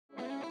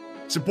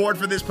Support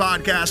for this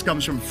podcast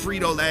comes from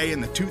Frito-Lay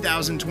and the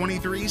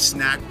 2023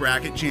 Snack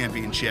Bracket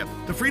Championship.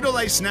 The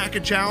Frito-Lay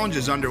Snack Challenge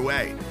is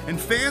underway, and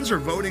fans are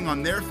voting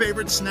on their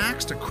favorite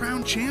snacks to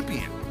crown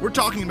champion. We're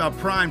talking about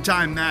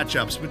prime-time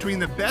matchups between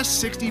the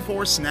best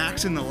 64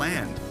 snacks in the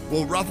land.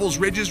 Will Ruffles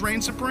Ridges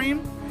reign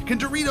supreme? Can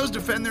Doritos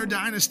defend their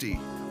dynasty?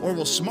 Or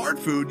will Smart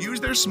Food use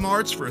their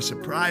smarts for a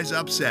surprise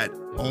upset?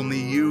 Only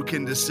you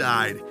can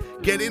decide.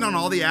 Get in on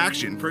all the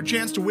action for a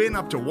chance to win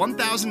up to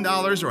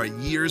 $1,000 or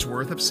a year's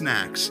worth of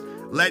snacks.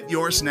 Let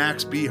your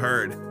snacks be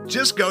heard.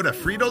 Just go to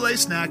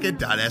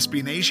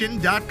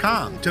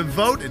fritolaysnacket.sbnation.com to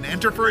vote and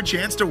enter for a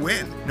chance to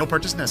win. No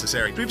purchase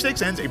necessary.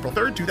 Sweepstakes ends April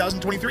 3rd,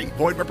 2023.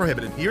 Void where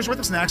prohibited. Year's worth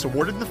of snacks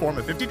awarded in the form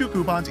of 52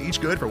 coupons, each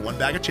good for one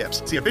bag of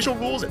chips. See official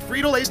rules at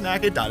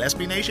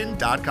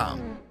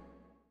fritolaysnacket.sbnation.com.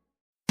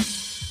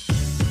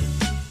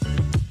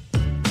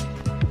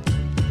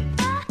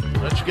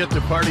 Let's get the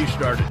party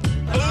started.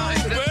 Oh,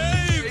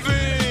 baby!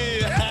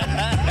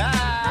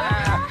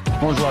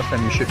 When was the last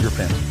time you shit your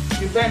pants?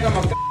 You think I'm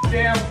a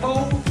goddamn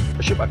fool?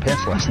 I shit my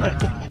pants last night.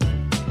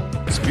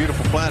 It's a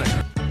beautiful planet.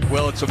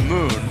 Well, it's a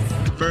moon.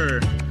 For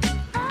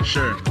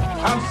sure.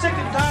 I'm sick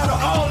and tired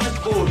of all this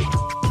bullshit.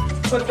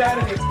 Put that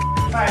in your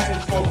pipe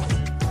and smoke.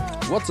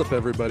 What's up,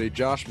 everybody?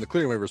 Josh from the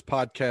Clearing Waivers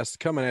podcast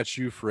coming at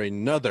you for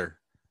another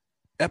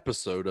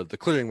episode of the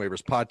Clearing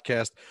Waivers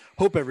podcast.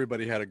 Hope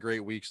everybody had a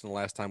great week since the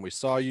last time we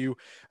saw you.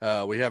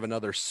 We have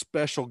another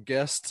special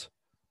guest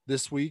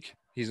this week.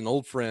 He's an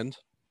old friend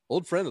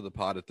of the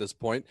pod at this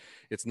point.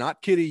 It's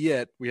not Kitty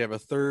yet. We have a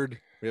third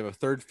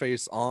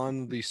face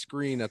on the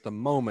screen at the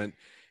moment.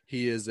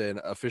 He is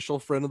an official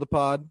friend of the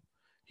pod.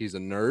 He's a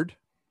nerd.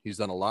 He's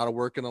done a lot of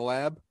work in the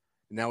lab.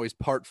 Now he's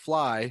part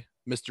fly.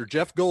 Mr.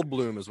 Jeff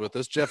Goldblum is with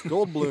us. Jeff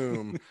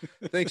Goldblum,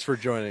 thanks for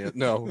joining us.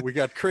 No, we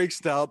got Craig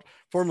Stout,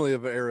 formerly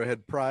of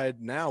Arrowhead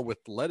Pride, now with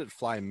Let It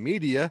Fly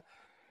Media,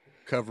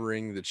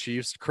 covering the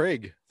Chiefs.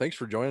 Craig, thanks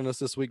for joining us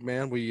this week,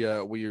 man. We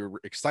are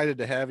excited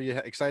to have you,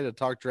 excited to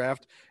talk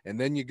draft, and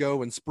then you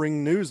go and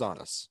spring news on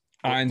us.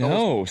 I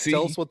know.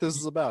 Tell us what this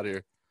is about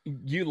here.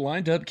 You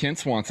lined up Kent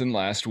Swanson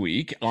last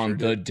week on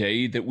the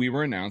day that we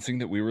were announcing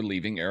that we were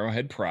leaving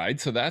Arrowhead Pride,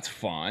 so that's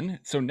fun.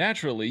 So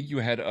naturally, you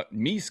had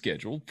me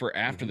scheduled for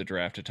after the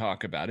draft to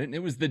talk about it, and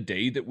it was the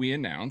day that we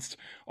announced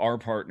our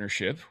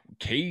partnership,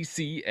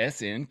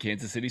 KCSN,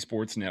 Kansas City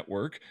Sports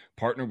Network,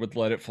 partnered with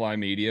Let It Fly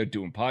Media,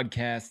 doing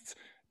podcasts,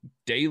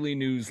 daily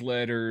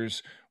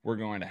newsletters. We're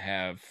going to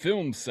have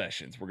film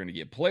sessions. We're going to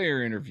get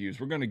player interviews.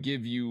 We're going to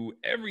give you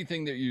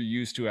everything that you're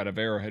used to out of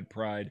Arrowhead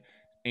Pride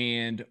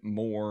and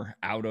more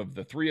out of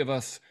the three of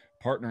us,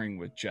 partnering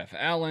with Jeff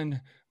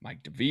Allen,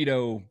 Mike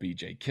DeVito,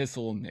 BJ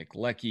Kissel, Nick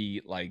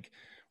Leckie. Like,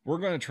 we're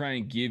going to try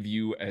and give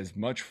you as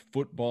much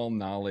football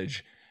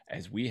knowledge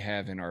as we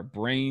have in our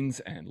brains.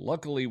 And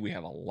luckily, we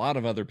have a lot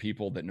of other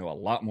people that know a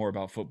lot more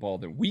about football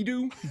than we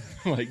do,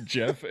 like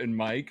Jeff and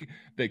Mike,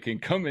 that can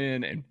come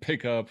in and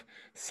pick up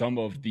some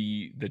of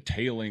the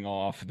tailing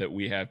off that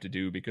we have to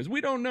do because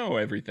we don't know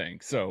everything.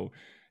 So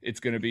it's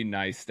going to be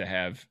nice to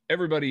have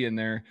everybody in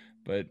there,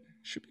 but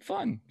should be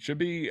fun. Should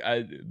be.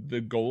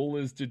 The goal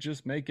is to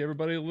just make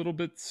everybody a little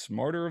bit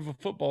smarter of a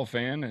football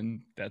fan,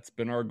 and that's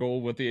been our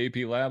goal with the AP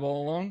Lab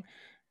all along.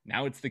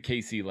 Now it's the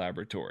KC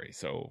Laboratory.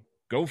 So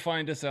go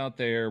find us out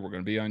there. We're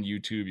going to be on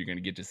YouTube. You're going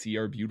to get to see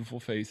our beautiful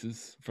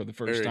faces for the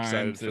first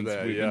time since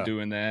we've been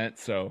doing that.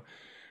 So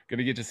going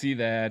to get to see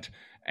that,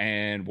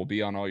 and we'll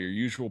be on all your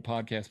usual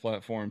podcast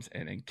platforms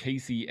and then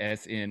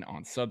KCSN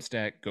on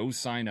Substack. Go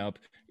sign up.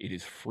 It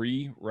is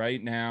free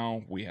right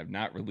now. We have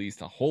not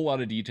released a whole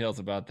lot of details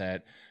about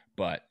that,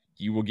 but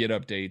you will get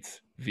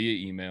updates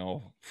via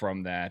email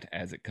from that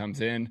as it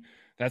comes in.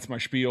 That's my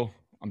spiel.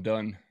 I'm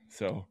done.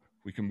 So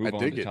we can move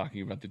on to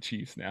talking about the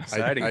Chiefs now.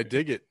 I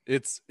dig it.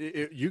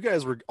 You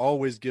guys were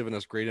always giving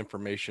us great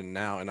information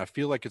now, and I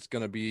feel like it's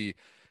going to be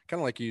kind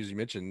of like you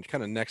mentioned,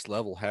 kind of next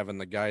level, having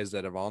the guys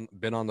that have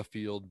been on the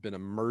field, been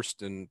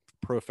immersed in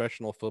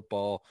professional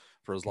football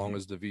for as long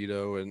as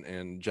DeVito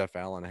and Jeff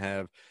Allen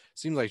have.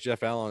 Seems like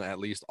Jeff Allen at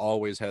least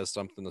always has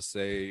something to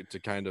say to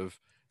kind of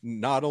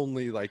not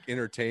only like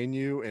entertain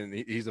you, and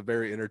he's a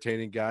very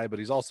entertaining guy, but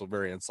he's also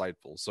very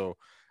insightful. So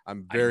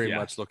I'm very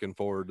much looking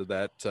forward to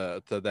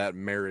that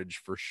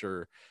marriage for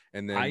sure.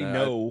 And then I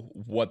know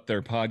what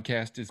their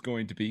podcast is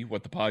going to be,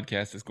 what the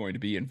podcast is going to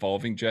be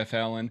involving Jeff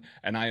Allen,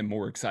 and I am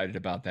more excited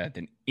about that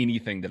than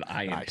anything that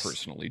I am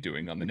personally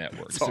doing on the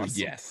network. That's so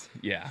awesome. Yes,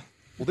 yeah.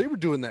 Well, they were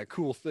doing that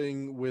cool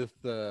thing with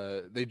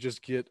they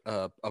just get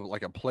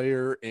like a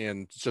player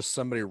and just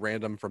somebody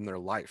random from their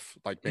life.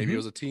 Like maybe it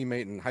was a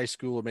teammate in high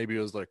school, or maybe it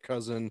was their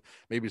cousin,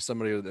 maybe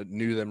somebody that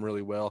knew them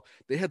really well.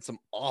 They had some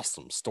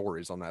awesome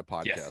stories on that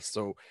podcast. Yes.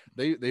 So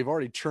they've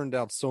already churned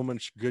out so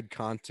much good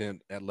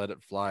content at Let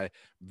It Fly.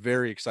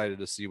 Very excited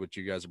to see what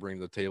you guys bring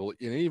to the table.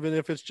 And even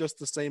if it's just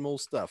the same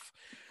old stuff,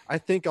 I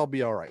think I'll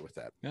be all right with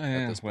that.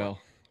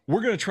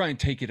 We're going to try and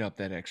take it up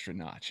that extra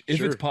notch. If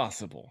it's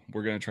possible,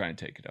 we're going to try and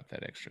take it up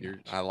that extra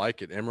notch. I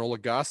like it.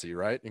 Emerald Lagasse,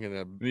 right? You're going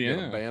to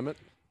bam it?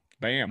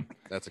 Bam.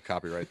 That's a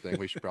copyright thing.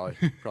 We should probably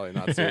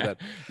not say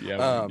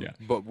that.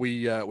 But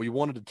we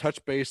wanted to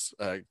touch base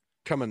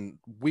coming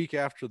week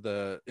after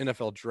the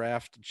NFL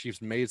draft,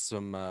 Chiefs made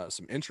some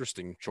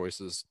interesting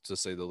choices, to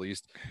say the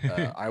least.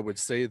 I would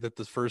say that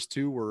the first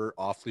two were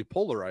awfully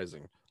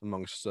polarizing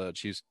amongst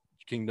Chiefs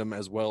Kingdom,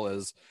 as well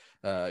as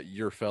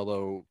your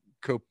fellow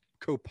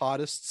co-pod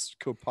hosts.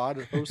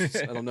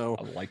 I don't know.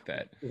 I like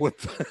that.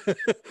 I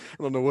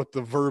don't know what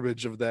the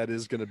verbiage of that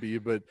is going to be,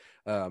 but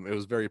it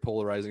was very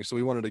polarizing. So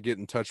we wanted to get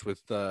in touch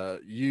with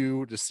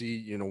you to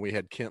see, we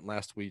had Kent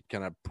last week,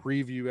 kind of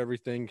preview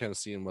everything, kind of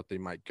seeing what they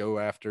might go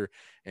after.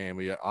 And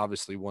we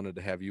obviously wanted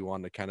to have you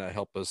on to kind of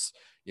help us,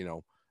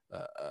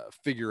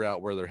 figure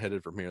out where they're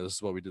headed from here. This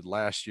is what we did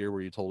last year,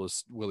 where you told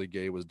us Willie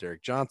Gay was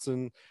Derek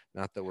Johnson.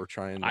 Not that we're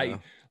trying to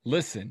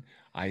listen.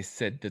 I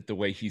said that the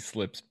way he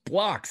slips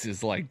blocks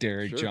is like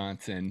Derek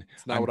Johnson.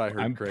 It's not what I heard.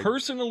 I'm Craig.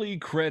 personally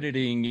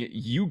crediting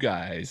you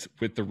guys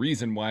with the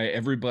reason why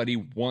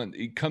everybody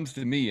comes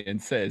to me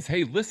and says,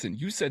 "Hey, listen,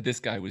 you said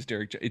this guy was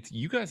Derek. It's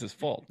you guys'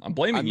 fault. I'm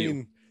blaming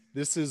you."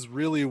 This is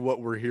really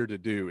what we're here to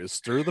do, is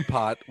stir the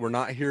pot. We're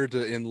not here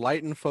to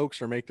enlighten folks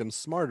or make them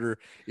smarter.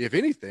 If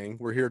anything,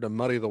 we're here to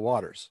muddy the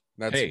waters.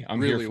 That's I'm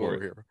really here what for we're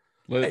it. here.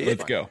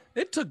 Let's go.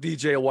 It took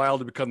DJ a while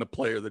to become the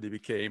player that he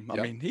became.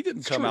 I mean, he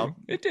didn't come out.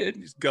 It did.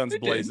 These guns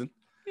blazing.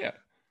 Yeah.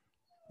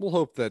 We'll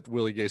hope that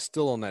Willie Gay's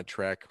still on that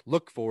track.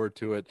 Look forward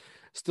to it.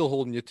 Still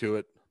holding you to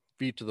it.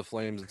 Feet to the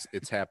flames.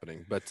 It's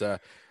happening. But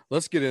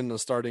let's get into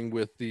starting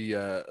with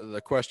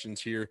the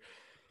questions here.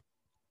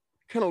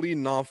 Kind of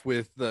leading off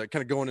with kind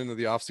of going into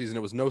the offseason, it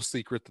was no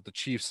secret that the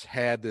Chiefs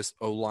had this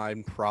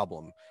O-line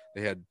problem.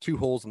 They had 2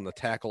 holes in the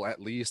tackle at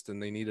least,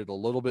 and they needed a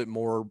little bit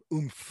more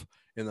oomph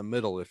in the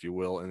middle, if you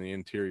will, in the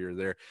interior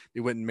there.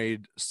 They went and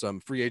made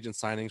some free agent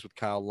signings with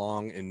Kyle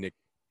Long and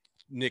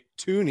Nick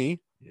Tooney.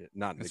 Yeah,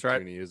 not That's Nick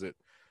Tooney, is it?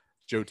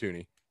 Joe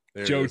Tooney.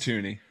 Joe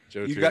Tooney.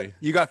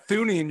 You got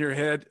Thuney in your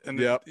head, and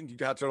you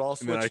got it all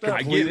switched up.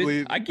 I get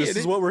it. This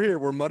is what we're here.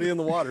 We're muddying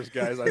the waters,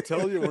 guys. I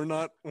tell you, we're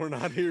not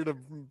here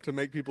to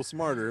make people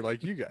smarter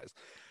like you guys.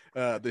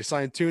 They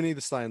signed Tooney.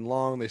 They signed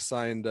Long. They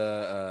signed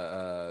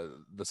the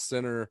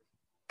center,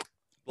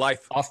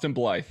 Austin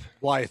Blythe.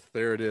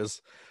 There it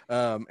is.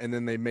 And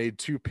then they made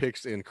 2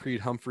 picks in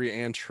Creed Humphrey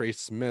and Trey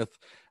Smith.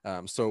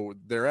 So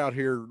they're out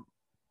here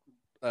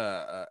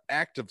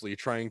actively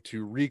trying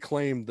to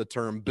reclaim the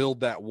term "build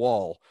that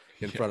wall"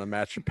 in front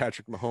of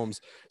Patrick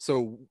Mahomes.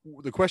 So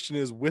the question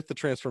is, with the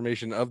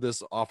transformation of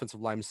this offensive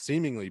line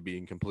seemingly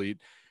being complete,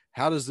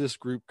 how does this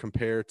group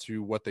compare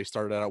to what they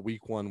started out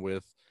week 1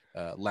 with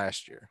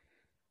last year?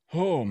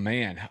 Oh,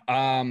 man.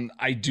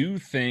 I do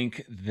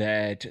think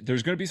that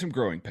there's going to be some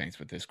growing pains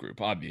with this group,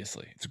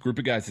 obviously. It's a group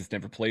of guys that's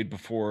never played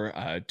before.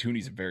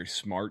 Tooney's a very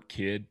smart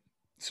kid.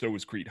 So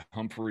is Creed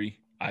Humphrey.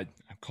 I'm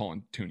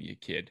calling Tooney a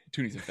kid.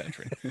 Tooney's a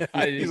veteran.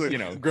 He's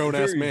a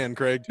grown-ass man,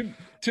 Craig.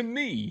 To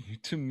me,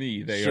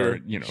 they are,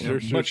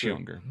 much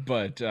younger.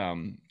 But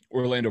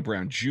Orlando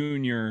Brown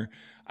Jr.,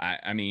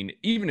 I mean,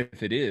 even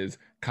if it is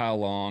Kyle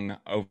Long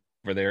over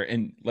there,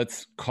 and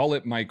let's call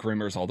it Mike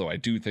Rimmers, although I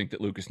do think that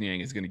Lucas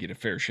Niang is going to get a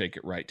fair shake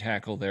at right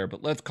tackle there,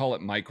 but let's call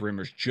it Mike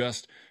Rimmers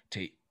just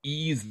to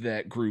ease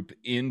that group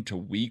into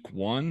week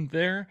 1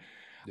 there.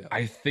 Yeah.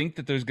 I think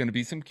that there's going to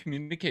be some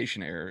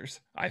communication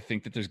errors. I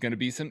think that there's going to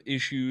be some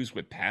issues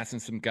with passing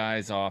some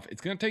guys off.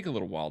 It's going to take a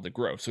little while to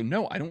grow. So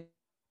no, I don't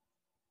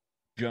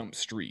jump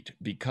street,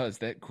 because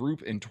that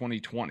group in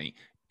 2020,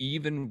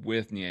 even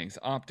with Niang's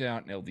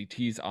opt-out and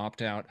LDT's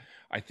opt-out,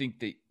 I think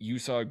that you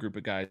saw a group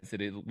of guys that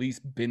had at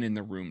least been in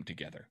the room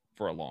together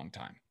for a long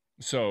time.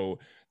 So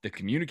the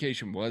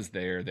communication was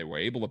there. They were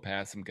able to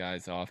pass some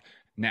guys off.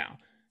 Now,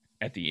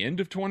 at the end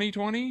of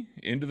 2020,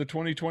 into the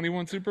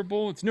 2021 Super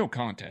Bowl, it's no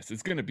contest.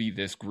 It's going to be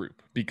this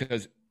group,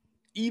 because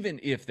even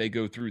if they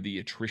go through the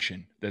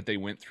attrition that they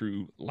went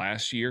through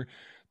last year,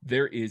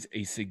 there is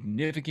a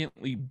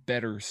significantly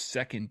better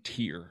second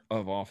tier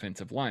of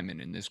offensive linemen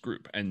in this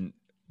group. And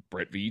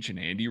Brett Veach and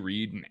Andy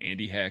Reid and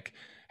Andy Heck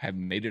have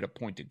made it a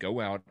point to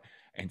go out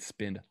and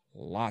spend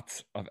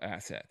lots of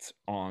assets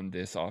on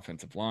this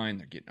offensive line.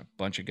 They're getting a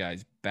bunch of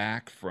guys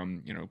back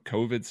from,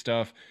 COVID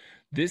stuff.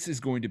 This is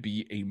going to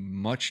be a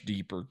much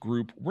deeper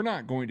group. We're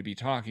not going to be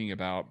talking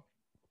about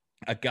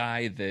a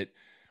guy that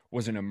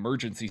was an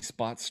emergency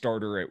spot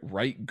starter at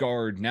right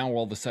guard, now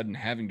all of a sudden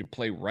having to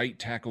play right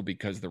tackle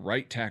because the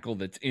right tackle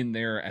that's in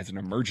there as an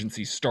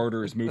emergency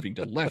starter is moving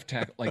to left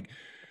tackle. Like,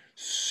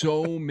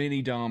 so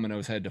many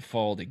dominoes had to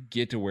fall to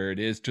get to where it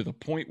is, to the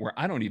point where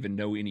I don't even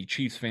know any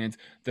Chiefs fans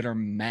that are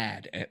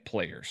mad at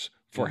players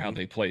for how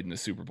they played in the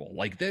Super Bowl.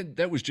 Like,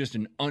 that was just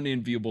an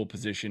unenviable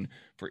position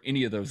for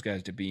any of those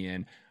guys to be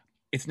in.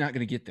 It's not going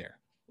to get there.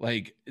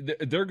 Like,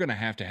 they're going to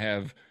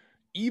have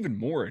even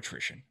more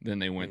attrition than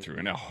they went through,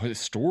 and a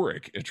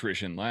historic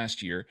attrition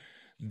last year,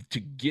 to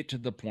get to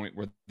the point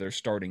where they're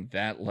starting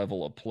that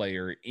level of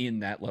player in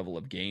that level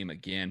of game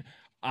again.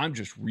 I'm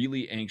just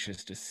really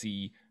anxious to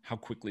see how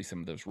quickly some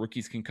of those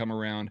rookies can come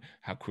around,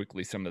 how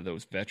quickly some of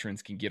those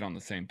veterans can get on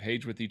the same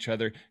page with each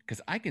other,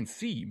 because I can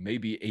see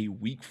maybe a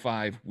week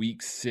 5,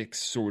 week 6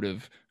 sort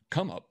of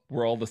come up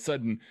where all of a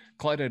sudden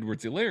Clyde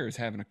Edwards-Helaire is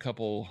having a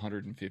couple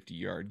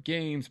 150-yard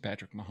games.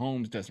 Patrick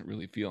Mahomes doesn't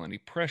really feel any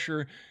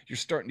pressure. You're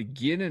starting to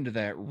get into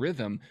that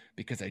rhythm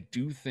because I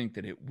do think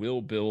that it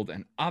will build.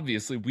 And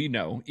obviously we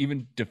know,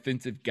 even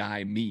defensive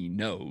guy me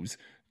knows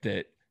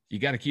that you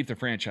got to keep the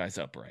franchise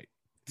upright.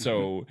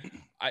 So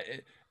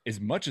as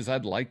much as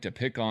I'd like to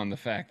pick on the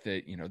fact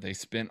that, they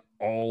spent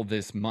all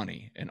this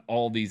money and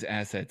all these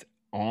assets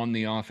on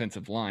the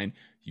offensive line,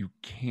 you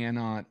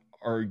cannot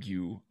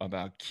argue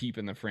about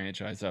keeping the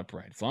franchise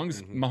upright. As long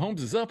as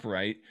Mahomes is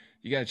upright,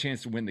 you got a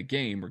chance to win the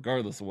game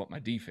regardless of what my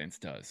defense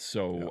does.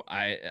 So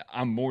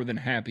I'm more than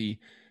happy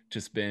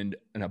to spend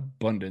an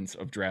abundance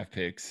of draft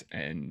picks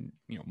and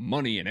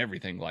money and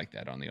everything like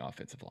that on the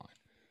offensive line.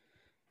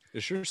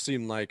 It sure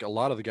seemed like a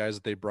lot of the guys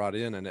that they brought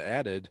in and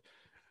added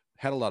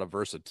had a lot of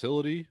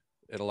versatility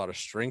and a lot of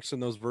strengths in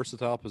those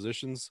versatile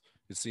positions.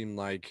 It seemed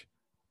like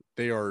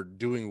they are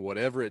doing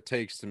whatever it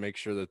takes to make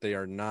sure that they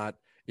are not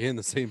in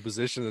the same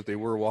position that they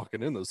were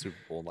walking in the Super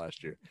Bowl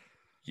last year.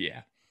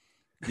 Yeah.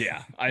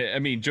 I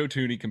mean, Joe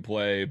Thuney can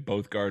play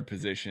both guard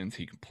positions.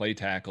 He can play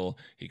tackle.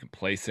 He can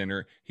play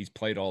center. He's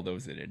played all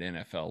those at an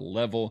NFL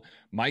level.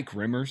 Mike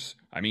Rimmers,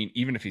 I mean,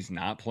 even if he's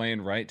not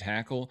playing right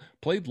tackle,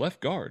 played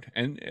left guard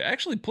and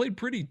actually played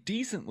pretty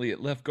decently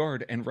at left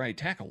guard and right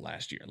tackle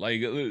last year.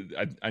 Like,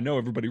 I know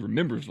everybody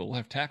remembers the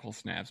left tackle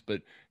snaps,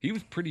 but he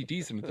was pretty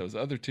decent at those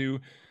other two.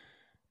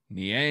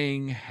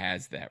 Niang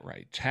has that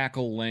right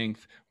tackle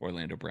length.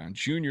 Orlando Brown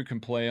Jr.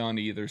 can play on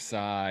either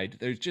side.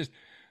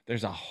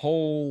 There's a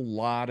whole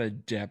lot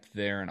of depth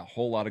there and a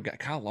whole lot of guys.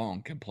 Kyle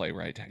Long can play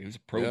right tackle. He was a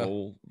Pro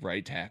Bowl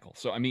right tackle.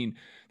 So, I mean,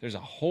 there's a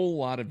whole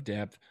lot of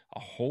depth, a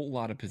whole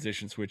lot of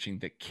position switching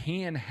that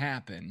can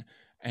happen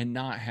and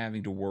not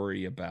having to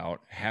worry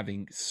about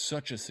having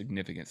such a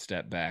significant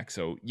step back.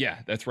 So, yeah,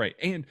 that's right.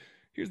 And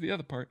here's the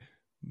other part.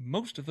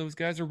 Most of those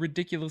guys are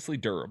ridiculously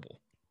durable.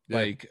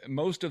 Like,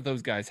 most of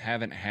those guys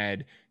haven't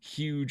had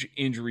huge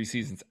injury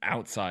seasons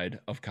outside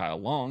of Kyle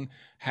Long,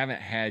 haven't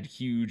had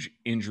huge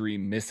injury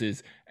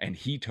misses, and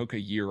he took a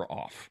year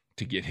off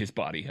to get his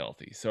body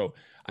healthy. So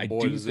I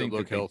do think it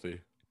look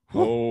healthy.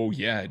 Oh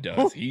yeah, it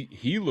does.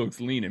 He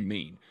looks lean and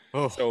mean.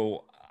 Oh.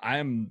 So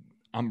I'm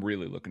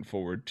really looking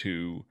forward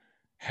to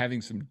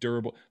having some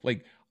durable.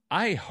 Like,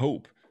 I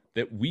hope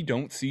that we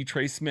don't see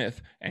Trey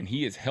Smith and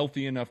he is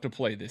healthy enough to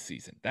play this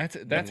season.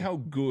 That's how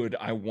good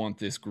I want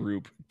this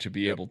group to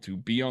be able to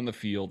be on the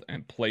field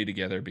and play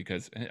together,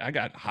 because I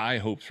got high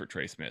hopes for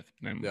Trey Smith,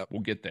 and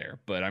we'll get there.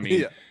 But I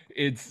mean,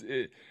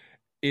 it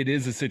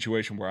is a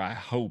situation where I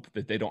hope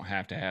that they don't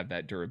have to have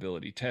that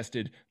durability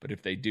tested, but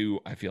if they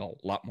do, I feel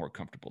a lot more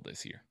comfortable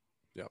this year.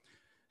 Yep.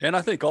 And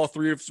I think all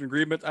three of us in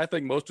agreement. I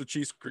think most of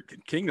Chiefs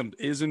Kingdom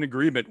is in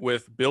agreement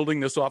with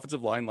building this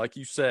offensive line. Like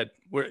you said,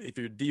 where if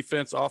you're a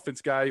defense,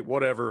 offense guy,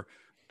 whatever,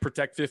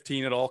 protect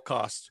 15 at all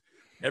costs.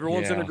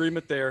 Everyone's in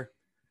agreement there.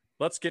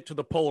 Let's get to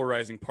the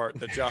polarizing part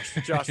that Josh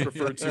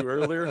referred to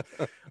earlier.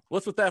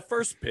 What's with that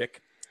first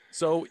pick?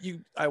 So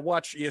I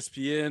watch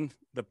ESPN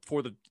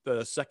before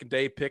the second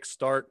day picks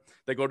start.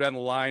 They go down the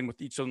line with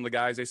each of the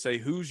guys. They say,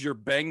 who's your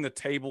bang the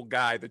table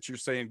guy that you're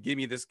saying, give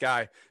me this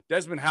guy?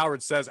 Desmond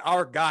Howard says,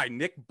 our guy,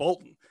 Nick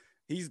Bolton.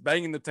 He's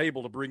banging the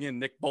table to bring in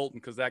Nick Bolton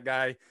because that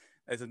guy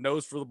has a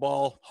nose for the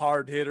ball,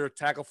 hard hitter,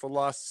 tackle for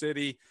Lost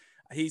City.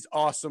 He's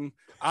awesome.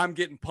 I'm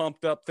getting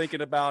pumped up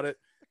thinking about it.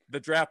 The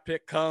draft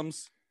pick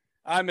comes.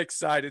 I'm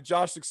excited.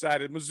 Josh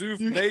excited. Mizzou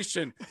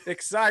Nation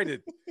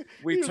excited.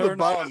 We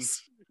turn on.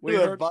 We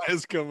heard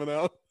bias coming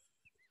out.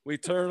 We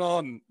turn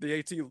on the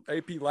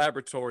AP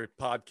Laboratory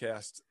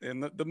podcast,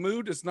 and the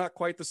mood is not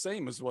quite the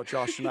same as what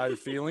Josh and I are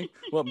feeling,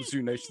 what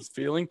Mizzou Nation's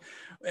feeling.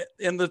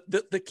 And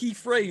the key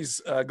phrase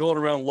going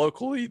around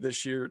locally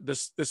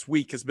this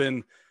week has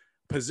been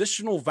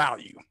positional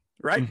value,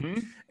 right? Mm-hmm.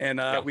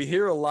 And we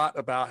hear a lot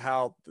about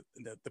how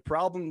the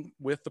problem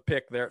with the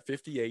pick there at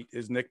 58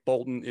 is Nick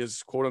Bolton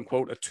is, quote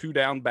unquote, a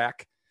 2-down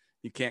back.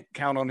 You can't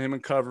count on him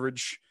in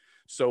coverage.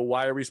 So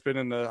why are we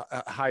spending a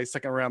high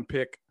second round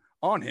pick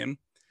on him?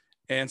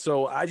 And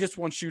so I just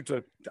want you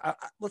to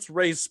let's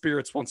raise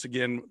spirits once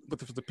again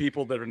with the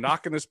people that are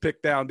knocking this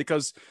pick down,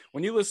 because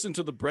when you listen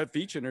to the Brett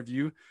Veach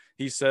interview,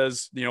 he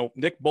says,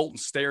 Nick Bolton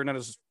staring at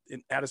us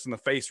in the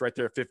face right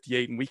there at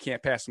 58, and we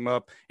can't pass him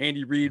up.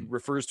 Andy Reid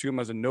refers to him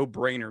as a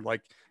no-brainer.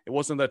 Like, it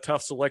wasn't a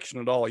tough selection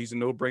at all. He's a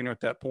no-brainer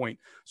at that point.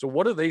 So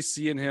what do they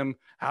see in him?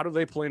 How do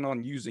they plan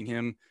on using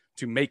him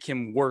to make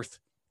him worth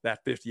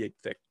that 58th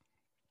pick?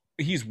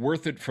 He's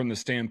worth it from the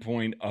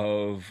standpoint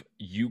of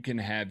you can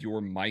have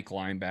your Mike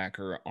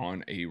linebacker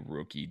on a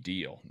rookie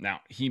deal. Now,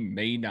 he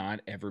may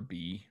not ever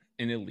be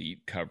an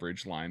elite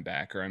coverage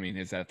linebacker. I mean,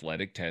 his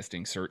athletic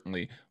testing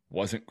certainly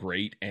wasn't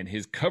great, and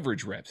his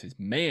coverage reps, his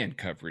man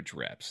coverage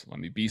reps, let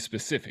me be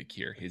specific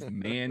here, his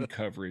man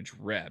coverage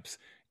reps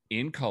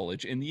in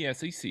college in the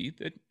SEC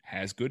that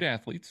has good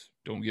athletes,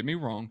 don't get me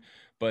wrong,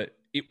 but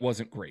it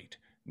wasn't great.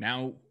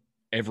 Now,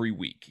 every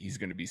week, he's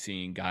going to be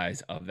seeing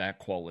guys of that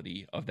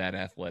quality, of that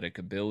athletic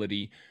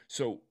ability.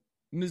 So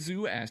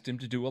Mizzou asked him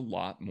to do a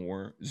lot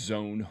more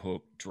zone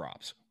hook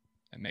drops.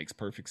 That makes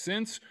perfect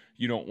sense.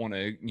 You don't want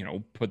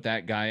to, put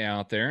that guy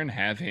out there and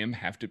have him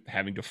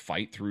having to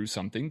fight through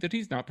something that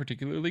he's not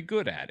particularly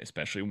good at,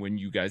 especially when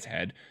you guys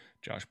had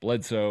Josh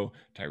Bledsoe,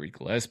 Tyreek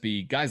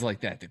Gillespie, guys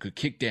like that could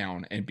kick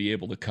down and be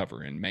able to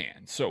cover in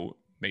man. So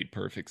made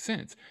perfect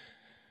sense.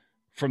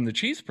 From the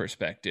Chiefs'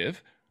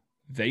 perspective,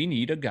 they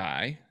need a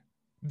guy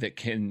that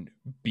can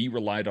be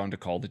relied on to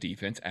call the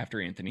defense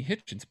after Anthony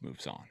Hitchens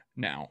moves on.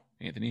 Now,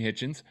 Anthony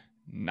Hitchens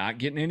not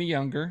getting any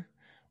younger.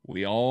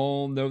 We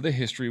all know the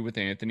history with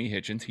Anthony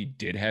Hitchens. He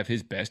did have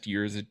his best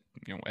year as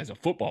a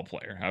football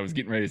player. I was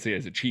getting ready to say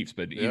as a Chiefs,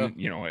 but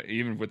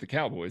even with the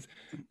Cowboys,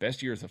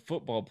 best year as a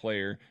football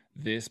player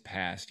this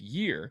past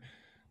year.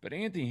 But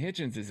Anthony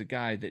Hitchens is a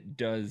guy that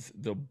does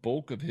the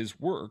bulk of his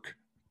work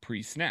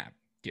pre-snap,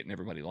 getting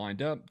everybody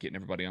lined up, getting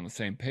everybody on the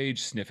same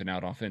page, sniffing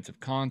out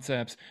offensive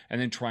concepts, and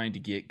then trying to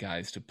get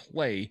guys to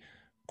play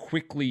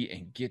quickly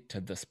and get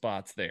to the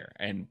spots there.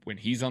 And when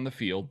he's on the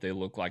field, they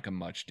look like a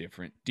much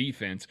different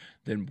defense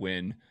than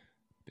when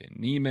Ben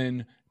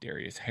Neiman,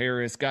 Darius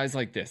Harris, guys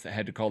like this that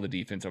had to call the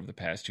defense over the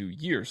past 2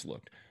 years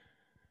looked.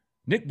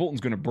 Nick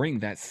Bolton's going to bring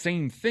that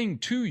same thing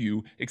to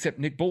you, except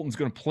Nick Bolton's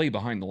going to play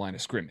behind the line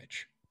of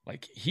scrimmage.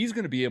 Like, he's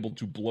going to be able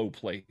to blow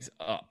plays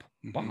up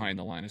behind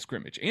the line of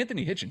scrimmage.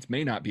 Anthony Hitchens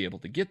may not be able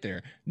to get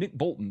there. Nick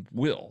Bolton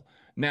will.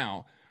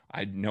 Now,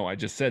 I know I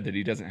just said that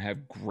he doesn't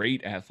have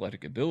great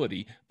athletic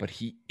ability, but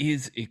he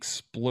is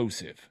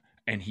explosive,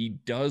 and he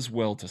does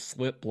well to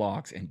slip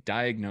blocks and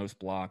diagnose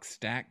blocks,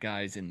 stack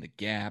guys in the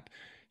gap.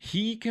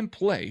 He can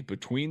play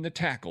between the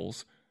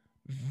tackles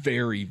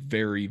very,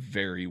 very,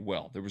 very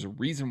well. There was a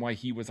reason why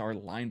he was our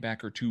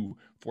linebacker 2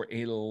 for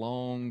a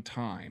long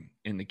time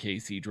in the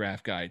KC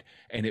draft guide,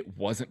 and it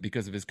wasn't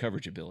because of his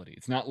coverage ability.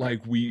 It's not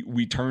like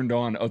we turned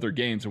on other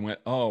games and went,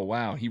 oh,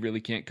 wow, he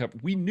really can't cover.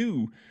 We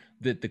knew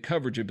that the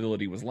coverage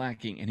ability was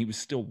lacking, and he was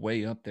still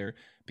way up there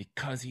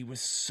because he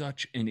was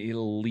such an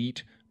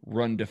elite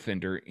run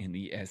defender in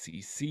the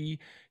SEC.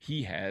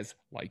 He has,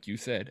 like you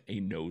said, a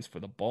nose for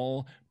the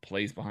ball,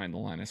 plays behind the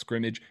line of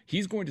scrimmage.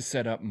 He's going to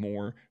set up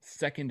more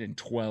 2nd and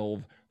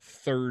 12,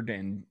 3rd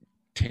and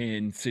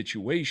 10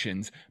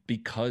 situations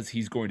because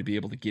he's going to be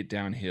able to get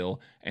downhill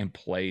and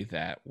play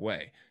that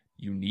way.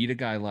 You need a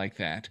guy like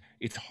that.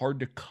 It's hard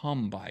to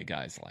come by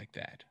guys like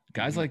that.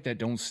 Guys like that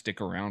don't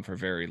stick around for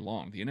very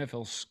long. The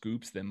NFL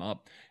scoops them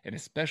up, and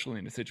especially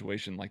in a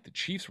situation like the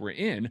Chiefs were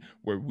in,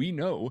 where we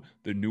know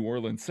the New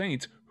Orleans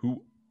Saints,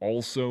 who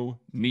also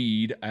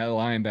need a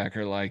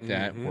linebacker like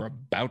that, were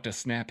about to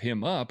snap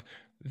him up.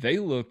 They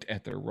looked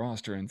at their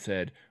roster and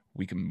said,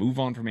 we can move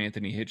on from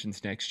Anthony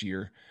Hitchens next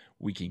year.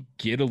 We can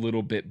get a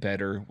little bit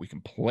better. We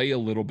can play a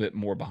little bit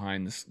more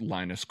behind this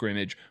line of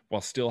scrimmage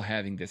while still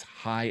having this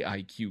high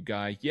IQ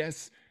guy.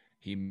 Yes,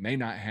 he may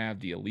not have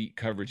the elite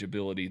coverage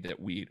ability that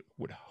we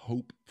would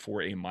hope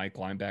for a Mike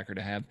linebacker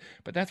to have,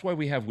 but that's why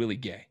we have Willie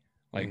Gay.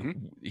 Like,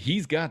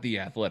 he's got the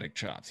athletic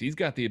chops. He's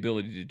got the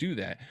ability to do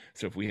that.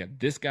 So if we have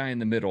this guy in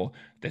the middle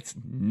that's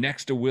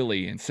next to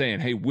Willie and saying,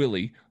 hey,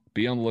 Willie,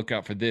 be on the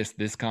lookout for this.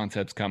 This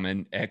concept's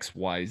coming, X,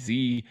 Y,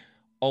 Z.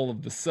 All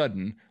of a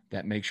sudden,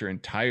 that makes your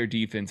entire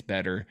defense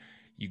better.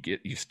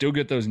 You still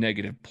get those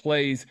negative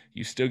plays.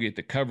 You still get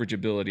the coverage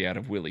ability out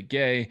of Willie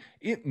Gay.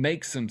 It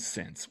makes some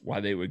sense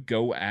why they would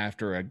go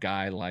after a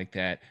guy like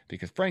that,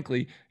 because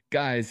frankly,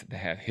 guys that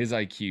have his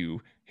IQ,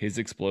 his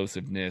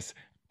explosiveness,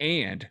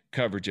 and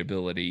coverage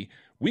ability,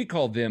 we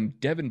call them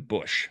Devin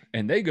Bush,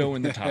 and they go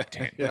in the top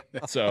 10.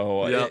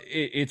 So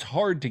it's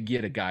hard to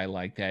get a guy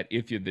like that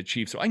if you're the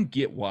Chiefs. So I can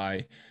get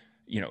why,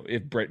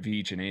 if Brett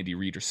Veach and Andy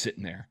Reid are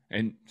sitting there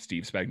and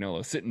Steve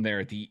Spagnuolo sitting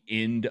there at the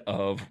end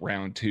of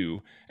round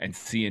 2 and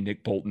seeing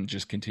Nick Bolton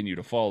just continue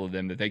to follow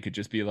them, that they could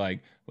just be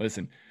like,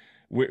 listen,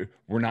 we're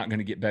not going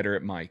to get better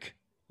at Mike,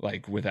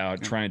 like,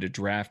 without trying to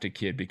draft a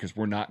kid, because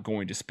we're not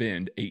going to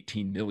spend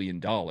 $18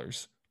 million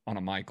on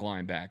a Mike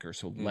linebacker.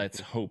 So let's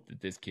hope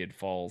that this kid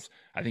falls.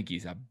 I think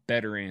he's a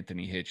better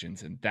Anthony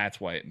Hitchens, and that's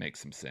why it makes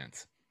some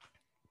sense.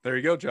 There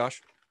you go,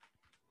 Josh.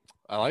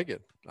 I like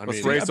it.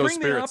 Let's raise I those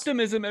bring spirits. the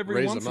optimism every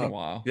Raise once them in a up.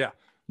 while. Yeah.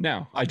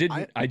 Now, I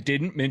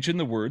didn't mention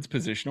the words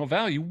positional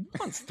value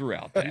once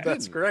throughout that.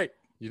 That's great.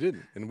 You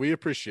didn't, and we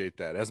appreciate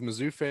that. As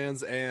Mizzou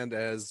fans and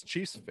as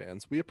Chiefs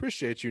fans, we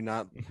appreciate you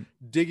not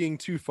digging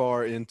too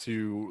far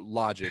into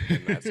logic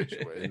in that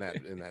situation.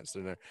 in that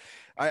scenario,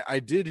 I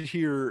did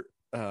hear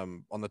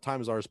on the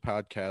Time Is Ours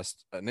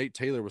podcast, Nate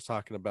Taylor was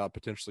talking about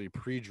potentially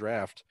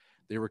pre-draft.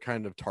 They were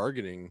kind of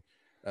targeting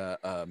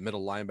a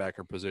middle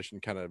linebacker position,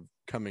 kind of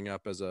coming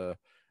up as a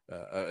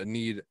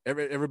need.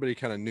 Everybody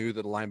kind of knew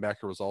that a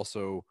linebacker was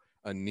also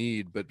a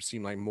need, but it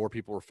seemed like more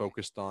people were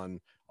focused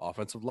on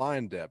offensive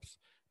line depth,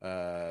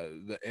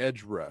 the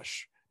edge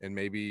rush, and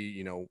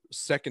maybe,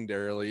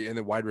 secondarily, and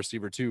the wide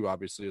receiver too,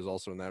 obviously, is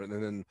also in that.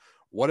 And then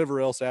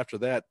whatever else after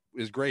that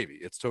is gravy.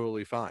 It's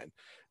totally fine.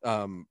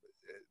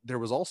 There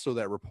was also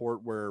that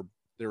report where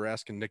they were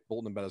asking Nick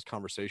Bolton about his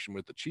conversation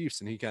with the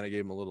Chiefs, and he kind of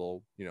gave him a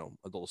little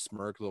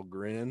smirk, a little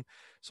grin.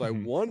 So I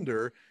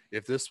wonder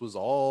if this was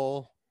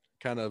all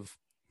kind of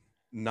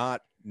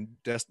not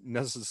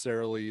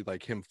necessarily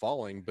like him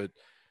falling, but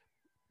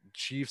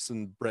Chiefs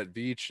and Brett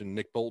Veach and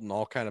Nick Bolton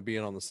all kind of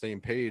being on the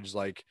same page,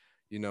 like,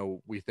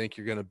 we think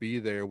you're going to be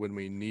there when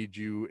we need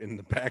you in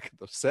the back of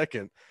the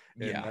second,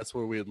 and that's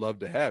where we'd love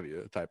to have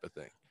you, type of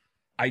thing.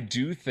 I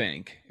do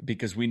think,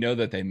 because we know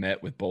that they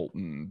met with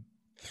Bolton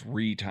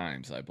 3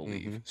 times, I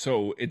believe.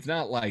 So it's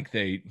not like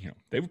they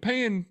were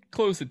paying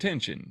close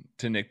attention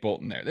to Nick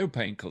Bolton there. They were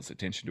paying close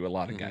attention to a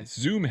lot of guys.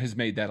 Zoom has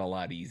made that a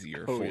lot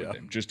easier for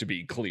them, just to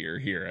be clear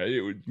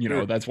here.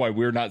 That's why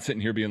we're not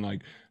sitting here being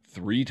like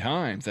 3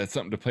 times. That's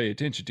something to pay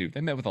attention to.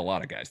 They met with a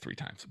lot of guys 3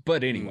 times.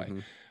 But anyway,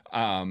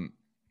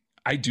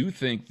 I do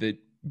think that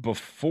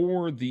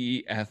before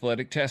the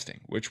athletic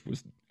testing, which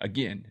was,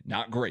 again,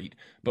 not great,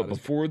 but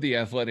before the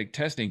athletic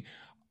testing,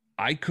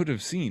 I could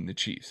have seen the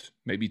Chiefs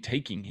maybe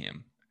taking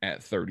him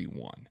at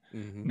 31.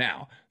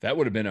 Now, that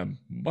would have been a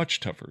much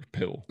tougher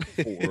pill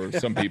for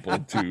some people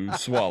to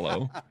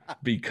swallow,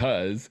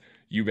 because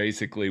you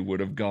basically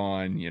would have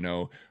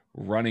gone,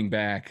 running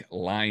back,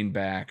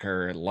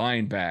 linebacker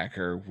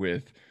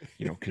with,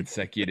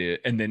 consecutive,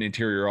 and then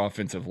interior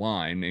offensive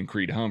line and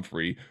Creed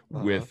Humphrey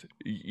with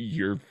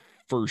your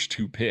first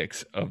 2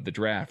 picks of the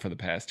draft for the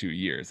past 2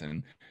 years.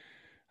 And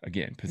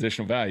again,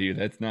 positional value,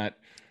 it's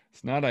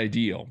not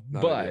ideal,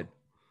 but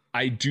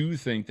I do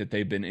think that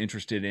they've been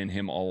interested in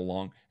him all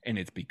along, and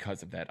it's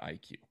because of that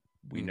IQ.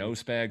 We know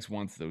Spags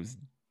wants those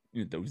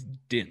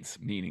dense,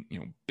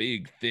 meaning,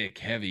 big, thick,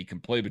 heavy, can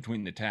play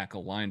between the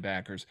tackle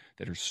linebackers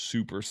that are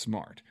super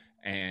smart.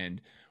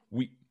 And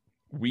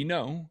we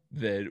know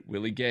that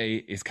Willie Gay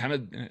is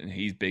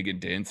he's big and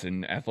dense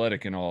and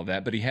athletic and all of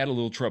that, but he had a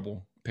little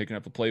trouble picking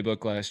up the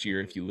playbook last year.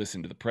 If you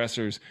listen to the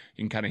pressers,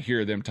 you can kind of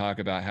hear them talk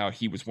about how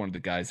he was one of the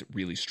guys that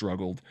really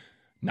struggled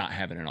not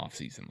having an off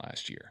season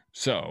last year.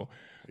 So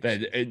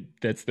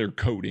that's their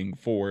coding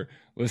for,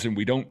 listen,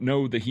 we don't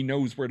know that he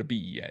knows where to be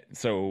yet.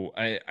 So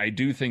I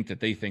do think that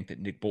they think that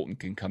Nick Bolton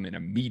can come in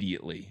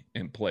immediately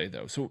and play,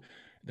 though. So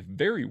the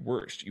very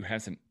worst, you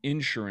have some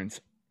insurance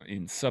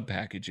in sub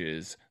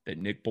packages that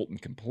Nick Bolton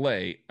can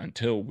play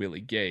until Willie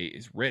Gay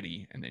is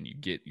ready, and then you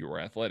get your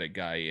athletic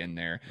guy in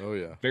there. Oh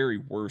yeah. Very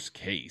worst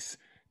case,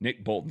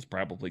 Nick Bolton's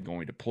probably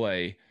going to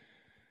play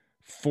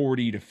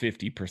 40 to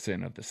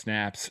 50% of the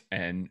snaps,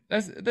 and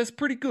that's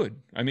pretty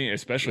good. I mean,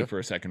 especially for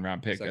a second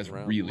round pick, that's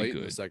really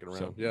good. In the second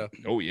round, yeah.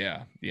 Oh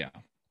yeah.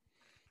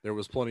 There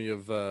was plenty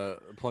of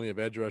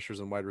edge rushers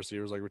and wide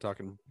receivers, like we were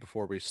talking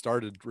before we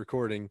started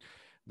recording.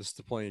 There's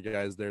plenty of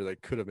guys there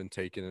that could have been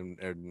taken,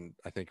 and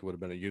I think it would have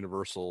been a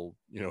universal,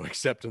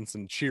 acceptance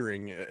and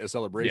cheering, a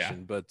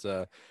celebration.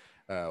 Yeah.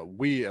 But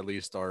we at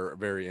least are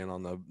very in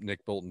on the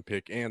Nick Bolton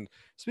pick. And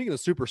speaking of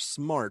super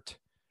smart,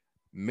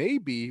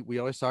 maybe we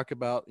always talk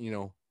about,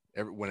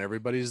 when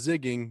everybody's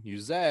zigging, you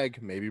zag.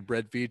 Maybe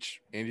Brett Veach,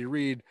 Andy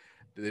Reid,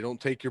 they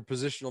don't take your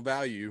positional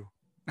value,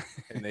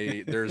 and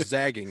they're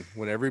zagging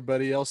when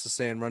everybody else is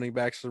saying running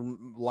backs or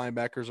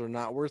linebackers are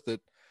not worth it.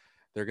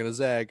 They're going to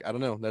zag. I don't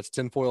know. That's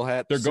tinfoil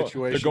hat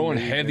situation. They're going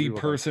heavy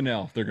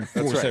personnel. They're going to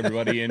force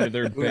everybody into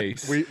their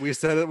base. We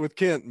said it with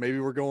Kent. Maybe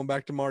we're going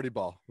back to Marty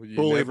Ball.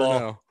 Bully ball.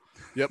 Know.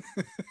 Yep.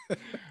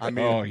 I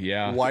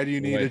mean, why do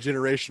you need a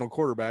generational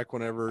quarterback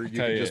whenever you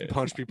can just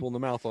punch people in the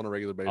mouth on a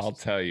regular basis? I'll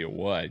tell you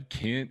what,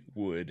 Kent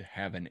would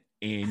have an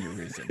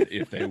aneurysm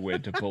if they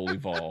went to bully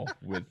ball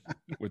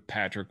with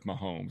Patrick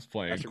Mahomes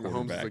playing quarterback.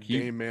 Mahomes is a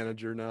game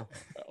manager now.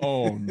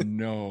 Oh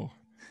no.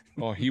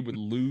 Oh, he would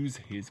lose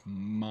his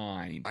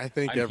mind. I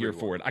think I'm here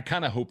for it. I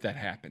kind of hope that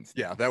happens.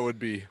 Yeah, that would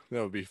be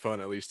fun,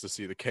 at least to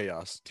see the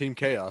chaos. Team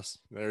Chaos.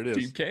 There it is.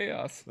 Team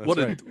Chaos. What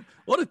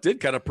it did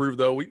kind of prove,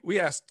 though, we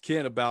asked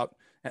Ken about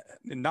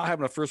not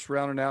having a first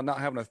rounder now, not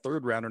having a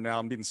third rounder now,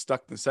 and being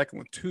stuck in the second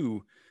with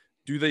 2.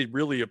 Do they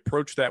really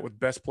approach that with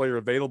best player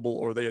available,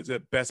 or is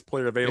it best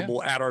player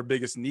available at our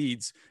biggest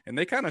needs? And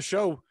they kind of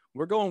show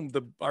we're going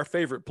our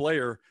favorite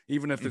player,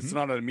 even if it's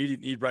not an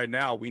immediate need right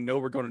now. We know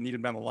we're going to need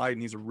him down the line,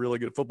 and he's a really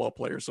good football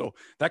player. So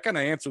that kind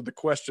of answered the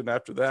question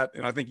after that.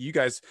 And I think you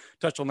guys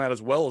touched on that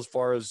as well, as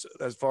far as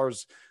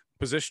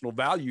positional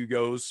value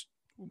goes.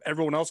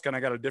 Everyone else kind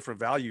of got a different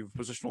value,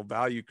 positional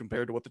value,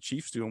 compared to what the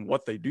Chiefs do and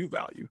what they do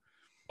value.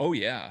 Oh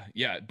yeah.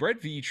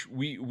 Brett Veach,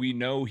 we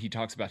know he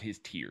talks about his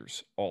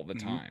tiers all the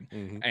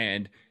time,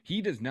 and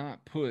he does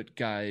not put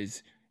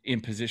guys in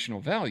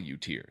positional value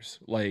tiers.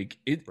 Like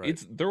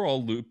they're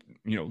all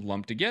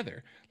lumped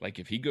together. Like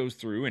if he goes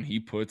through and he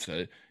puts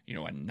a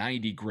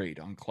 90 grade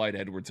on Clyde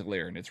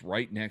Edwards-Helaire, and it's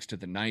right next to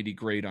the 90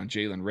 grade on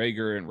Jalen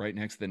Reagor and right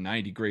next to the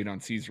 90 grade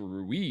on Cesar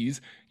Ruiz,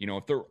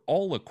 if they're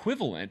all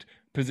equivalent,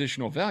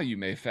 positional value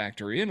may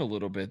factor in a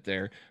little bit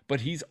there,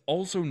 but he's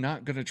also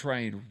not going to try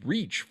and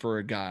reach for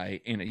a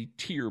guy in a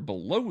tier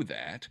below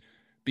that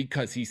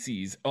because he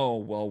sees, oh,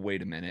 well,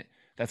 wait a minute,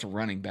 that's a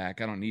running back.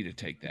 I don't need to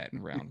take that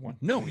in round 1.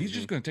 No, he's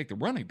just going to take the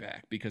running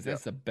back because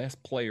that's the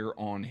best player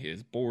on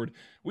his board.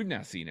 We've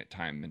now seen it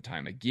time and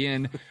time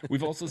again.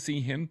 We've also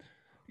seen him,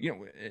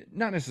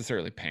 not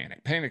necessarily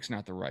panic. Panic's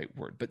not the right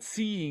word, but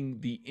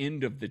seeing the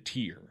end of the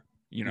tier.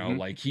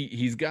 Like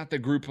he's got the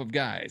group of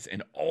guys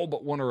and all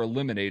but one are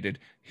eliminated.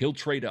 He'll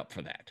trade up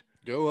for that.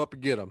 Go up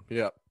and get them.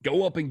 Yeah.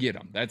 Go up and get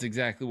them. That's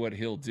exactly what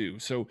he'll do.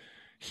 So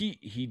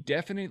he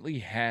definitely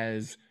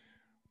has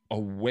a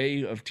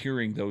way of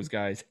tiering those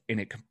guys, and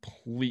it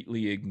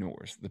completely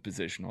ignores the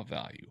positional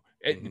value.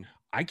 And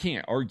I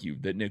can't argue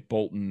that Nick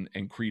Bolton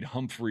and Creed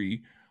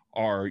Humphrey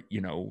are,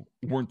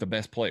 weren't the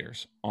best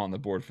players on the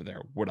board for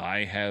there. Would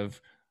I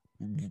have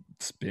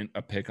spent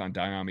a pick on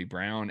Diami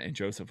Brown and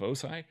Joseph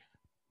Osai?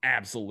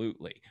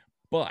 Absolutely.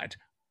 But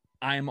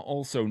I'm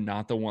also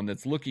not the one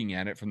that's looking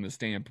at it from the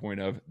standpoint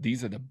of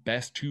these are the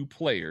best two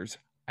players.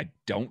 I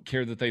don't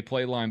care that they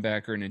play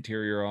linebacker and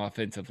interior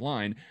offensive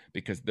line,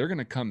 because they're going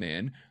to come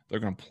in, they're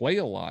going to play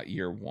a lot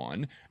year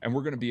one, and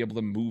we're going to be able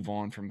to move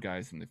on from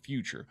guys in the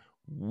future.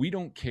 We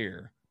don't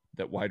care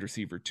that wide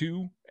receiver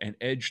 2 and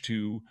edge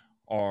 2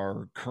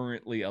 are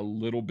currently a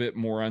little bit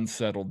more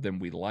unsettled than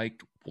we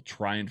liked. We'll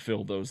try and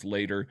fill those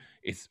later.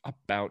 It's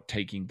about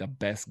taking the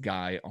best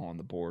guy on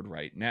the board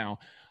right now.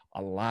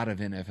 A lot of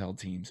NFL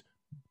teams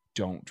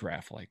don't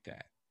draft like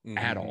that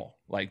at all.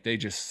 Like, they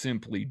just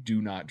simply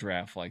do not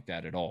draft like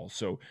that at all.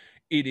 So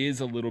it is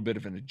a little bit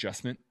of an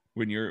adjustment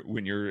when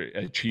you're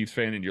a Chiefs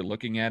fan and you're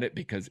looking at it,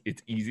 because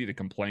it's easy to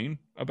complain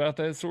about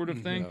that sort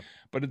of thing. Yeah.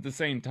 But at the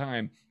same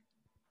time,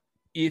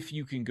 if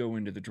you can go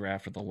into the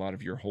draft with a lot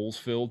of your holes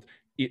filled,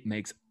 it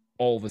makes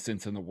all the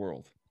sense in the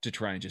world to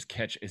try and just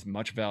catch as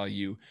much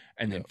value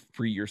and then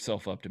free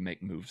yourself up to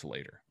make moves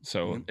later.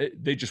 So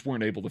they just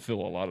weren't able to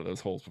fill a lot of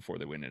those holes before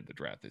they went into the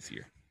draft this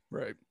year.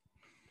 Right.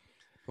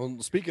 Well,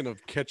 speaking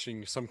of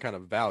catching some kind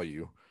of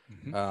value,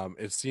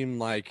 it seemed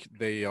like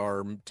they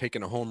are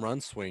taking a home run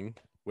swing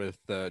with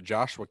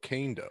Joshua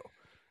Kando.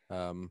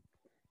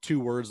 2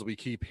 words that we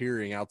keep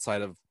hearing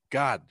outside of,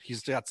 God,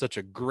 he's got such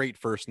a great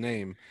first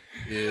name,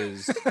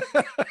 is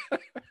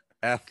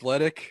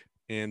athletic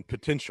and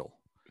potential.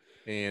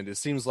 And it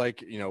seems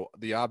like,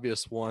 the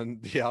obvious,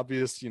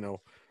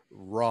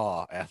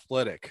 raw,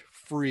 athletic,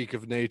 freak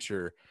of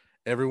nature,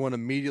 everyone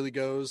immediately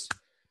goes,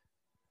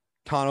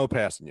 Tano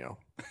Passanio.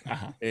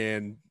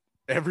 And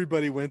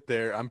everybody went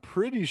there. I'm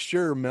pretty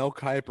sure Mel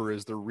Kiper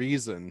is the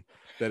reason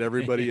that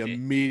everybody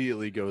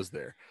immediately goes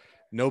there.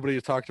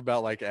 Nobody talked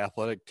about like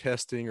athletic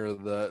testing or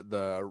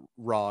the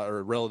raw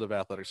or relative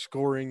athletic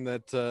scoring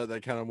that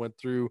kind of went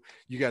through.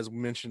 You guys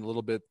mentioned a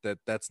little bit that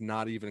that's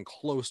not even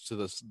close to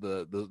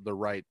the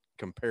right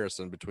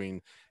comparison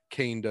between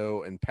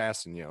Kando and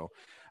Passanio.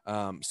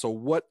 So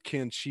what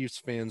can Chiefs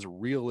fans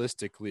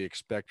realistically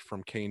expect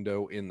from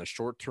Kando in the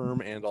short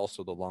term and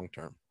also the long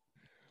term?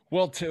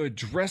 Well, to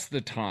address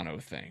the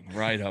Tano thing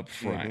right up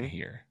front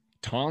here,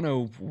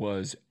 Tano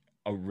was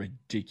a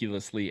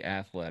ridiculously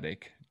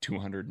athletic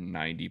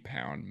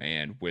 290-pound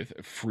man with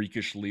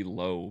freakishly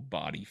low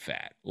body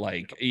fat.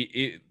 Like,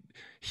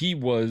 he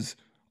was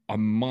a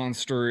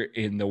monster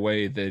in the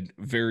way that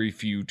very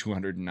few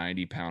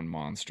 290-pound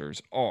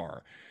monsters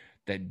are.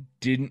 That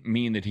didn't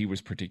mean that he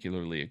was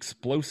particularly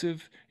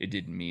explosive. It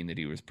didn't mean that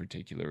he was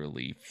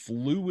particularly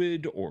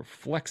fluid or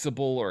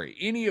flexible or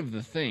any of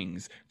the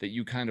things that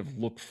you kind of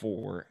look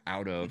for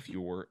out of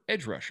your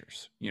edge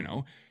rushers.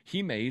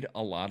 He made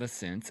a lot of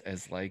sense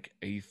as like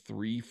a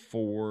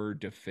 3-4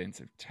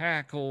 defensive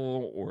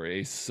tackle or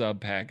a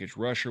sub-package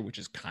rusher, which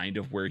is kind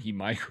of where he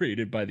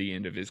migrated by the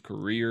end of his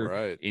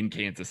career in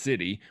Kansas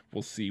City.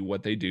 We'll see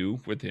what they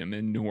do with him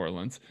in New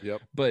Orleans.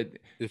 But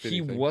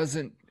he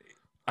wasn't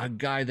a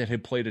guy that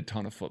had played a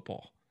ton of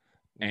football,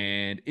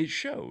 and it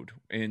showed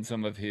in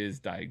some of his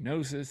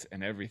diagnosis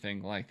and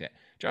everything like that.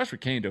 Joshua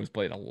Kando's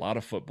played a lot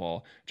of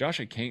football.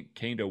 Joshua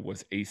Kando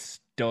was a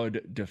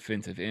stud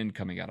defensive end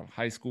coming out of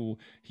high school.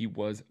 He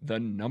was the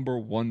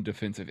 #1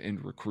 defensive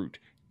end recruit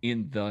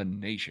in the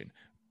nation.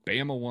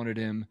 Bama wanted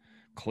him,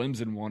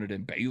 Clemson wanted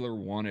him, Baylor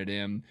wanted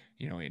him,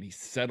 and he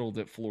settled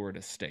at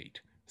Florida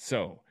State.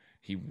 So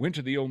he went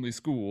to the only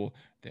school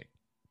that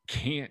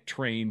can't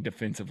train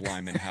defensive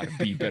linemen how to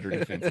be better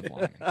defensive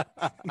linemen. Now,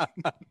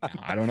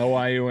 I don't know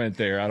why he went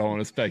there. I don't want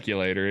to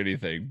speculate or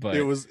anything, but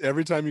it was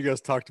every time you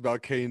guys talked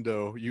about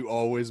Kando, you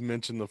always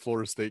mentioned the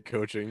Florida State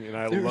coaching, and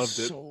I loved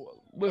it.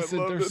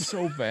 They're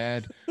so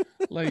bad.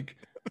 Like,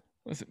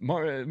 listen,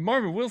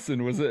 Marvin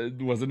Wilson was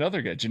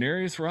another guy.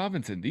 Janarius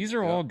Robinson. These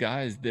are all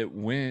guys that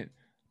went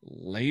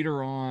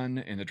later on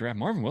in the draft.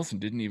 Marvin Wilson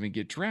didn't even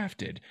get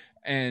drafted,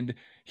 and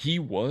he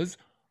was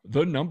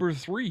the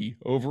 #3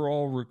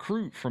 overall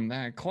recruit from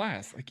that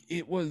class. Like,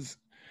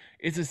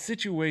 it's a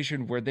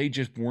situation where they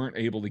just weren't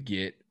able to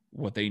get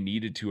what they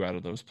needed to out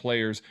of those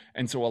players.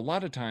 And so a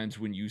lot of times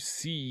when you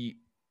see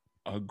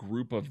a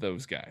group of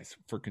those guys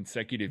for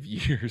consecutive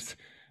years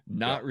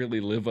not really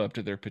live up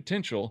to their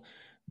potential,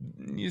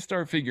 you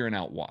start figuring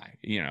out why.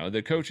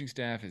 The coaching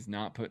staff is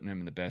not putting him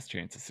in the best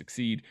chance to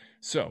succeed.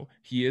 So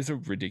he is a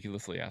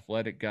ridiculously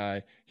athletic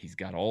guy. He's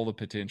got all the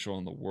potential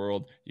in the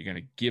world. You're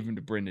going to give him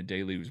to Brendan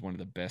Daly, who's one of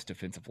the best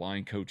defensive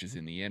line coaches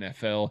in the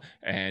NFL.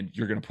 And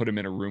you're going to put him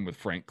in a room with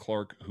Frank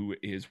Clark, who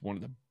is one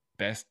of the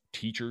best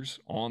teachers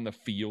on the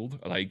field.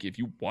 Like, if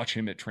you watch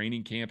him at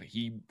training camp,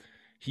 he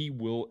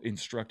will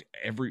instruct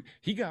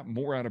he got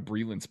more out of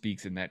Breland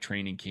Speaks in that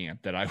training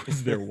camp that I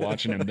was there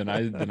watching him than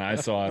I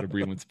saw out of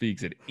Breland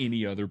Speaks at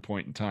any other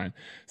point in time.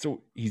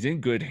 So he's in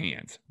good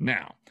hands.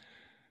 Now,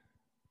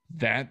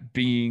 That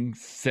being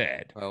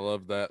said, I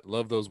love that.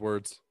 Love those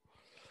words.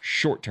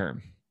 Short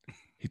term,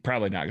 he's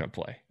probably not going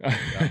to play.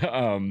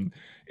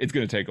 It's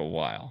going to take a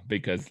while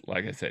because,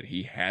 like I said,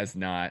 he's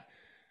not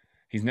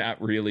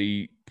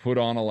really put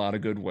on a lot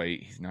of good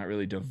weight. He's not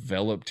really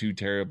developed too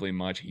terribly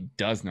much. He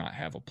does not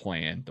have a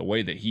plan. The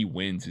way that he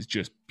wins is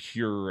just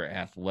pure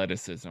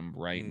athleticism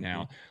right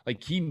now.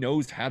 Like, he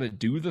knows how to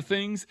do the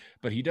things,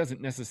 but he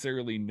doesn't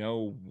necessarily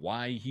know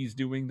why he's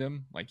doing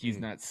them. Like, he's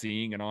not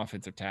seeing an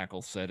offensive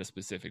tackle set a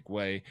specific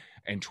way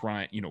and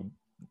trying,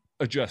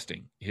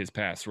 adjusting his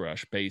pass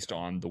rush based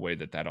on the way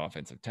that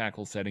offensive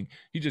tackle setting.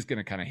 He's just going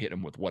to kind of hit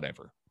him with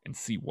whatever and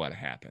see what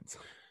happens.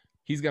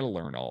 He's got to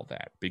learn all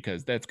that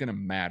because that's going to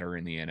matter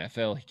in the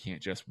NFL. He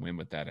can't just win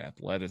with that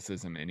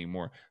athleticism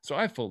anymore. So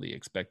I fully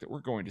expect that we're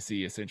going to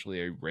see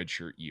essentially a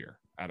redshirt year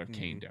out of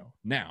Kendo.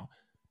 Now,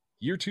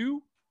 year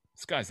 2,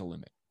 sky's the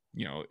limit.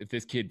 If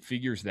this kid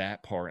figures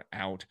that part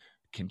out,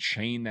 can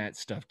chain that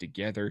stuff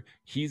together,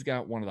 he's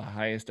got one of the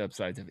highest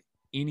upsides of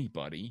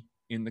anybody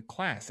in the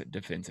class at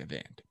defensive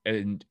end.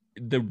 And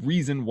the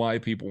reason why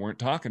people weren't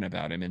talking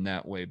about him in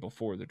that way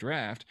before the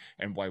draft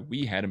and why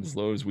we had him as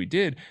low as we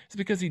did is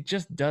because he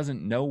just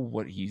doesn't know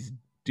what he's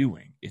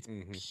doing. It's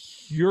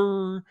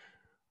pure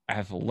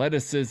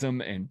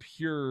athleticism and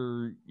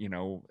pure,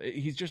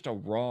 he's just a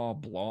raw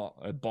ball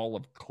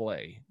of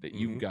clay that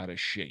you've got to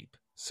shape.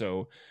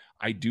 So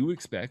I do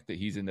expect that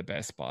he's in the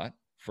best spot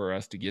for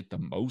us to get the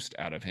most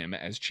out of him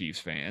as Chiefs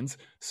fans.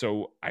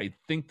 So I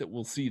think that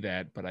we'll see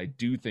that, but I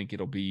do think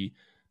it'll be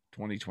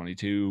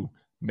 2022,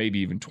 maybe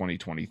even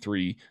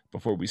 2023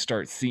 before we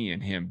start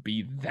seeing him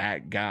be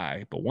that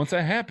guy. But once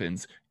that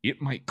happens, it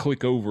might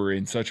click over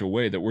in such a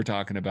way that we're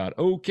talking about,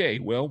 okay,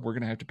 well, we're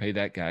going to have to pay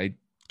that guy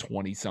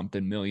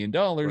 $20-something million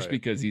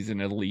because he's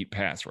an elite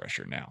pass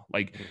rusher now.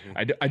 Like,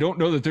 I don't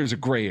know that there's a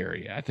gray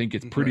area. I think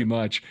it's pretty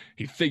much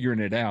he's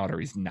figuring it out or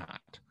he's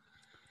not.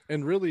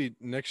 And really,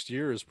 next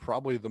year is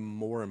probably the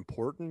more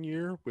important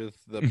year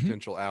with the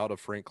potential out of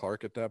Frank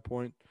Clark at that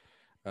point.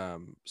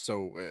 I'm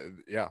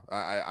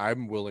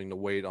willing to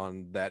wait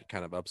on that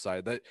kind of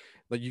upside. That,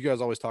 like you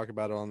guys always talk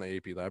about it on the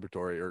AP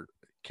Laboratory, or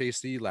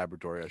KC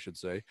Laboratory, I should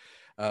say.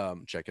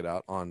 Check it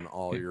out on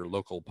all your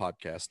local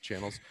podcast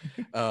channels.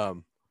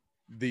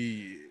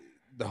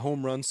 The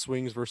home run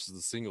swings versus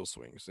the single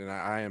swings. And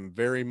I am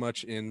very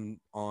much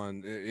in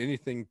on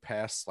anything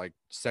past like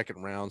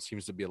second round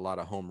seems to be a lot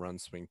of home run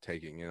swing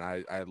taking. And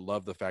I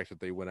love the fact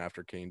that they went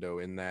after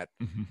Kendo in that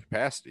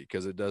capacity,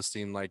 because it does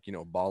seem like,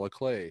 ball of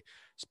clay,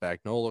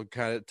 Spagnuolo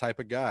kind of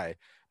type of guy,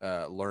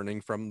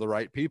 learning from the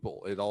right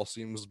people. It all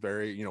seems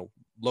very,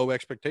 low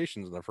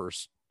expectations in the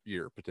first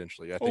year,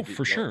 potentially. I think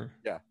for sure.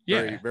 Yeah.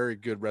 Very, very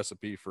good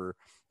recipe for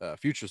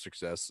future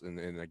success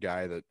in a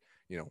guy that,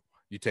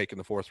 you take in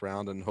the 4th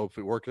round and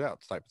hopefully work it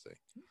out type of thing.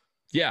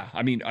 Yeah,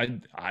 I mean,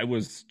 I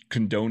was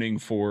condoning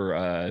for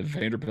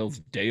Vanderbilt's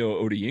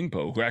Deo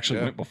Odeyingbo, who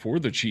actually went before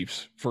the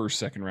Chiefs' first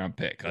second-round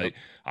pick. Like,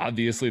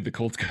 obviously, the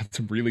Colts got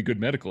some really good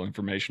medical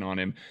information on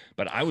him,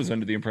 but I was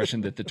under the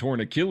impression that the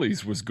torn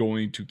Achilles was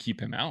going to keep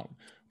him out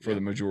for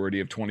the majority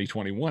of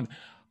 2021.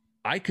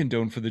 I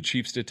condone for the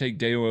Chiefs to take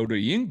Deo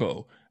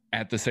Odeyingbo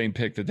at the same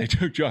pick that they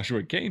took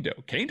Joshua Kendo.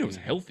 Kendo's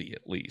healthy,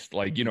 at least.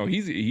 Like,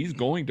 he's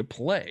going to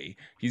play.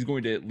 He's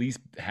going to at least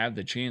have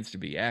the chance to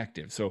be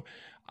active. So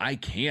I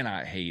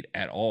cannot hate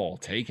at all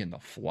taking the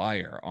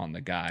flyer on the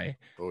guy.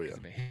 Oh, yeah.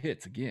 If it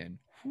hits again,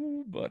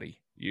 whoo,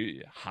 buddy,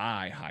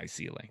 high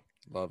ceiling.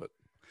 Love it.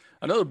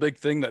 Another big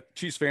thing that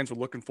Chiefs fans were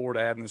looking forward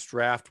to adding this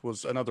draft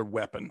was another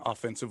weapon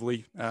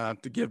offensively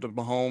to give to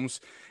Mahomes.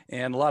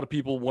 And a lot of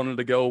people wanted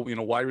to go,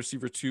 wide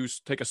receiver 2,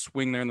 take a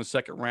swing there in the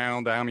second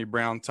round, Diami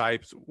Brown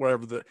types,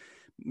 whatever the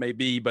may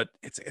be. But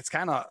it's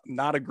kind of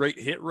not a great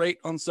hit rate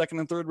on second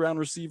and third round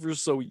receivers.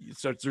 So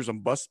there's some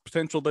bust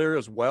potential there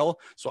as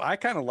well. So I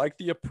kind of like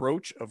the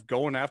approach of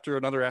going after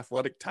another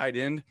athletic tight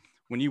end.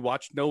 When you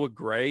watch Noah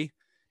Gray,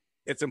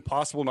 it's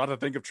impossible not to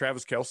think of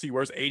Travis Kelce. He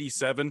wears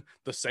 87,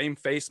 the same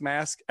face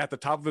mask at the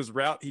top of his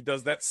route. He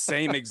does that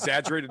same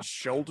exaggerated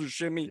shoulder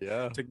shimmy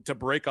to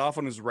break off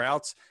on his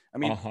routes. I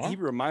mean, he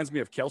reminds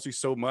me of Kelce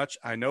so much.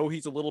 I know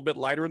he's a little bit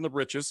lighter in the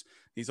britches.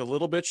 He's a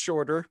little bit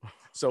shorter,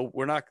 so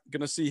we're not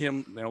going to see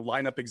him,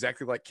 line up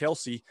exactly like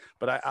Kelce.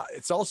 But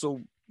it's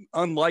also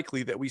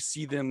unlikely that we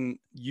see them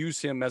use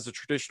him as a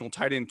traditional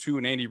tight end 2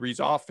 in Andy Reid's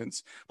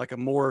offense, like a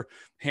more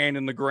hand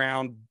in the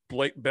ground,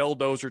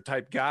 belldozer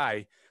type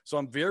guy. So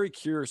I'm very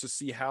curious to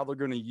see how they're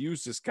going to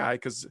use this guy,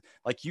 because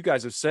like you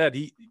guys have said,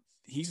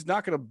 he's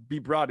not going to be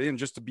brought in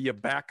just to be a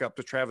backup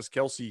to Travis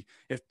Kelce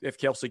if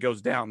Kelce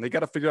goes down. They got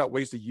to figure out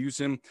ways to use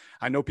him.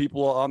 I know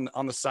people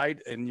on the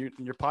site and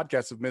your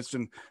podcast have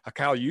mentioned a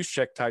Kyle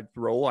Juszczyk type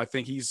role. I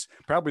think he's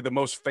probably the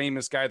most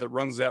famous guy that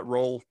runs that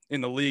role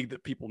in the league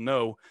that people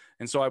know.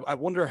 And so I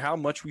wonder how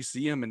much we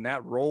see him in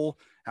that role,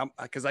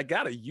 because I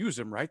got to use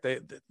him, right? They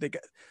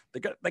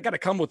got to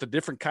come with a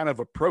different kind of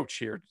approach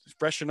here,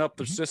 freshen up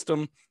their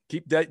system,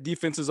 keep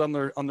defenses on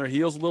their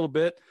heels a little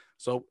bit.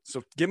 So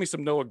give me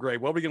some Noah Gray.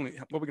 What are we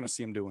gonna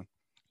see him doing?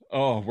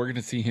 Oh, we're going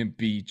to see him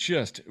be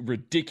just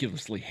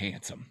ridiculously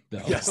handsome,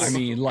 though. Yes. I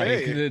mean, like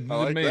Hey, the I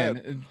like man.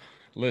 that.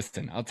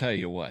 Listen, I'll tell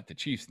you what, the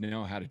Chiefs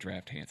know how to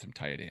draft handsome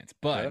tight ends.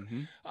 But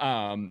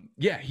Mhm.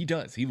 yeah, he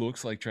does. He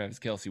looks like Travis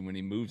Kelce when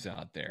he moves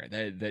out there.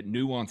 That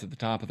nuance at the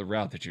top of the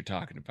route that you're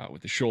talking about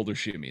with the shoulder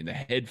shimmy and the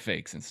head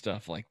fakes and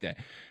stuff like that.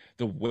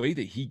 The way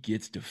that he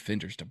gets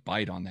defenders to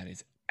bite on that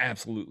is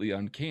absolutely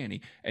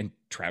uncanny. And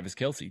Travis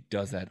Kelce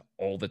does that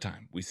all the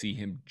time. We see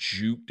him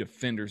juke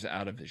defenders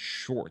out of his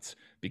shorts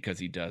because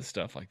he does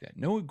stuff like that.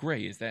 Noah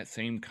Gray is that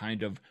same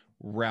kind of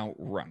route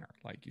runner,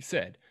 like you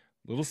said.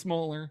 A little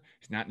smaller.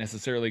 He's not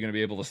necessarily going to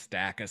be able to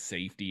stack a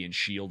safety and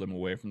shield him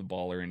away from the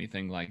ball or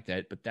anything like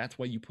that, but that's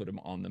why you put him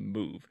on the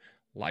move,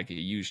 like a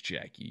use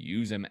check. You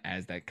use him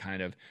as that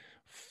kind of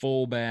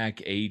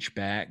fullback,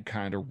 H-back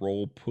kind of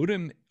role. Put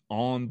him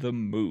on the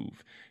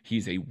move.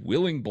 He's a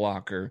willing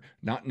blocker,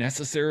 not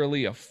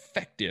necessarily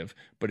effective,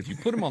 but if you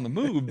put him on the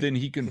move, then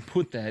he can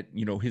put that,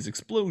 his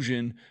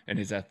explosion and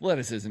his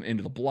athleticism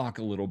into the block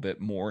a little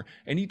bit more,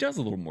 and he does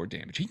a little more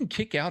damage. He can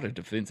kick out a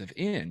defensive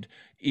end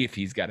if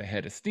he's got a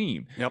head of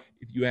steam. Yep.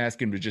 If you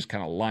ask him to just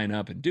kind of line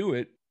up and do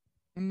it,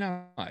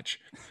 not much.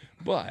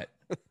 But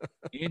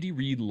Andy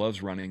Reid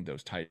loves running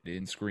those tight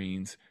end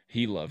screens.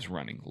 He loves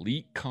running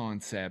leak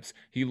concepts.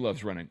 He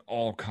loves running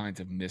all kinds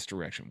of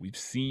misdirection. We've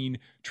seen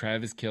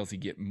Travis Kelce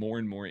get more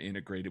and more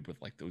integrated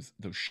with like those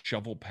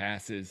shovel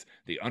passes,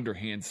 the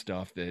underhand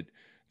stuff that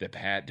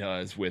Pat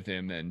does with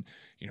him. And,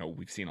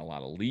 we've seen a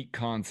lot of leak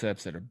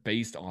concepts that are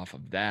based off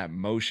of that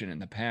motion in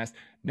the past.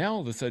 Now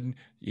all of a sudden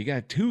you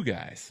got two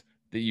guys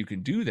that you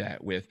can do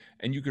that with,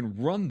 and you can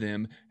run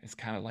them as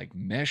kind of like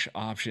mesh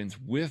options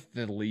with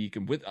the leak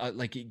and with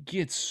like it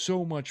gets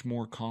so much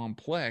more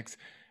complex.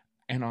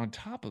 And on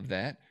top of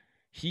that,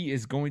 he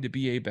is going to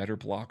be a better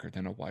blocker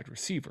than a wide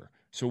receiver.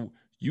 So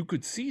you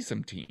could see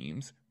some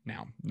teams,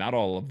 now not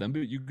all of them,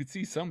 but you could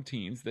see some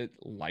teams that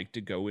like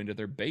to go into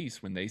their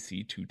base when they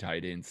see two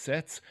tight end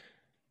sets.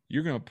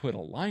 You're going to put a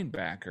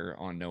linebacker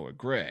on Noah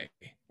Gray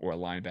or a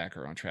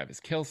linebacker on Travis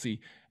Kelce,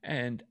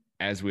 and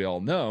as we all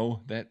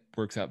know, that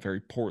works out very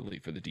poorly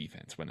for the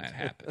defense when that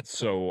happens.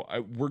 So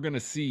we're going to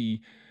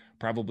see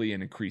probably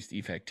an increased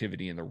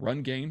effectivity in the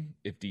run game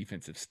if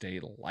defensive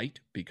stay light,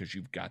 because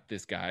you've got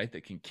this guy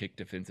that can kick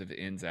defensive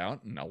ends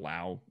out and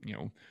allow,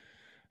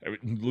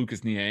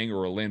 Lucas Niang or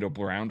Orlando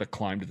Brown to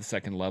climb to the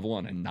second level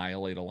and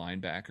annihilate a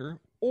linebacker.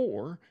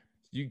 Or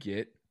you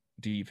get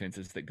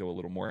defenses that go a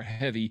little more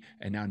heavy,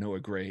 and now Noah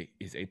Gray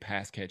is a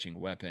pass-catching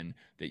weapon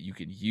that you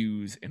can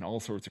use in all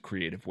sorts of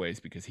creative ways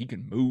because he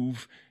can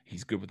move,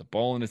 he's good with the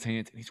ball in his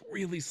hands, and he's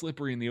really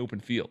slippery in the open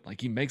field.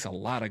 Like, he makes a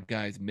lot of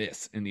guys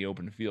miss in the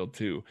open field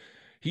too.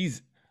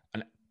 He's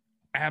an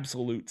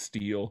absolute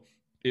steal.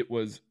 It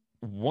was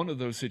one of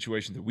those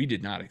situations that we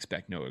did not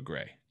expect Noah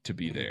Gray to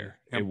be there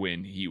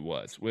when he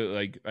was.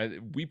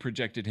 We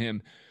projected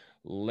him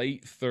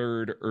late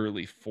third,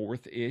 early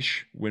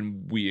fourth-ish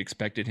when we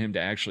expected him to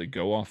actually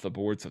go off the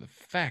board. So the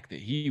fact that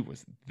he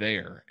was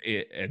there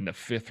in the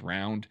fifth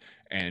round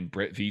and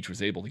Brett Veach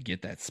was able to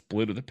get that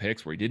split of the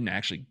picks where he didn't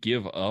actually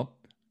give up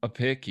a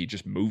pick, he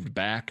just moved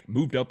up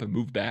and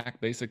moved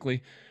back,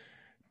 basically.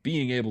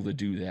 Being able to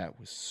do that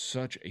was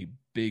such a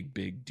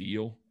big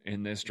deal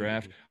in this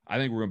draft. I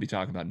think we're going to be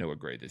talking about Noah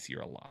Gray this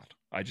year a lot.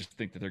 I just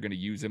think that they're going to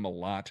use him a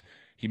lot.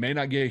 He may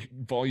not get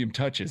volume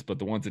touches, but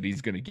the ones that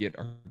he's going to get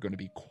are going to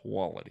be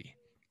quality.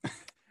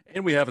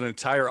 And we have an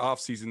entire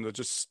offseason to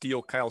just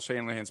steal Kyle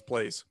Shanahan's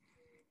plays.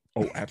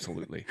 Oh,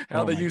 absolutely.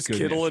 How they use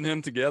Kittle and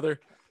him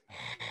together.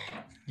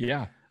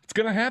 Yeah, it's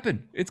going to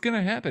happen. It's going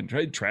to happen.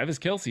 Travis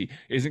Kelce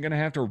isn't going to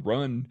have to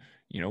run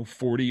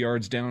 40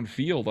 yards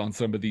downfield on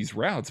some of these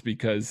routes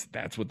because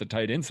that's what the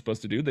tight end's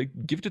supposed to do. They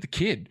give it to the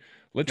kid.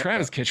 Let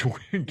Travis catch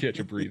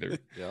a breather.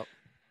 Yep.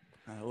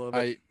 I love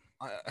it.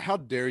 How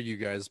dare you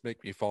guys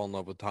make me fall in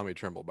love with Tommy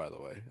Tremble, by the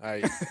way.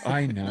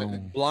 I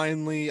know.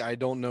 Blindly, I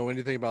don't know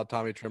anything about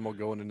Tommy Tremble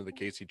going into the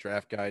KC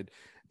draft guide.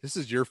 This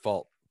is your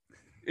fault.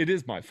 It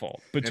is my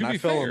fault. But and to be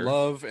fair, I fell in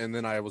love, and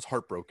then I was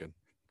heartbroken.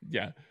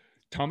 Yeah.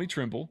 Tommy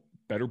Tremble,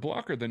 better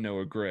blocker than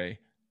Noah Gray.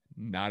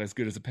 Not as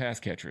good as a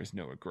pass catcher as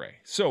Noah Gray.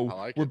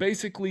 So we're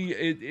basically,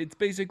 it's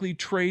basically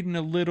trading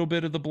a little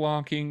bit of the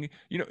blocking.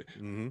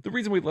 The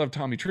reason we love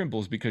Tommy Tremble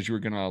is because you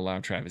were going to allow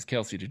Travis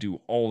Kelce to do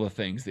all the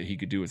things that he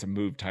could do as a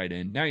move tight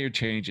end. Now you're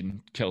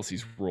changing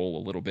Kelce's role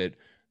a little bit.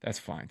 That's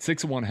fine.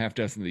 6 of one, half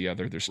dozen of the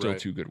other. They're still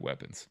two good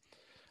weapons.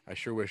 I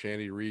sure wish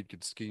Andy Reid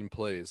could scheme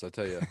plays. I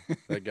tell you,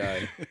 that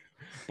guy.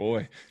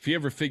 Boy, if he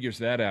ever figures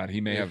that out,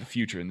 he may have a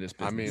future in this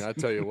business. I mean, I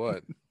tell you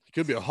what, he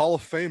could be a Hall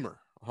of Famer.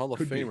 Hall of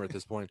Famer at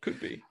this point. Could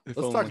be.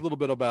 Let's talk a little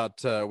bit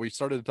about, we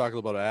started to talk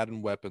about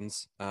adding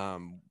weapons.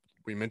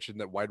 We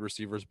mentioned that wide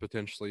receivers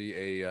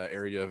potentially a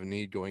area of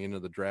need going into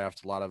the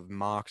draft. A lot of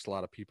mocks, a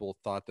lot of people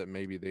thought that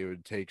maybe they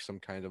would take some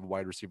kind of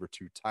wide receiver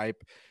 2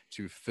 type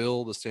to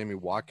fill the Sammy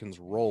Watkins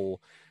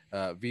role.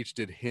 Veach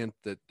did hint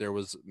that there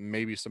was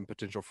maybe some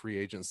potential free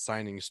agent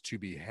signings to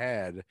be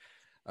had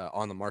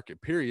on the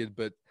market period.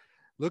 But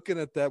looking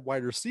at that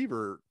wide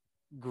receiver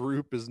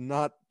group is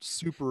not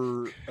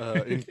super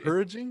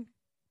encouraging.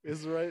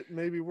 Is the right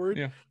maybe word.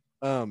 Yeah.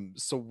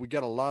 So we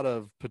got a lot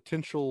of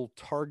potential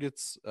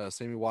targets.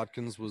 Sammy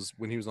Watkins was,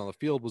 when he was on the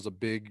field, was a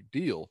big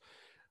deal.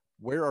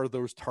 Where are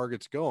those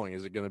targets going?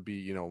 Is it going to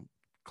be,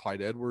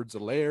 Clyde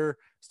Edwards-Helaire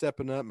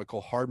stepping up,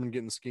 McCole Hardman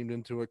getting schemed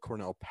into it,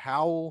 Cornell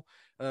Powell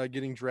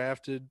getting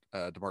drafted,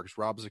 Demarcus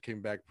Robinson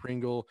came back,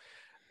 Pringle,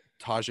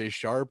 Tajay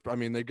Sharp. I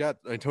mean, they've got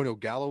Antonio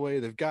Galloway.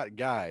 They've got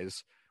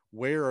guys.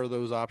 Where are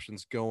those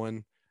options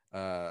going?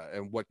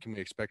 And what can we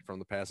expect from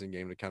the passing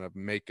game to kind of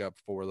make up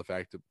for the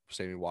fact that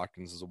Sammy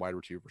Watkins is a wide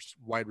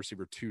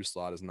receiver 2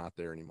 slot is not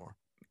there anymore?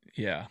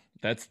 Yeah,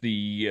 that's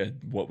the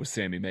what was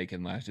Sammy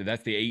making last year?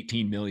 That's the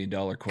 $18 million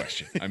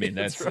question. I mean,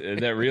 that's right.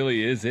 That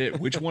really is it.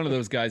 Which one of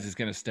those guys is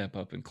going to step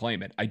up and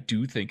claim it? I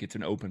do think it's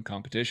an open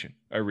competition.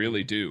 I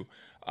really do.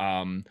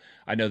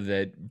 I know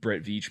that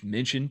Brett Veach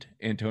mentioned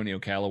Antonio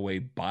Callaway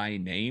by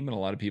name, and a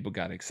lot of people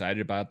got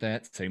excited about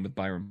that. Same with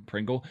Byron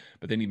Pringle,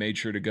 but then he made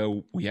sure to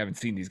go, we haven't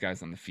seen these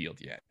guys on the field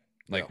yet.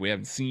 We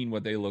haven't seen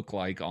what they look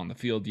like on the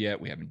field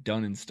yet. We haven't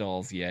done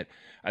installs yet.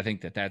 I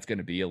think that that's going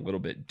to be a little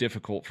bit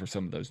difficult for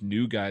some of those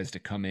new guys to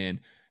come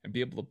in and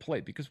be able to play,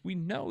 because we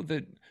know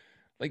that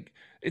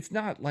it's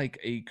not like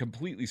a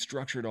completely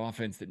structured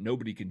offense that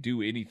nobody can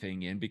do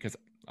anything in, because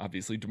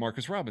obviously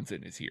Demarcus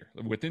Robinson is here.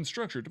 Within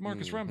structure,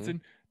 Demarcus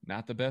Robinson,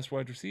 not the best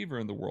wide receiver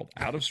in the world.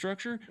 Out of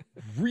structure,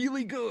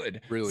 really good.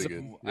 Really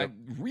good. Yep.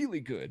 Really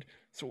good.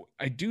 So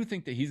I do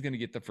think that he's going to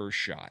get the first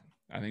shot.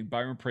 I think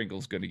Byron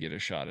Pringle's going to get a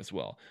shot as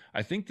well.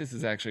 I think this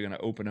is actually going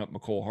to open up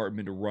McCole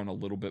Hardman to run a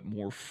little bit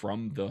more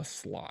from the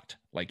slot.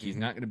 He's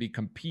not going to be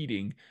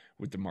competing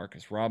with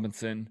Demarcus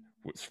Robinson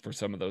for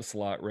some of those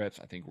slot reps.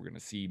 I think we're going to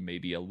see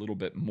maybe a little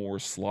bit more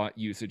slot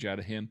usage out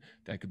of him.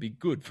 That could be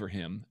good for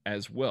him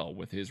as well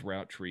with his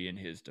route tree and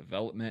his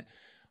development.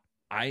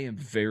 I am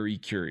very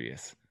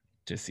curious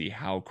to see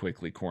how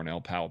quickly Cornell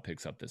Powell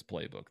picks up this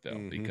playbook,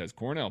 though, because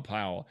Cornell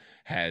Powell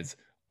has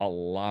a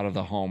lot of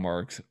the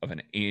hallmarks of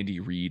an Andy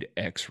Reid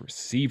X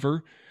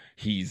receiver.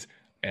 He's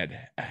a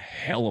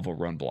hell of a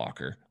run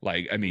blocker.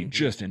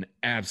 Just an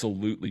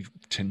absolutely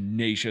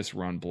tenacious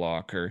run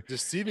blocker.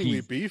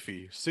 Deceivingly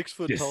beefy. 6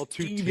 foot tall,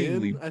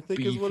 210, I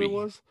think is what it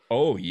was.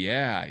 Oh,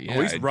 yeah. Yeah.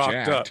 Oh, he's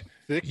rocked up.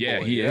 Thick yeah,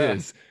 boy, he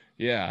is.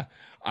 Yeah.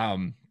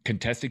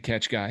 Contested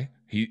catch guy.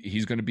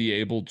 He's going to be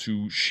able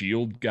to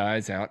shield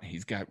guys out.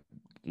 He's got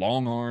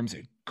long arms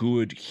and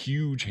good,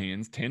 huge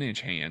hands,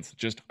 10-inch hands,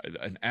 just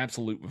an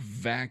absolute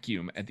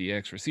vacuum at the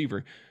X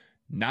receiver.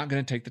 Not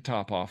going to take the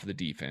top off of the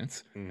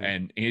defense.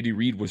 And Andy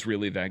Reid was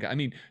really that guy. I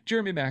mean,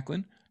 Jeremy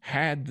Maclin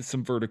had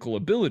some vertical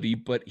ability,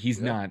 but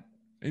he's not.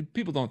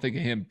 People don't think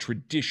of him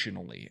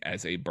traditionally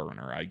as a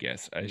burner, I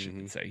guess I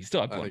should say. He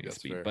still had plenty of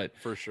speed, but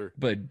for sure.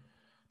 But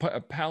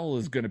Powell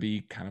is going to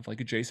be kind of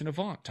like a Jason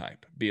Avant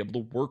type, be able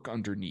to work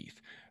underneath,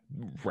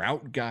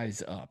 route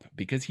guys up,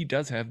 because he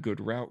does have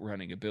good route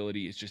running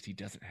ability. It's just he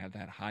doesn't have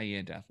that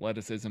high-end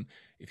athleticism.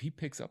 If he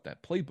picks up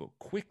that playbook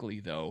quickly,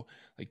 though,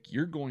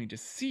 you're going to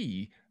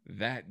see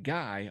that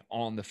guy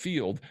on the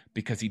field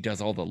because he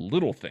does all the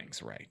little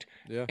things right.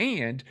 Yeah.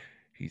 And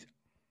he's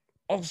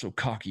also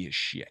cocky as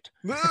shit.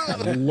 I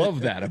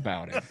love that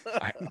about him.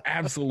 I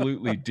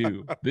absolutely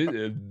do.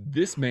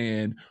 This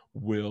man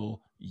will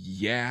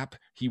yap.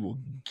 He will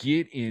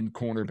get in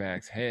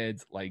cornerbacks'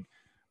 heads.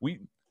 We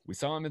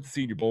saw him at the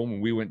Senior Bowl when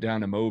we went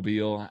down to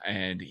Mobile,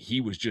 and he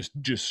was just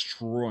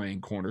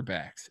destroying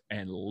cornerbacks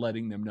and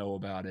letting them know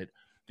about it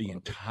the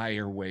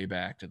entire way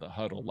back to the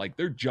huddle.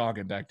 They're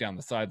jogging back down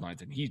the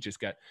sidelines, and he's just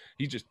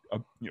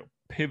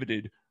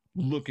pivoted,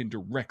 looking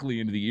directly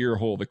into the ear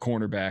hole of the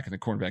cornerback, and the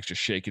cornerback's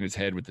just shaking his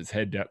head with his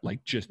head down,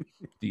 just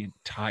the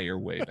entire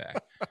way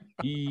back.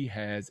 He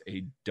has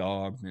a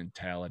dog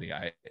mentality.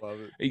 Love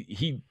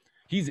it.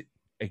 He's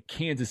a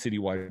Kansas City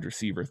wide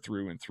receiver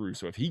through and through.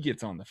 So if he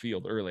gets on the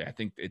field early, I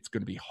think it's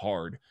going to be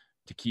hard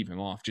to keep him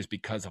off, just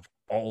because of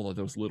all of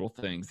those little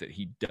things that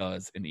he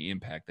does, and the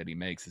impact that he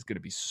makes is going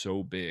to be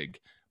so big.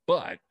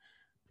 But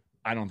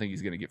I don't think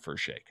he's going to get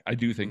first shake. I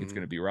do think it's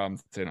going to be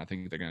Robinson. I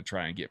think they're going to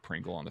try and get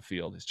Pringle on the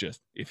field. It's just,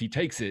 if he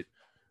takes it,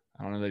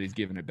 I don't know that he's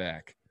giving it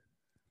back.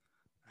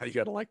 You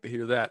got to like to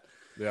hear that.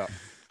 Yeah.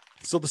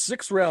 So the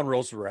 6th round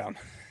rolls around,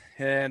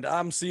 and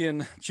I'm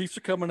seeing Chiefs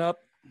are coming up.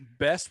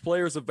 Best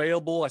players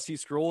available. I see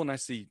scrolling. I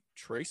see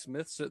Trey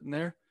Smith sitting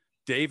there.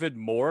 David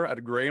Moore out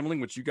of Grambling,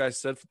 which you guys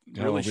said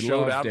really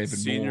showed out at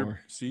the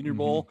Senior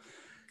Bowl.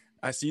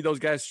 I see those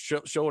guys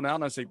showing out,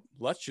 and I say,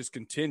 let's just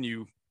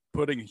continue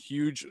putting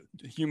huge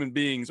human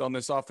beings on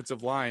this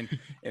offensive line.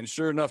 And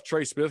sure enough,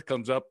 Trey Smith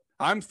comes up.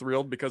 I'm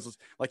thrilled because,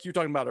 like you were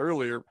talking about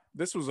earlier,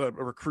 this was a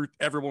recruit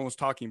everyone was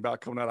talking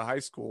about coming out of high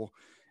school.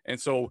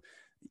 And so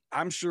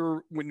I'm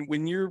sure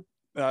when you're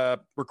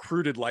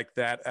recruited like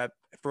that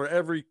for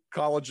every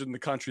college in the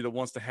country that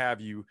wants to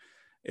have you,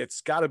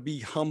 it's got to be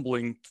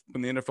humbling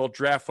when the NFL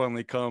draft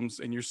finally comes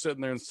and you're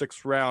sitting there in the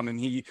 6th round. And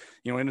he,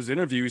 in his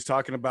interview, he's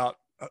talking about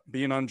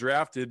being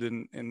undrafted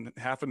and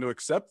having to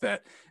accept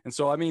that. And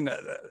so, I mean,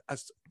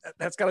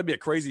 that's got to be a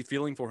crazy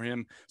feeling for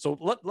him. So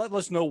let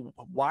us know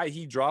why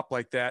he dropped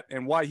like that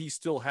and why he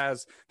still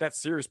has that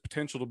serious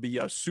potential to be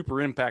a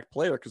super impact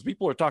player, because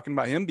people are talking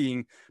about him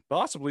being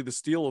possibly the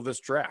steal of this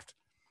draft.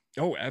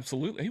 Oh,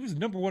 absolutely. He was the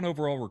number 1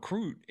 overall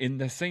recruit in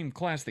the same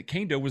class that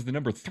Kando was the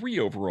number 3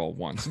 overall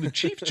one. So the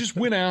Chiefs just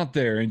went out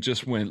there and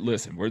just went,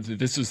 listen,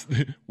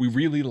 we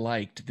really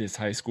liked this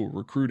high school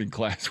recruiting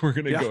class. We're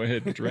going to go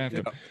ahead and draft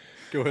him.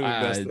 Go ahead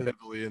and invest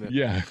heavily in it.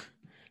 Yeah.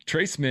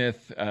 Trey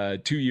Smith,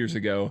 2 years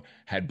ago,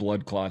 had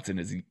blood clots in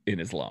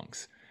his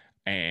lungs.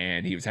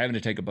 And he was having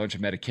to take a bunch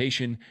of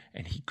medication,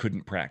 and he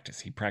couldn't practice.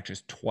 He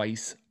practiced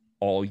twice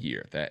all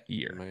year that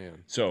year.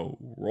 Man. So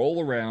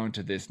roll around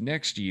to this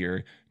next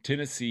year.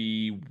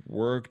 Tennessee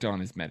worked on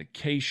his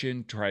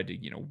medication, tried to,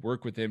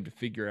 work with him to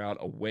figure out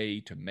a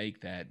way to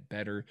make that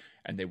better.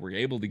 And they were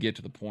able to get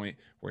to the point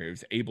where he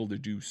was able to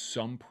do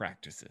some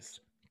practices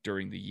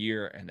during the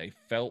year, and they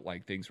felt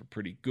like things were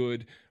pretty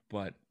good.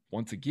 But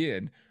once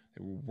again,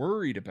 they were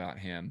worried about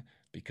him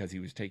because he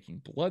was taking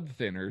blood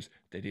thinners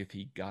that if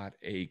he got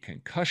a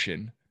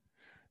concussion,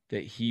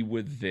 that he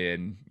would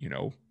then,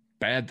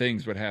 bad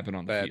things would happen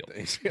on the field.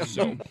 Things.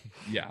 So,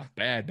 yeah,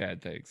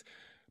 bad things.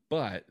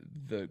 But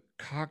the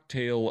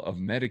cocktail of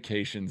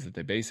medications that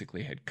they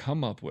basically had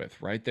come up with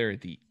right there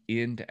at the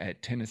end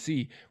at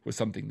Tennessee was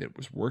something that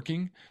was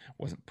working,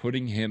 wasn't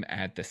putting him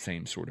at the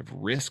same sort of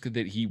risk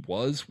that he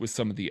was with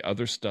some of the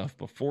other stuff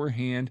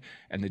beforehand.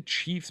 And the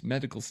Chiefs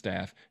medical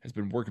staff has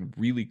been working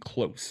really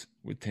close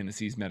with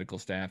Tennessee's medical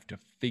staff to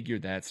figure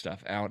that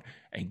stuff out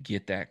and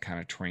get that kind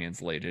of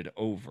translated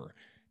over.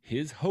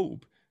 His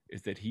hope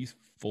is that he's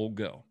full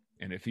go.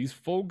 And if he's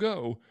full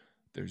go,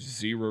 there's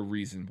zero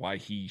reason why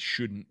he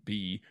shouldn't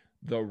be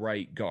the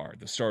right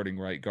guard, the starting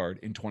right guard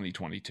in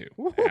 2022,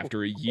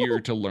 after a year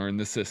to learn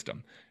the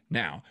system.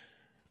 Now,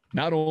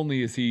 not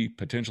only is he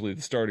potentially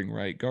the starting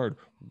right guard,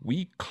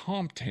 we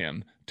comped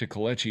him to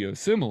Kelechi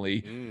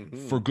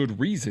Osemele for good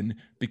reason,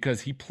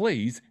 because he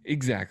plays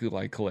exactly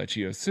like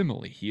Kelechi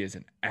Osemele. He is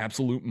an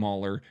absolute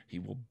mauler. He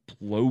will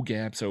blow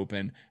gaps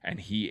open, and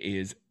he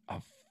is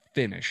a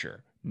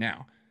finisher.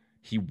 Now,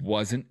 he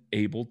wasn't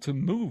able to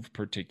move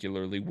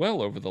particularly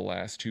well over the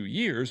last 2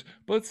 years,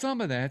 but some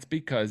of that's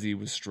because he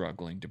was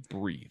struggling to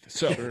breathe.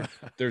 So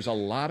there's a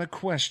lot of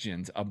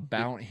questions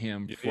about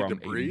him. You need to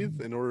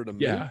breathe in order to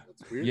move? Yeah.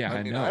 That's weird. Yeah,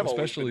 I know. I've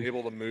Especially always been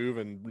able to move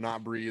and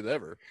not breathe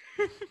ever.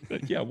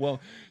 Yeah, well,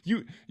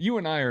 you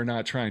and I are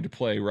not trying to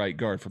play right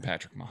guard for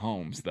Patrick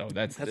Mahomes, though.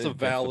 That's a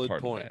valid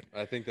point.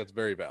 I think that's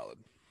very valid.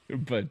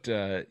 But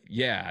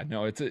yeah,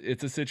 no, it's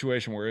a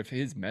situation where if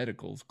his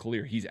medical's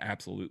clear, he's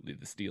absolutely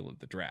the steal of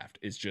the draft.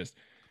 It's just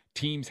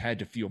teams had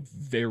to feel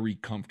very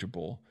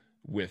comfortable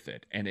with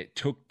it, and it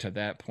took to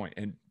that point.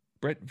 And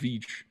Brett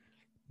Veach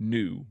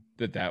knew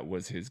that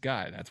was his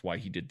guy. That's why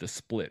he did the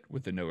split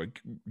with the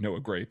Noah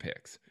Gray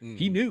picks.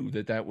 He knew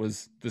that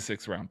was the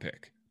 6th round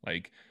pick.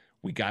 Like,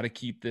 we got to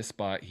keep this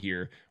spot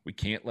here. We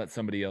can't let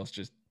somebody else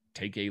just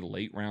take a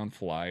late round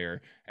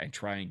flyer and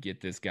try and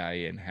get this guy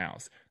in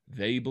house.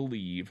 They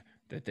believe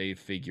that they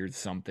figured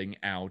something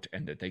out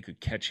and that they could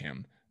catch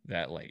him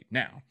that late.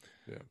 Now,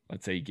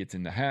 let's say he gets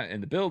in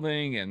the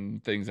building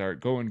and things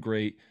aren't going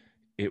great.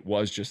 It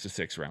was just a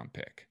 6th round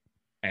pick,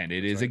 and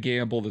it is a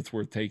gamble that's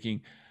worth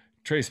taking.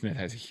 Trey Smith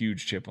has a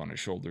huge chip on his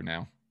shoulder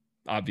now.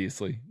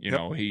 Obviously,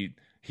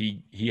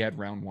 he had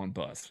round 1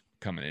 bust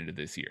coming into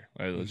this year.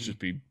 Let's just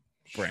be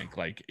frank.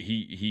 Like,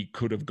 he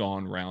could have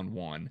gone round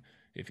 1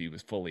 if he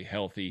was fully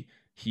healthy.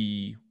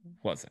 He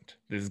wasn't.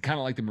 This is kind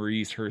of like the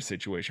Maurice Hurst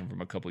situation from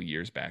a couple of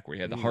years back, where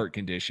he had the heart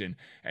condition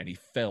and he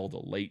fell to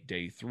late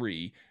day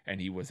 3, and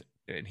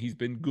he's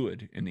been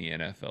good in the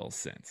NFL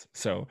since.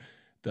 So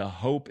the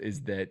hope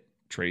is that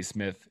Trey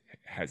Smith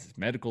has his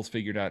medicals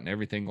figured out and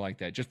everything like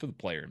that, just for the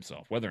player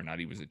himself, whether or not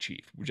he was a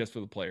Chief, just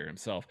for the player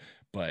himself.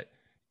 But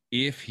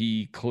if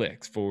he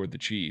clicks for the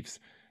Chiefs,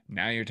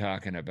 now you're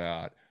talking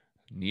about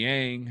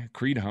Niang,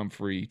 Creed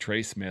Humphrey,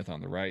 Trey Smith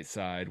on the right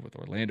side with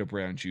Orlando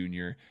Brown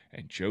Jr.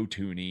 and Joe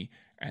Thuney,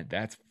 and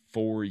that's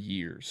 4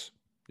 years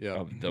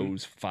of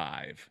those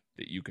 5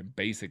 that you can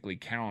basically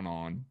count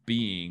on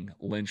being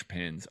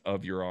linchpins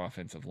of your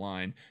offensive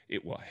line.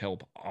 It will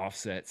help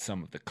offset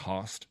some of the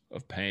cost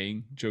of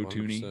paying Joe 100%.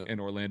 Thuney and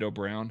Orlando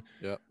Brown,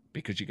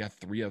 because you got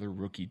 3 other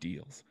rookie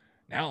deals.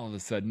 Now, all of a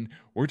sudden,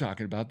 we're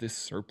talking about this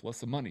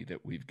surplus of money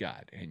that we've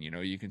got, and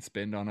you can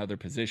spend on other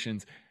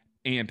positions.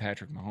 And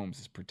Patrick Mahomes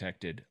is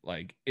protected.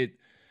 Like,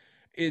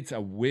 it's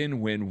a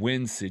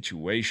win-win-win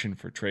situation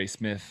for Trey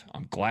Smith.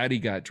 I'm glad he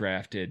got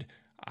drafted.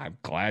 I'm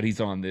glad he's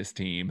on this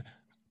team.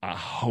 I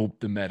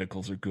hope the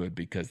medicals are good,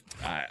 because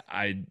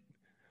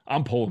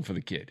I'm pulling for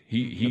the kid.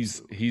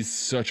 He's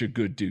such a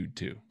good dude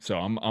too. So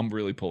I'm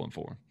really pulling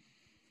for him.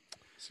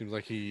 Seems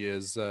like he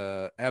is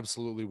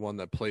absolutely one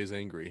that plays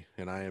angry,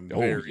 and I am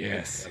very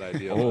into that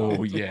idea.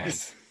 Oh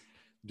yes.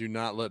 Do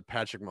not let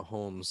Patrick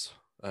Mahomes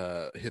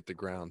hit the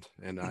ground,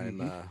 and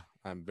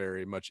I'm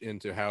very much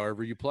into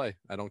however you play.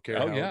 I don't care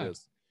how it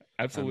is.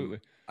 Absolutely.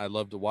 I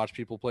love to watch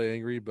people play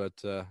angry, but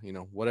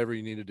whatever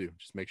you need to do,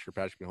 just make sure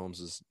Patrick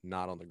Mahomes is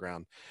not on the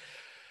ground.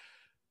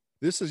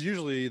 This is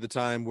usually the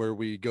time where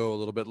we go a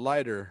little bit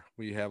lighter.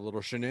 We have a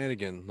little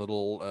shenanigan,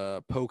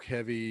 little poke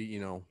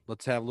heavy,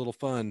 let's have a little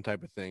fun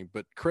type of thing.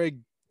 But Craig,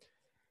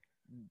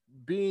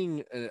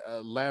 being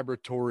a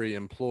laboratory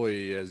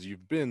employee as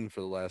you've been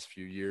for the last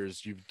few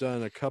years, you've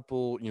done a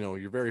couple,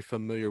 you're very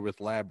familiar with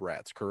lab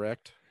rats,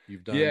 correct?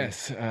 You've done.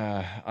 Yes,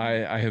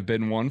 I have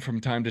been one from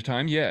time to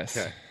time. Yes.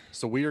 Okay.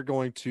 So we are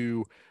going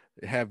to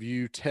have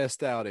you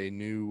test out a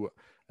new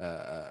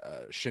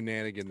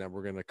shenanigan that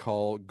we're going to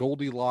call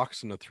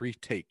Goldilocks and the Three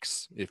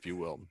Takes, if you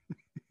will.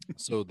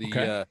 So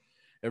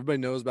everybody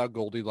knows about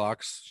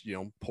Goldilocks,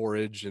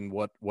 porridge and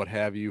what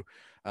have you.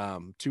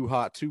 Too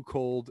hot, too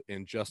cold,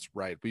 and just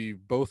right. We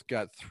both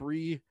got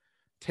 3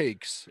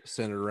 takes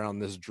centered around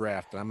this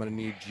draft, and I'm going to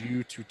need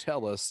you to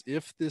tell us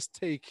if this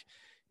take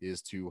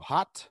is too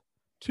hot,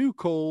 too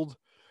cold,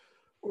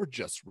 or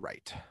just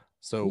right.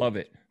 So love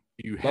it.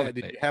 Did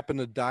you happen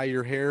to dye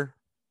your hair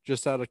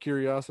just out of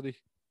curiosity?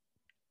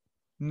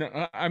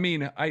 No, I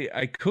mean,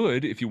 I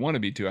could if you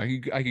wanted me to.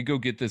 I could go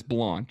get this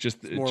blonde,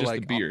 just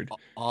like the beard.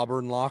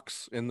 Auburn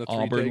locks in the 3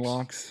 Auburn takes?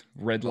 locks,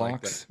 red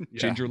locks,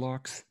 ginger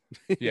locks.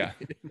 Yeah.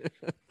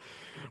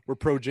 We're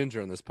pro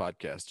ginger on this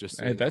podcast. Just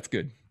so that's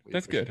good.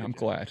 That's good. I'm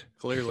glad.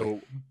 Clearly.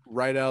 So,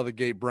 right out of the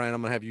gate, Brian,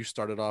 I'm going to have you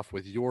start it off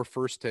with your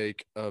first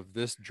take of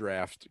this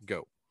draft.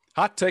 Go.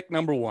 Hot take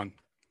number 1.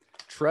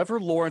 Trevor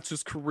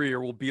Lawrence's career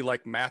will be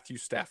like Matthew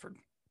Stafford.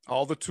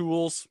 All the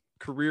tools,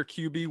 career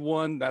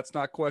QB1, that's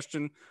not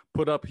question,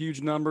 put up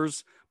huge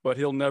numbers, but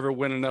he'll never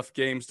win enough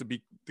games to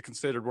be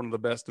considered one of the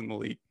best in the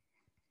league.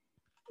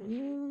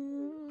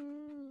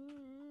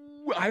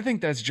 I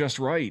think that's just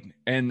right.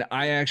 And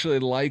I actually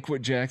like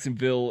what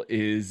Jacksonville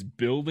is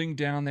building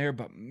down there,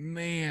 but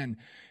man,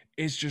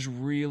 it's just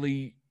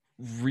really,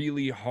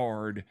 really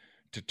hard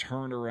to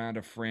turn around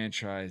a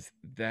franchise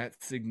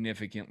that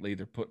significantly.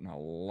 They're putting a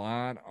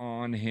lot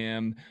on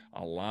him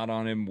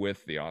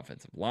with the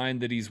offensive line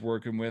that he's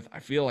working with. I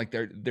feel like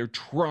they're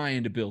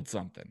trying to build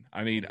something.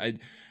 I mean,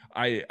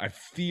 I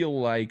feel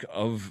like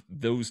of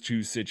those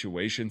 2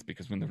 situations,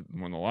 because when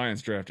the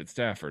Lions drafted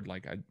Stafford,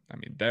 like I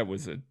mean that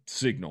was a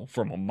signal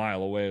from a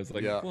mile away. I was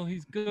like, well,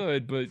 he's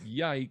good, but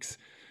yikes.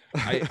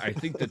 I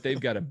think that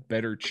they've got a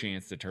better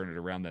chance to turn it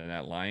around than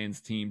that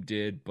Lions team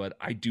did, but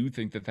I do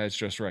think that that's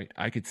just right.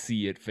 I could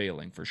see it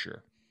failing for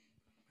sure.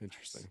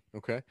 Interesting.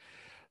 Okay.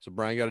 So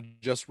Brian got it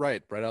just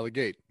right out of the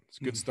gate. It's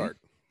a good start.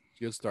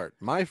 It's a good start.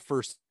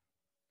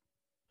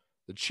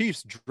 The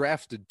Chiefs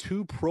drafted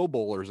 2 Pro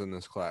Bowlers in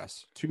this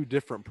class, 2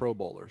 different Pro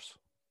Bowlers.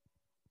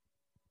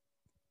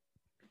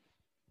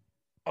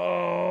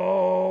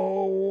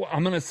 Oh,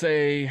 I'm going to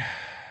say...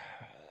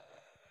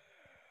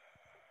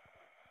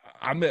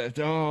 I'm gonna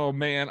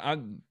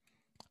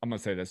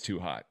say that's too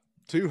hot.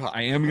 Too hot.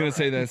 I am gonna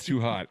say that's too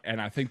hot,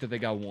 and I think that they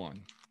got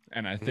one,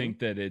 and I think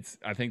that it's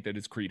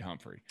Creed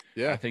Humphrey.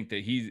 Yeah, I think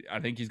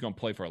he's gonna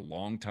play for a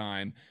long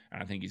time,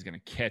 and I think he's gonna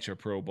catch a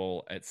Pro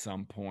Bowl at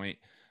some point.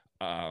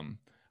 I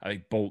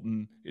think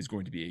Bolton is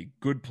going to be a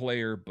good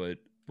player, but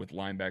with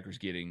linebackers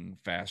getting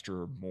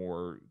faster,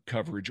 more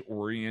coverage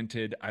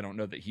oriented, I don't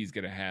know that he's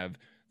gonna have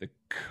the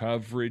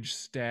coverage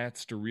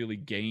stats to really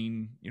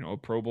gain, a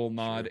Pro Bowl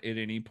nod at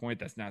any point.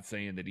 That's not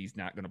saying that he's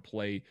not going to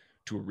play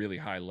to a really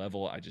high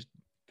level. I just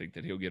think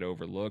that he'll get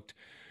overlooked.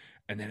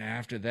 And then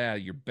after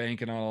that, you're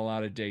banking on a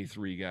lot of day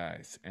 3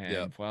 guys.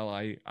 And while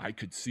I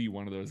could see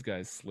one of those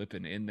guys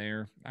slipping in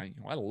there,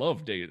 I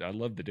love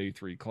the day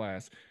 3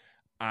 class.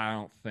 I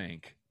don't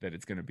think that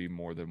it's going to be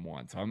more than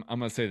one. So I'm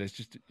going to say that's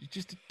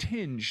just a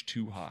tinge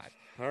too hot.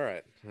 All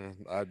right.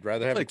 I'd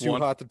rather have it too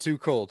hot than too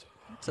cold.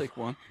 I'll take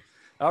one.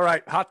 All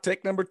right, hot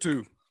take number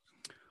 2.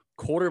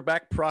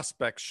 Quarterback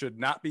prospects should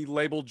not be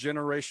labeled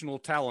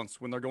generational talents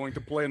when they're going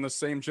to play in the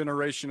same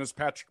generation as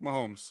Patrick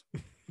Mahomes.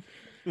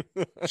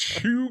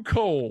 Too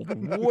cold,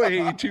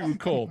 way too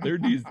cold.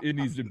 It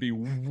needs to be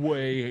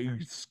way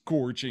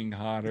scorching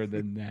hotter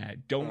than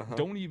that.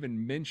 Don't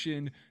even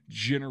mention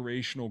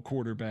generational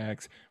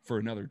quarterbacks for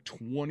another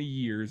 20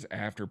 years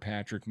after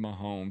Patrick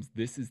Mahomes.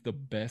 This is the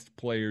best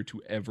player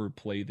to ever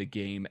play the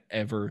game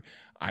ever.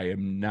 I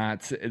am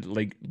not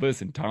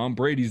listen, Tom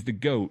Brady's the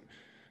GOAT.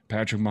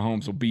 Patrick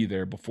Mahomes will be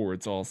there before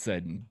it's all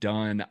said and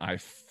done. I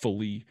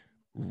fully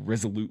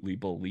resolutely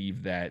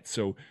believe that.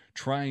 So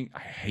I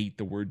hate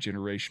the word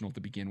generational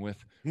to begin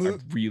with. I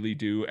really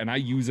do. And I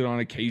use it on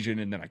occasion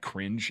and then I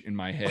cringe in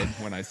my head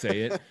when I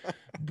say it.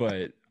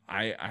 But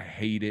I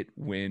hate it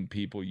when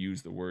people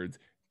use the words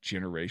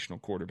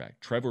generational quarterback.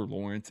 Trevor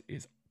Lawrence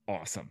is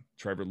awesome.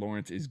 Trevor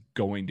Lawrence is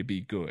going to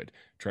be good.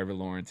 Trevor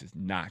Lawrence is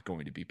not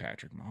going to be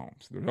Patrick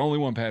Mahomes. There's only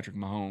one Patrick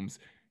Mahomes.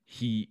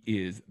 He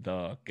is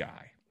the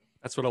guy.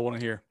 That's what I want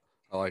to hear.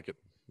 I like it.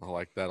 I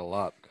like that a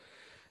lot.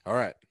 All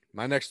right.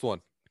 My next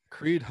one,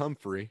 Creed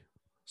Humphrey,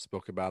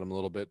 spoke about him a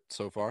little bit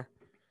so far.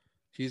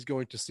 He's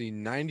going to see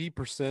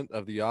 90%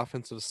 of the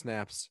offensive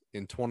snaps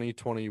in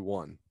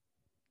 2021.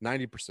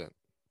 90%.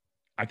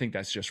 I think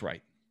that's just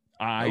right.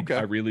 I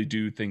really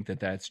do think that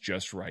that's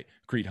just right.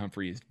 Creed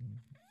Humphrey is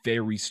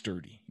very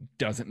sturdy. He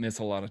doesn't miss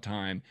a lot of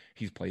time.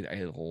 He's played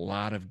a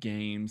lot of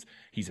games.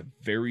 He's a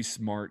very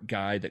smart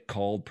guy that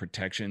called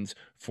protections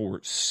for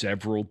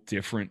several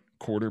different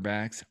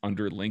quarterbacks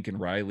under Lincoln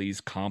Riley's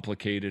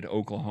complicated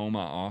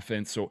Oklahoma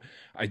offense. So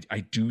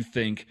I do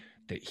think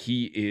that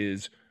he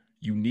is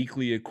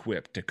uniquely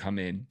equipped to come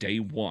in day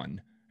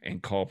one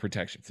and call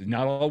protections. It's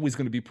not always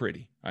going to be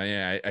pretty.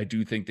 I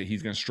do think that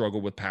he's going to struggle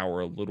with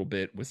power a little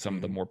bit with some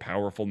of the more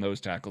powerful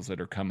nose tackles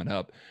that are coming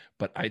up,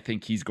 but I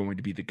think he's going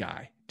to be the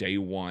guy day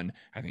one.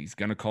 I think he's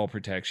going to call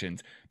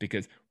protections,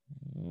 because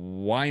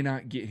why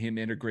not get him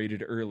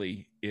integrated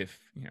early? If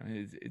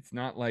it's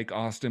not like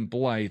Austin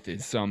Blythe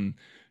is some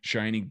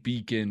shining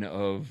beacon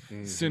of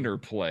center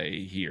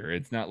play here.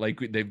 It's not like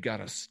they've got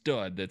a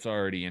stud that's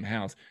already in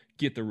house.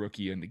 Get the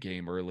rookie in the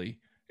game early,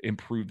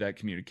 improve that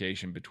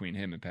communication between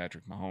him and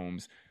Patrick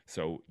Mahomes.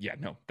 So yeah,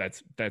 no,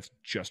 that's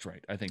just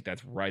right. I think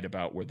that's right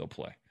about where they'll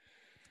play.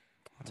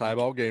 Tie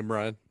ball game,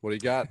 Ryan. What do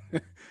you got?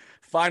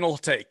 Final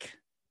take.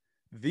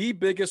 The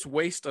biggest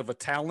waste of a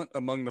talent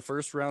among the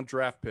first round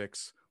draft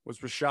picks was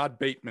Rashad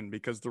Bateman,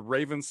 because the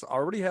Ravens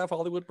already have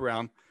Hollywood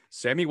Brown,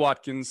 Sammy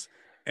Watkins,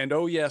 and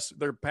oh yes,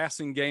 their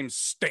passing game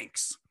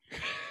stinks.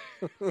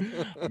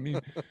 I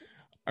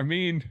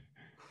mean,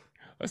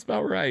 that's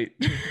about right.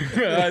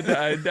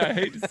 I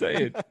hate to say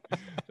it.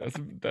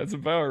 That's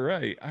about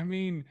right. I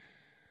mean,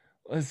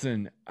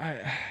 listen,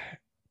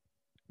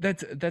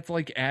 that's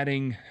like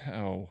adding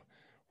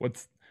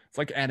it's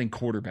like adding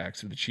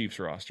quarterbacks to the Chiefs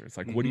roster. It's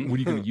like, what are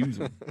you going to use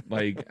them?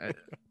 Like,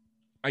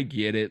 I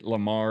get it.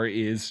 Lamar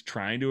is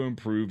trying to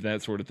improve,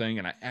 that sort of thing.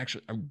 And I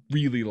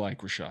really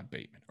like Rashad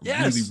Bateman.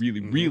 I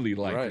really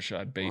like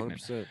Rashad Bateman.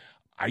 100%.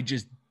 I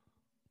just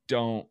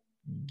don't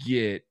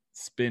get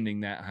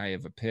spending that high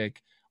of a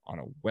pick on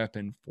a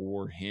weapon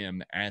for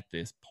him at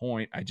this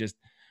point.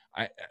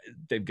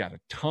 They've got a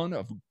ton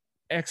of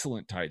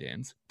excellent tight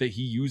ends that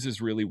he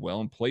uses really well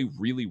and play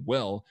really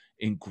well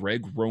in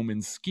Greg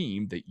Roman's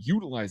scheme that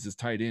utilizes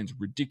tight ends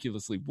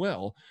ridiculously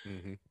well.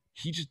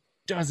 He just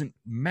doesn't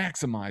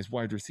maximize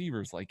wide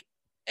receivers like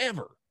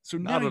ever. So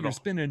now you're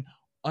spending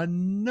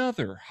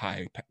another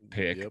high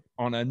pick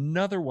on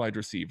another wide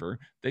receiver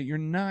that you're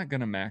not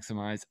going to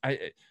maximize.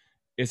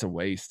 It's a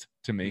waste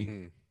to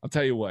me. I'll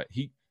tell you what,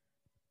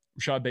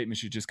 Rashad Bateman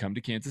should just come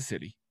to Kansas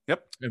City.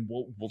 Yep. And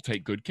we'll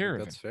take good care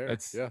of him. That's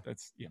fair.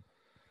 That's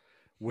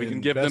We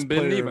can give them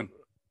Ben Neiman.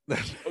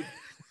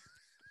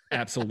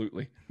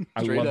 Absolutely.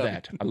 I love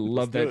that. I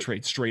love that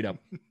trade straight up.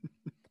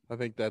 I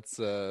think that's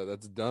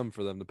dumb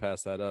for them to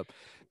pass that up.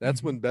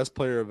 That's when best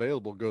player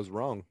available goes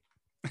wrong.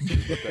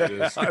 That's what that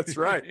is. That's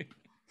right.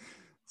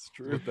 It's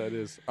true. What that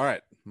is. All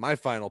right, my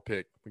final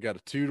pick. We got a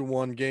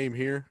 2-1 game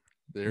here.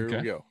 There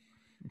we go.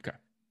 Okay.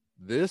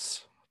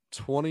 This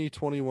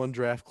 2021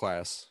 draft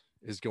class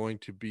is going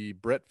to be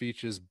Brett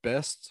Veach's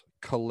best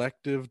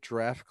collective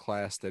draft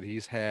class that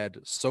he's had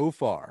so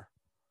far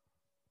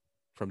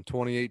from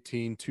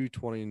 2018 to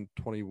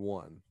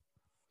 2021.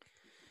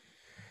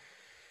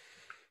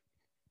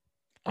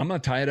 I'm gonna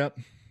tie it up.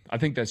 I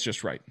think that's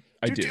just right.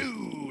 I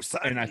do.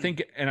 And I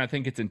think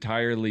it's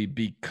entirely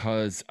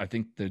because I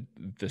think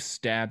the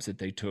stabs that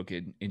they took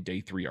in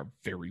day 3 are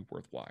very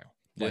worthwhile.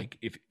 Yeah. Like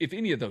if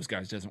any of those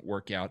guys doesn't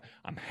work out,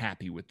 I'm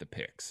happy with the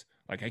picks.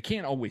 Like, I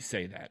can't always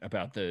say that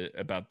about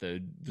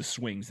the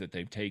swings that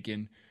they've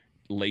taken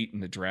late in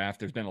the draft.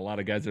 There's been a lot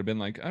of guys that have been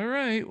like, all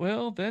right,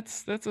 well,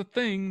 that's a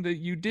thing that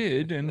you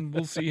did, and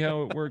we'll see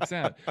how it works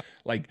out.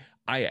 Like,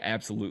 I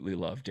absolutely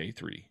love day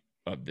 3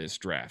 of this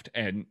draft.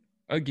 And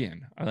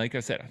again, like I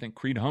said, I think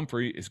Creed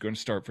Humphrey is going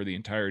to start for the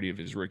entirety of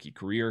his rookie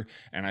career.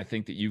 And I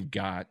think that you've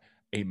got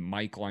a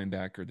Mike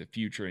linebacker of the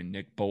future in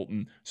Nick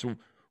Bolton. So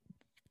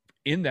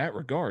in that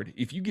regard,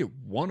 if you get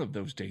one of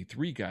those day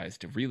 3 guys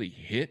to really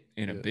hit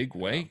in a big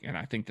way, and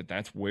I think that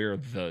that's where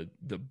the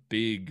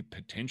big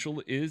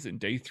potential is in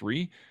day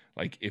 3,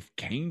 like if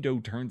Kane Doe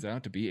turns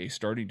out to be a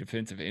starting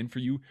defensive end for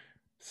you,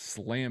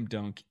 slam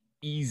dunk,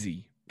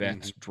 easy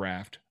best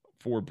draft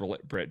for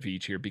Brett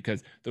Veach here,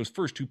 because those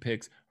first 2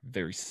 picks,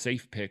 very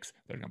safe picks.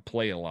 They're going to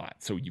play a lot.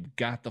 So you've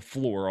got the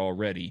floor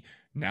already.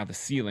 Now the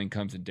ceiling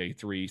comes in day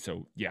 3.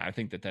 So yeah, I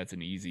think that that's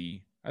an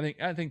easy,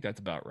 I think that's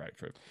about right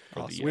for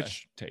the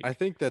take. I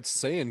think that's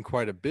saying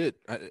quite a bit.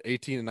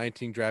 18 and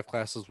 19 draft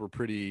classes were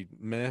pretty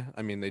meh.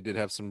 I mean, they did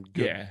have some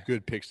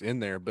good picks in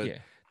there, but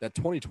that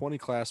 2020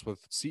 class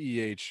with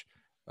CEH,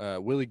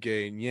 Willie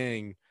Gay,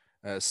 Yang,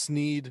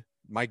 Snead,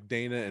 Mike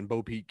Dana, and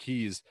Bo Pete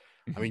Keys,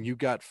 I mean, you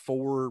got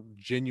 4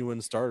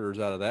 genuine starters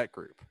out of that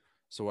group.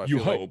 So I you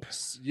feel hope.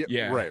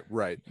 Like,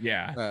 right.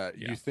 Yeah.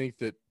 You think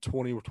that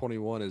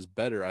 2021 is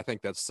better. I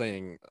think that's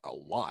saying a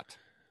lot.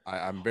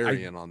 I'm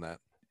very in on that.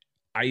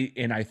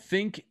 I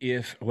think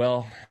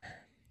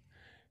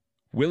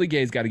Willie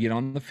Gay's got to get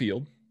on the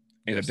field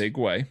in a big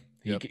way.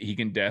 He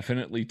can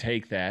definitely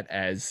take that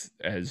as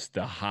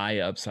the high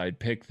upside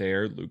pick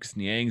there. Lucas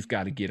Niang's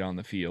got to get on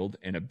the field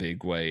in a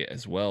big way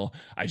as well.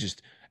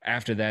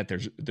 After that,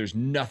 there's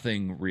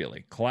nothing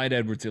really. Clyde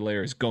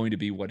Edwards-Helaire is going to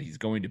be what he's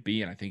going to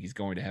be, and I think he's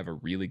going to have a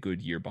really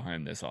good year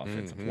behind this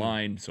offensive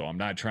line. So I'm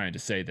not trying to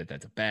say that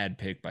that's a bad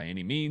pick by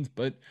any means,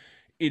 but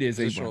it is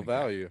additional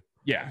value.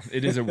 Yeah,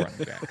 it is a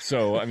running back.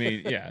 So I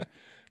mean, yeah,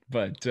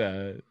 but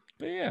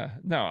yeah,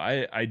 no,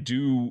 I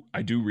do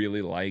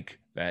really like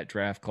that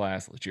draft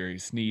class.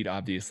 L'Jarius Sneed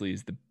obviously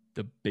is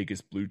the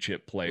biggest blue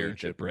chip player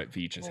that Brett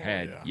Veach has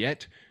had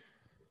yet.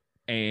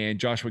 and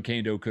Joshua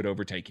Kando could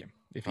overtake him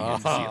if he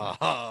hits the ceiling.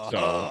 So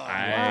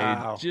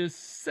I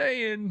just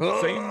saying,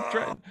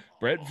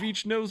 Brett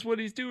Veach knows what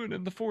he's doing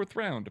in the 4th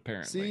round,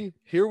 apparently. See,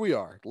 here we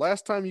are.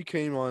 Last time you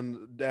came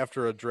on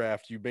after a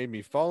draft, you made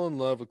me fall in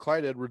love with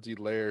Clyde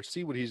Edwards-Helaire,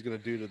 see what he's going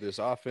to do to this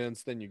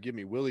offense. Then you give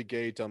me Willie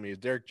Gay, tell me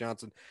it's Derek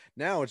Johnson.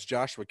 Now it's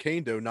Joshua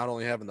Kando, not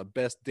only having the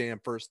best damn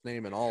first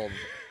name in all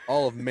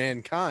of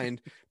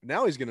mankind, but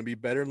now he's going to be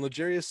better than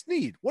L'Jarius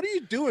Sneed. What are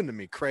you doing to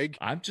me, Craig?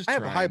 I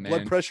have a high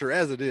blood pressure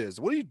as it is.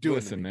 What are you doing?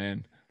 Listen,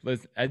 man.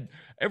 Listen,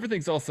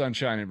 everything's all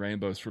sunshine and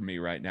rainbows for me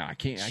right now. I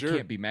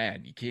can't be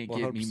mad. You can't get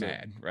 100%. Me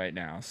mad right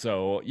now.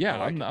 So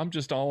yeah, I'm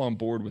just all on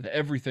board with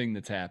everything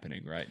that's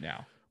happening right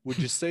now. Would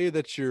you say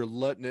that you're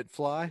letting it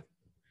fly?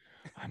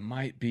 I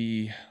might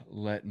be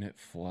letting it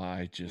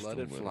fly just a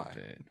little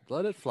bit.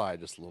 Let it fly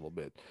just a little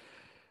bit.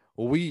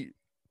 Well,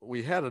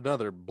 we had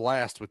another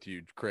blast with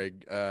you,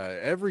 Craig.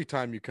 Every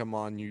time you come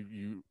on,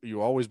 you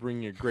always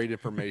bring your great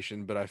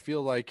information, but I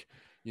feel like,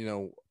 you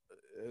know,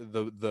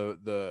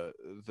 the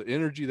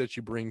energy that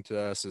you bring to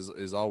us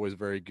is always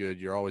very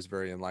good. You're always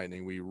very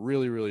enlightening. We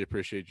really, really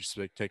appreciate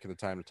you taking the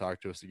time to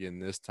talk to us again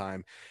this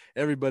time.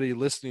 Everybody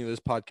listening to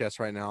this podcast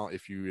right now,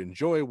 if you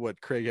enjoy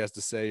what Craig has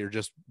to say or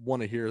just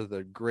want to hear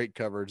the great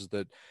coverage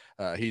that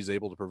he's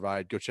able to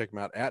provide, go check him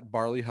out at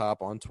Barley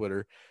Hop on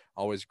Twitter.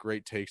 Always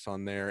great takes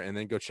on there. And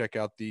then go check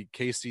out the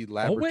KC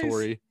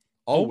Laboratory.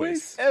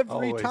 Always.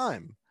 Every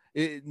time.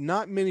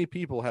 Not many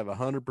people have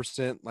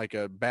 100%, like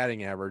a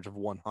batting average of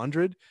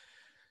 100.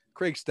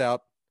 Craig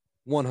Stout,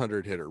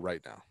 100 hitter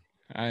right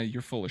now.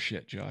 You're full of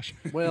shit, Josh.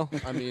 Well,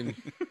 I mean,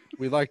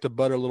 we like to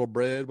butter a little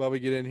bread while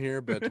we get in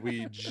here, but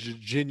we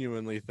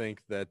genuinely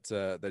think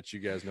that you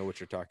guys know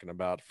what you're talking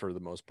about for the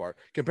most part.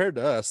 Compared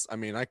to us, I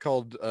mean, I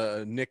called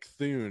Nick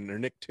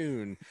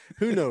Toon.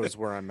 Who knows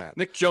where I'm at?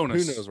 Nick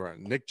Jonas. Who knows where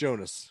I'm at? Nick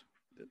Jonas.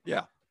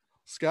 Yeah.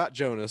 Scott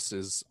Jonas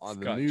is on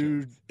the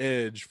new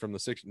edge from the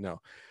 60s. No.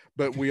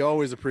 But we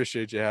always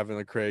appreciate you having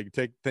it, Craig.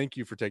 Thank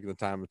you for taking the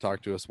time to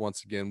talk to us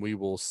once again. We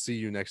will see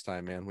you next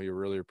time, man. We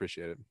really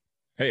appreciate it.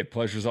 Hey,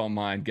 pleasure's all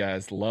mine,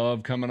 guys.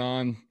 Love coming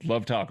on.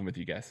 Love talking with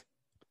you guys.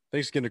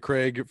 Thanks again to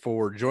Craig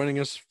for joining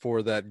us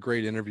for that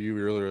great interview.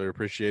 We really, really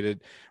appreciate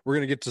it. We're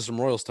going to get to some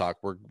Royals talk.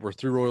 We're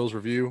through Royals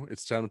review.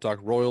 It's time to talk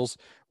Royals.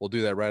 We'll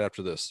do that right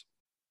after this.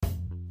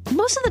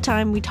 Most of the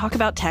time, we talk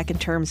about tech in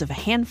terms of a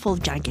handful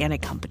of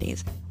gigantic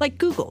companies like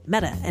Google,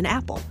 Meta, and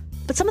Apple.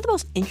 But some of the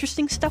most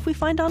interesting stuff we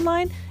find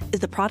online is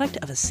the product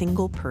of a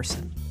single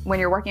person. When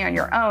you're working on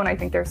your own, I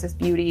think there's this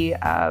beauty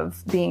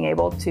of being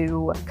able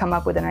to come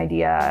up with an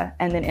idea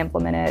and then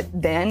implement it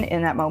then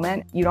in that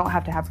moment. You don't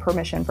have to have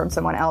permission from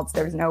someone else.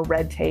 There's no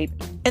red tape.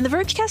 In the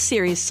Vergecast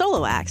series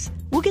Solo Acts,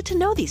 we'll get to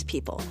know these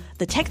people,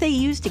 the tech they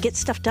use to get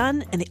stuff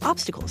done, and the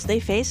obstacles they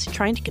face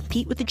trying to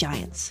compete with the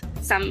giants.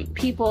 Some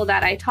people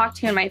that I talk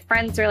to and my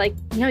friends are like,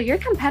 your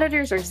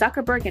competitors are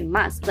Zuckerberg and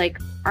Musk. Like,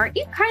 aren't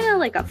you kind of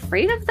like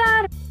afraid of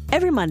that?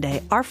 Every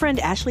Monday, our friend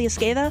Ashley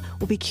Esqueda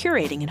will be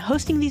curating and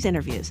hosting these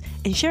interviews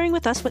and sharing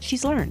with us what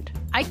she's learned.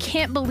 I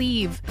can't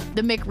believe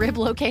the McRib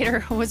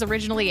locator was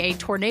originally a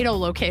tornado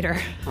locator.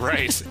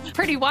 Right.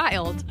 Pretty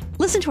wild.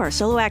 Listen to our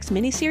Solo Acts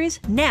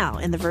miniseries now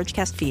in the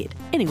Vergecast feed,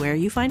 anywhere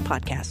you find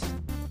podcasts.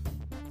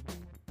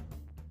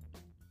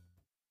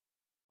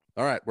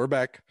 All right, we're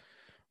back.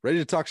 Ready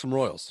to talk some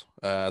Royals.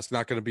 It's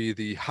not going to be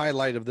the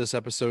highlight of this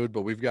episode,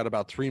 but we've got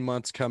about 3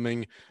 months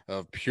coming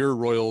of pure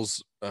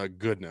Royals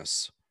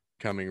goodness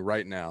coming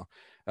right now.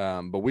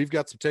 But we've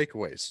got some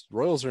takeaways.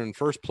 Royals are in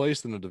first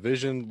place in the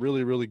division,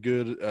 really, really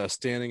good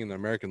standing in the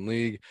American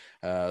League,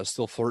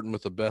 still flirting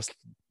with the best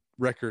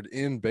record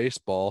in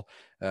baseball,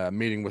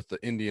 meeting with the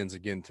Indians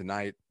again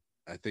tonight.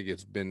 I think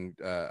it's been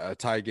a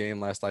tie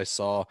game last I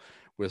saw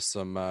with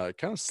some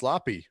kind of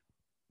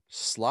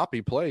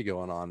sloppy play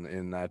going on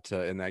in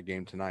that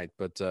game tonight.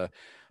 But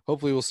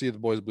hopefully we'll see the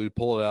boys blue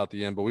pull it out at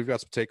the end. But we've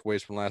got some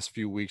takeaways from the last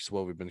few weeks,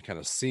 what we've been kind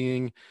of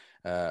seeing.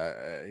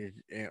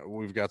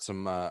 We've got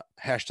some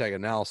hashtag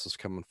analysis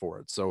coming for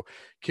it. So,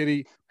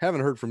 Kitty,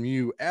 haven't heard from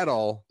you at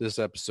all this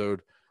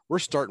episode. We're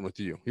starting with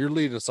you. You're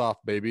leading us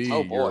off, baby.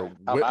 Oh boy,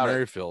 you're Whit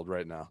Merrifield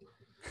right now.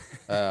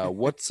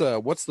 What's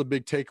the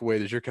big takeaway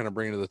that you're kind of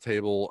bringing to the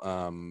table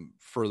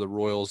for the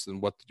Royals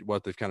and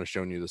what they've kind of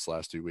shown you this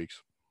last 2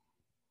 weeks?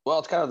 Well,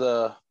 it's kind of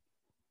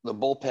the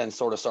bullpen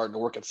sort of starting to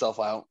work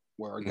itself out,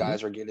 where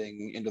guys are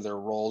getting into their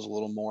roles a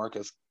little more,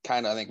 because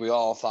kind of I think we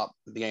all thought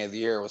at the beginning of the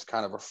year was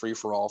kind of a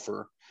free-for-all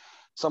for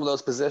some of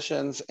those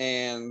positions.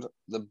 And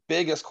the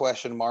biggest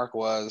question mark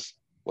was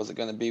it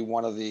going to be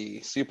one of the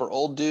super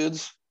old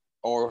dudes,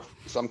 or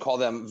some call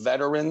them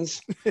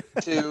veterans,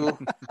 to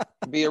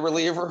be a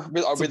reliever,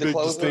 or be the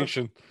closer?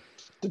 Distinction.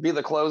 To be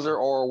the closer,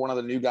 or one of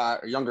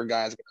the younger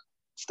guys going to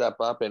step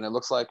up. And it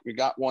looks like we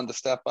got one to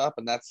step up,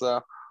 and that's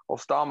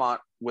Stalmont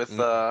with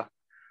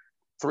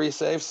 3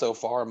 saves so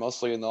far,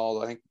 mostly in all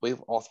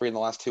 3 in the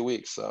last 2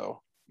 weeks.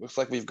 So looks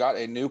like we've got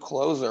a new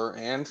closer,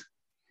 and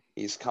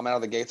he's come out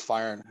of the gates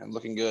firing and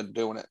looking good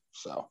doing it.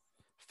 So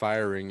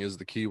firing is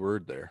the key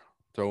word there.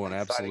 Throwing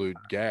absolute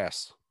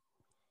gas.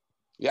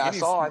 Yeah, I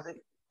think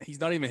He's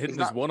not even hitting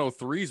his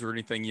 103s or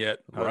anything yet.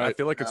 Right. I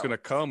feel like it's going to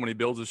come when he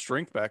builds his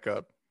strength back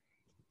up.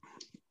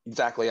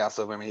 Exactly. Yeah.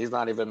 So, I mean, he's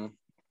not even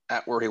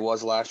at where he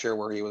was last year,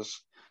 where he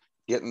was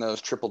getting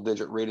those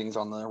triple-digit readings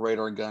on the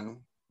radar gun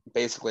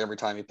basically every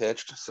time he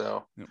pitched.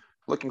 So,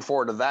 looking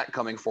forward to that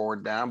coming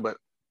forward down. But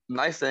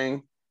nice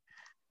thing,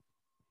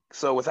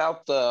 so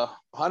without the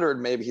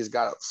 100, maybe he's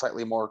got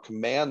slightly more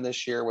command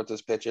this year with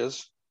his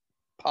pitches.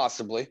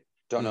 Possibly.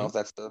 Don't know if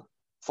that's the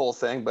full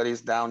thing, but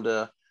he's down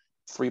to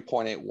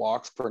 3.8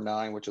 walks per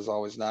 9, which is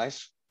always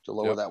nice to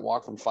lower that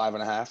walk from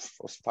 5.5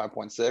 or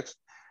 5.6.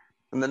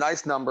 And the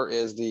nice number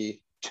is the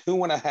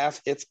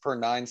 2.5 hits per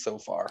 9 so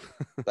far.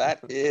 That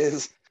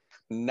is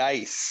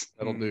nice.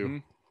 That'll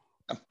do.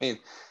 I mean,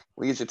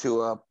 leads you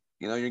to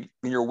when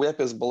your whip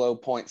is below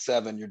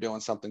 0.7, you're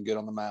doing something good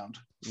on the mound.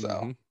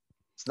 So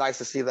it's nice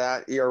to see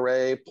that.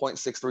 ERA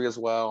 0.63 as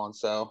well. And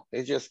so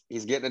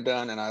he's getting it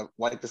done, and I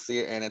like to see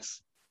it. And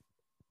it's,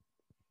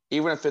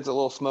 even if it's a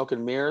little smoke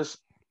and mirrors,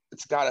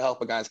 it's got to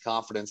help a guy's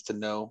confidence to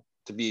know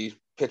to be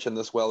pitching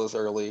this well as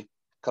early,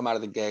 come out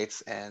of the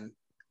gates, and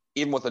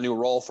even with a new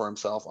role for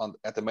himself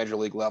at the major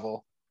league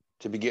level,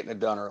 to be getting it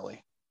done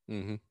early.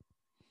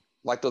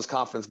 Like those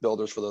confidence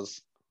builders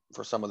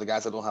for some of the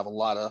guys that don't have a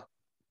lot of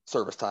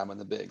service time in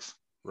the bigs.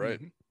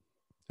 Right.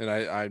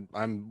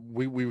 And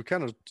we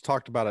kind of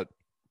talked about it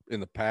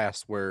in the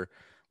past where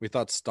we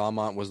thought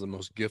Stamont was the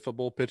most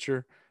giftable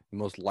pitcher, the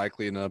most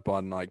likely to end up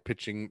on like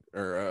pitching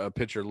or a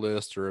pitcher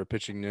list or a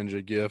pitching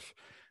ninja gif.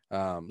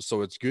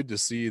 So it's good to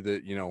see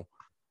that,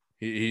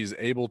 he's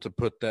able to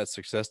put that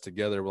success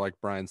together, like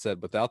Brian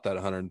said, without that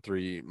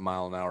 103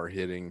 mile an hour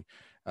hitting.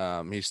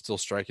 He's still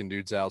striking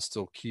dudes out,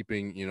 still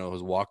keeping,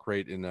 his walk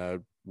rate in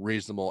a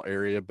reasonable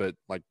area. But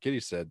like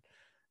Kitty said,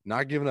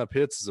 not giving up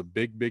hits is a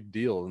big, big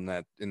deal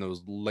in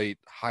those late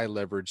high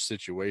leverage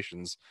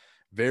situations.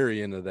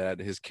 Very into that.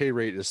 His K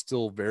rate is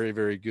still very,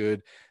 very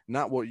good.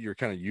 Not what you're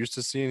kind of used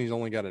to seeing. He's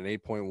only got an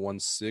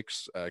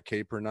 8.16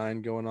 K per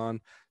 9 going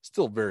on.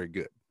 Still very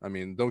good. I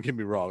mean, don't get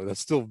me wrong. That's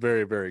still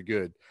very, very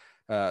good.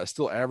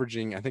 Still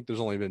averaging, I think there's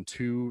only been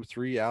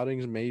 2-3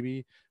 outings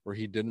maybe where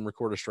he didn't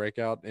record a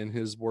strikeout in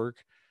his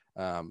work.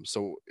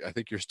 So I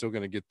think you're still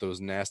going to get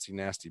those nasty,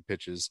 nasty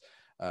pitches.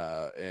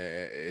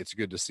 It's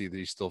good to see that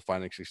he's still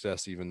finding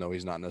success, even though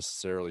he's not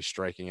necessarily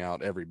striking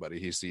out everybody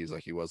he sees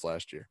like he was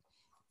last year.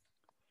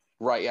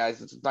 Right. Yeah.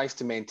 It's nice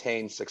to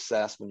maintain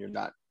success when you're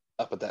not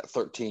up at that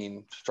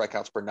 13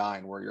 strikeouts per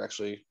 9, where you're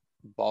actually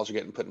balls are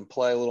getting put in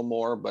play a little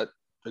more, but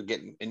they're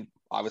getting in.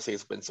 Obviously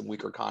it's been some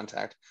weaker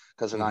contact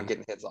because they're not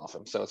getting hits off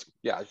him. So it's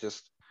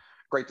just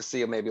great to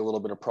see maybe a little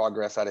bit of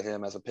progress out of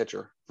him as a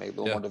pitcher, maybe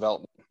a little more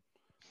development.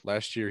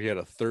 Last year he had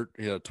a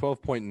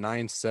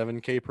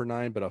 12.97 K per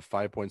 9, but a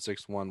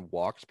 5.61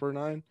 walks per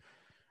 9.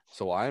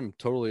 So I'm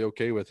totally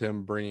okay with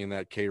him bringing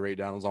that K rate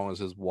down as long as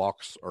his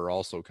walks are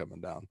also coming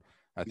down.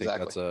 I think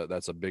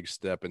that's a big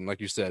step. And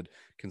like you said,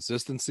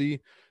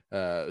 consistency,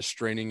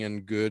 straining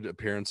in good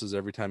appearances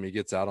every time he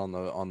gets out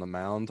on the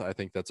mound. I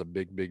think that's a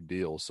big, big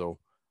deal. So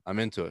I'm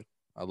into it.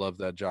 I love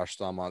that Josh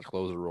Stamont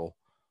closer role.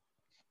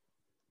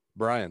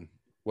 Brian,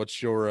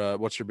 what's your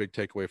big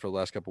takeaway for the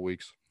last couple of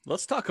weeks?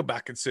 Let's talk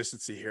about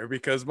consistency here,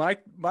 because my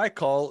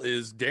call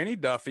is Danny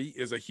Duffy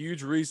is a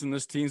huge reason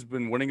this team's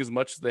been winning as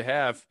much as they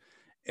have,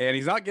 and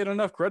he's not getting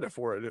enough credit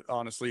for it,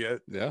 honestly.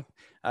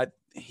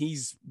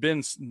 He's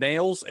been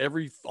nails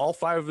all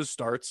 5 of his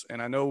starts, and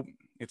I know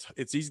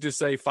it's easy to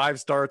say 5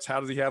 starts.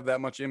 How does he have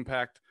that much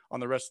impact on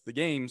the rest of the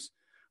games?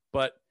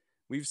 But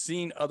we've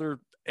seen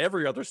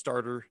every other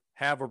starter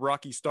have a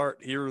rocky start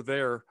here or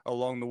there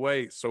along the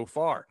way so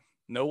far.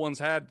 No one's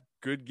had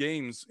good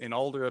games in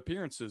all their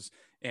appearances.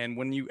 And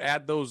when you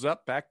add those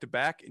up back to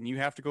back and you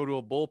have to go to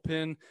a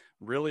bullpen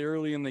really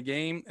early in the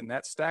game and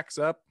that stacks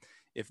up,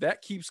 if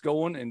that keeps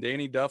going and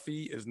Danny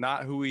Duffy is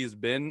not who he has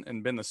been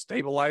and been the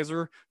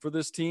stabilizer for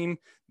this team,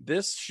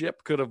 this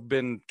ship could have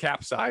been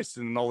capsized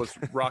and all this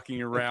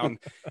rocking around.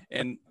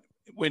 And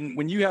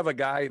when you have a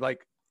guy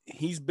like,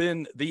 he's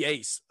been the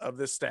ace of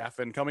this staff,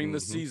 and coming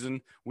this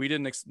season,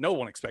 no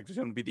one expected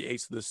him to be the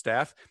ace of this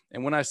staff.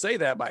 And when I say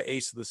that by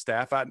ace of the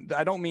staff,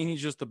 I don't mean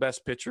he's just the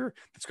best pitcher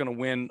that's going to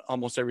win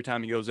almost every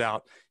time he goes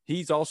out.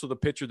 He's also the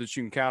pitcher that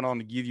you can count on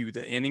to give you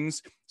the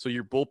innings so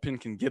your bullpen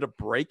can get a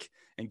break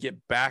and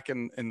get back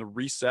in the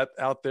reset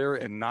out there.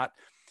 And not,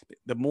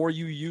 the more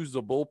you use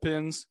the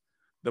bullpens,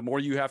 the more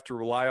you have to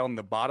rely on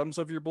the bottoms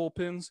of your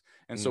bullpens.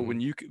 And so when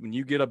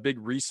you get a big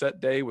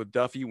reset day with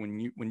Duffy, when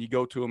you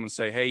go to him and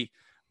say, hey,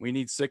 we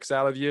need 6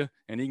 out of you,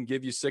 and he can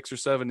give you 6 or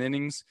 7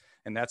 innings.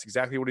 And that's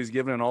exactly what he's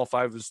given in all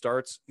 5 of his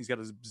starts. He's got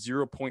a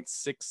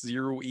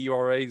 0.60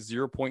 ERA,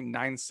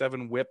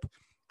 0.97 whip,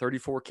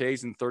 34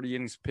 Ks and 30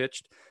 innings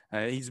pitched.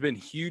 He's been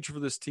huge for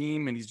this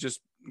team, and he's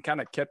just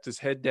kind of kept his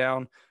head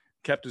down,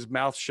 kept his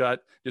mouth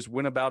shut, just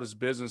went about his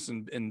business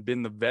and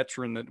been the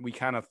veteran that we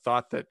kind of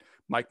thought that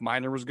Mike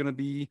Minor was going to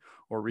be,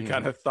 or we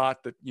kind of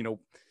thought that,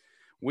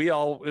 we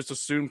all just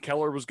assumed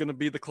Keller was going to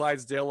be the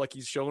Clydesdale like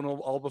he's shown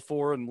all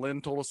before, and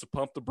Lynn told us to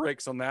pump the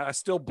brakes on that. I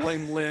still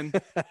blame Lynn.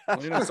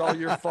 Lynn, it's all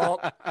your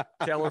fault.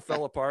 Keller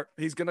fell apart.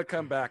 He's going to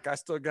come back. I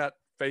still got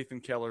faith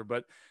in Keller.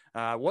 But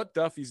what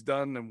Duffy's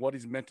done and what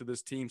he's meant to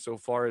this team so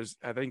far is,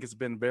 I think, has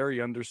been very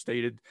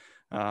understated.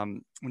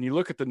 When you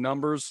look at the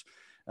numbers,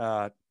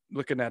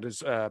 looking at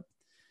his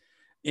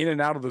in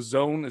and out of the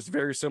zone is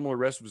very similar to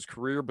the rest of his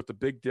career, but the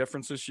big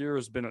difference this year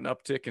has been an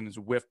uptick in his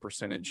whiff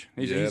percentage.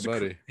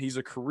 He's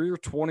a career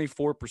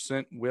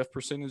 24% whiff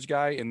percentage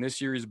guy, and this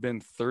year he's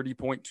been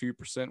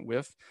 30.2%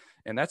 whiff,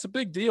 and that's a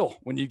big deal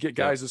when you get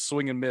guys that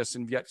swing and miss,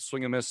 and you get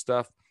swing and miss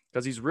stuff,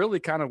 because he's really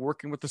kind of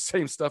working with the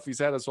same stuff he's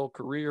had his whole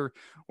career,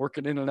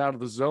 working in and out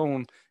of the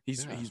zone.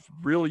 He's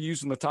really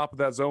using the top of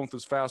that zone with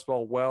his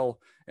fastball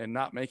well and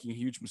not making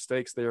huge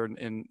mistakes there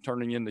and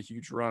turning into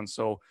huge runs.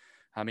 So,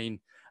 I mean,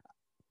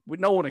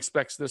 no one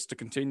expects this to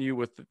continue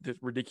with the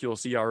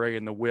ridiculous ERA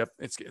and the whip.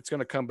 It's going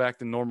to come back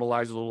to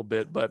normalize a little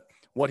bit, but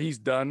what he's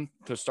done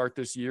to start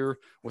this year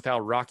with how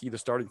rocky the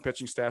starting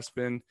pitching staff's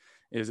been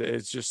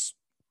is just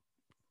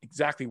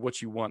exactly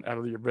what you want out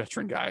of your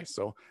veteran guy.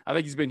 So I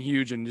think he's been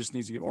huge and just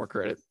needs to get more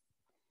credit.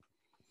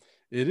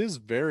 It is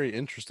very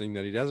interesting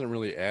that he hasn't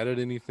really added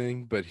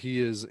anything, but he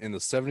is in the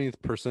 70th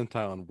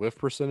percentile in whiff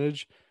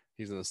percentage.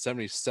 He's in the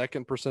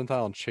 72nd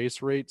percentile in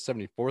chase rate,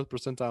 74th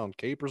percentile in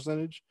K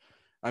percentage.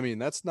 I mean,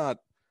 that's not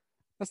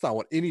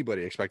what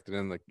anybody expected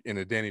in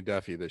a Danny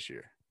Duffy this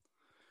year.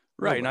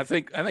 Right. And I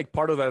think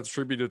part of that's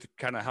attributed to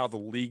kind of how the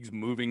league's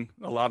moving.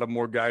 A lot of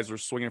more guys are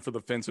swinging for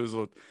the fences.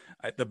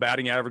 The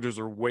batting averages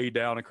are way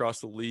down across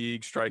the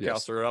league.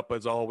 Strikeouts are up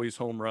as always.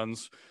 Home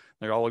runs,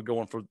 they're always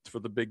going for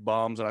the big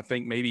bombs. And I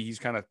think maybe he's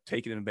kind of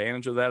taking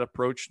advantage of that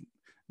approach,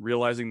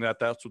 realizing that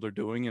that's what they're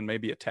doing and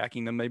maybe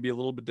attacking them maybe a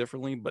little bit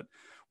differently. But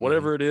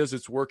whatever it is,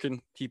 it's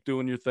working. Keep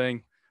doing your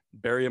thing.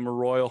 Bury him a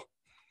Royal.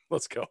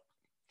 Let's go.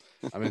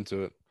 I'm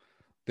into it.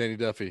 Danny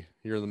Duffy,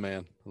 you're the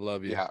man.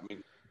 Love you. Yeah, I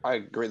mean, I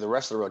agree. The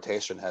rest of the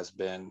rotation has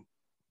been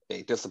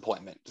a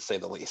disappointment, to say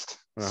the least.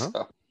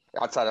 So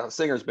outside of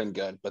Singer's been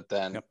good, but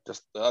then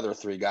just the other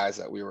three guys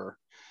that we were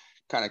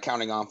kind of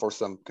counting on for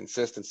some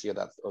consistency of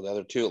that, or the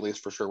other two at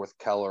least for sure, with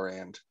Keller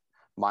and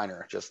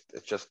Minor. It's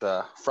just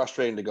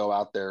frustrating to go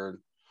out there and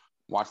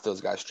watch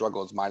those guys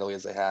struggle as mightily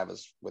as they have,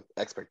 as with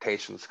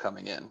expectations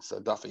coming in. So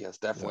Duffy has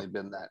definitely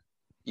been that.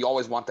 You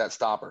always want that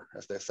stopper,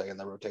 as they say in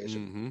the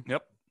rotation.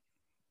 Yep.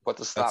 Put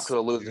the stop to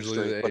a losing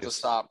streak. Put the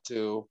stop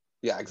to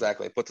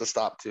Put the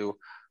stop to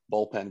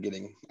bullpen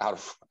getting out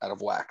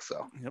of whack.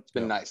 So it's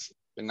been nice.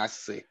 Been nice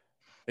to see.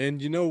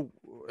 And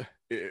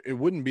it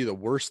wouldn't be the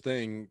worst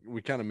thing.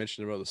 We kind of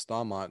mentioned about the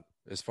Stamont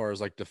as far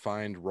as like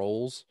defined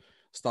roles.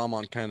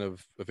 Stamont kind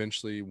of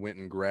eventually went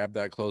and grabbed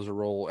that closer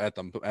role at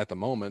the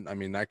moment. I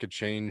mean, that could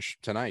change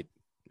tonight.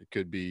 It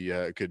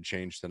could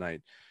change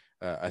tonight.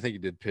 I think he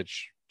did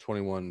pitch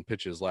 21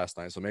 pitches last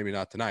night, so maybe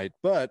not tonight.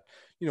 But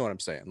you know what I'm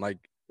saying? Like,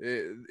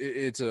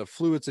 it's a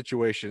fluid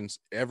situation,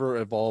 ever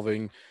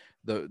evolving.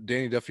 The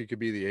Danny Duffy could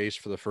be the ace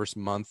for the first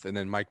month, and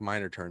then Mike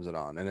Minor turns it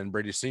on, and then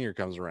Brady Singer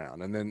comes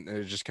around, and then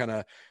it just kind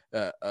of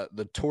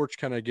the torch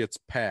kind of gets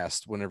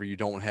passed whenever you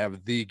don't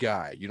have the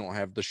guy. You don't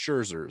have the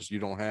Scherzers. You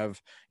don't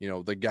have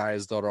the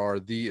guys that are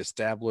the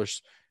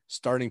established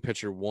starting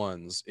pitcher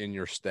ones in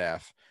your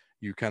staff.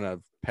 You kind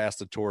of pass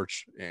the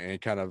torch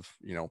and kind of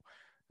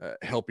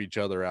help each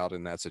other out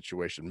in that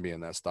situation,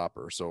 being that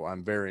stopper. So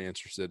I'm very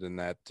interested in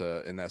that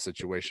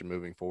situation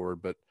moving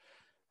forward, but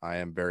I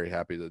am very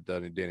happy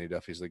that Danny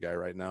Duffy's the guy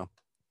right now.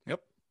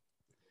 Yep.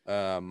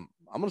 I'm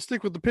going to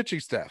stick with the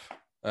pitching staff.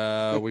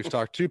 We've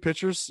talked two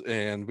pitchers,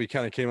 and we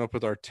kind of came up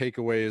with our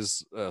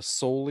takeaways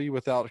solely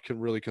without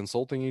really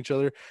consulting each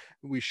other.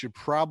 We should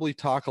probably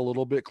talk a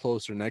little bit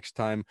closer next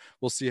time.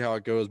 We'll see how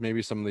it goes.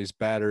 Maybe some of these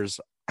batters,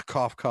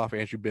 cough, cough,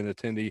 Andrew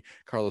Benintendi,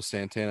 Carlos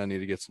Santana need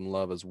to get some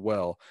love as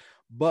well.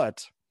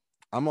 But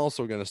I'm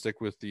also going to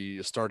stick with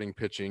the starting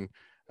pitching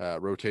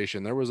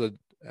rotation. There was an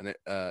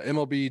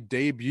MLB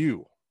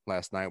debut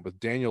last night with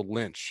Daniel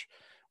Lynch,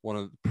 one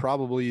of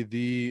probably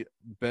the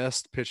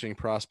best pitching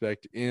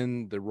prospect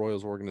in the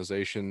Royals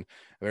organization.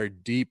 A very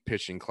deep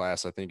pitching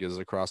class, I think, is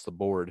across the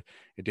board.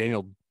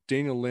 Daniel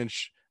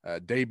Lynch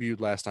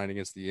debuted last night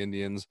against the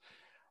Indians.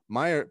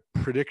 My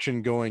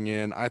prediction going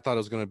in, I thought it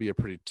was going to be a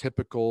pretty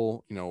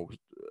typical,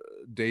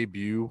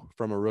 debut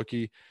from a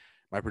rookie.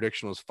 My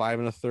prediction was 5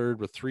 1/3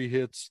 with 3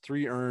 hits,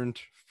 3 earned,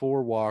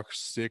 4 walks,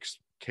 6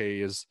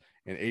 Ks,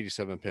 and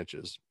 87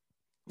 pitches.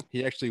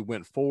 He actually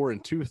went 4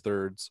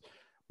 2/3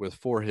 with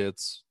 4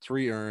 hits,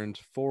 3 earned,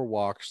 4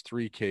 walks,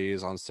 3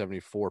 Ks on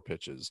 74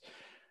 pitches.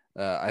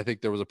 I think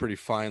there was a pretty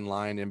fine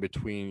line in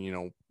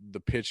between, the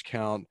pitch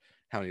count,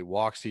 how many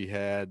walks he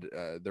had.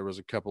 There was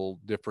a couple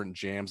different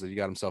jams that he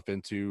got himself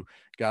into,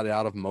 got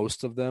out of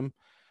most of them,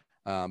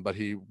 but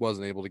he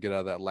wasn't able to get out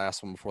of that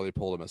last one before they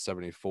pulled him at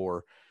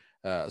 74.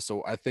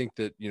 So I think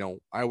that,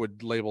 I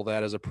would label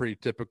that as a pretty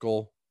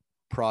typical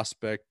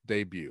prospect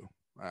debut.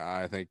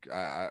 I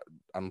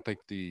don't think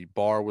the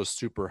bar was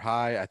super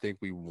high. I think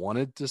we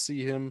wanted to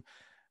see him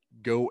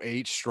go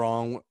 8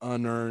 strong,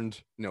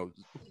 unearned,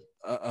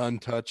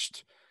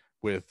 untouched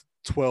with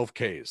 12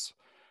 Ks.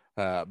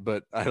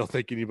 But I don't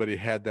think anybody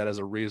had that as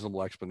a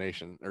reasonable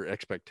explanation or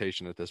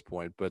expectation at this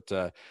point. But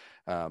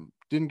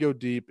didn't go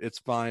deep. It's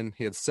fine.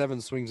 He had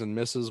 7 swings and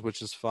misses,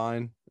 which is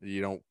fine.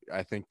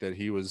 I think that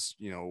he was,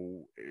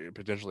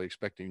 potentially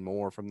expecting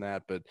more from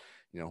that. But,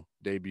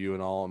 debut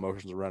and all,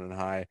 emotions are running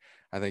high.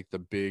 I think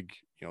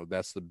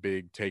that's the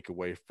big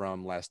takeaway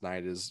from last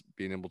night is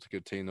being able to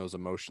contain those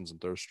emotions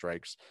and throw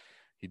strikes.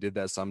 He did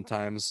that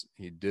sometimes.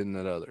 He didn't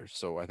at others.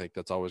 So I think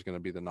that's always going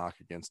to be the knock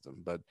against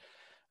him. But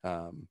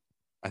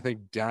I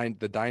think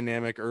the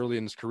dynamic early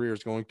in his career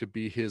is going to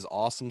be his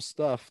awesome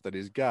stuff that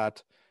he's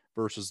got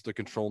versus the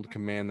controlled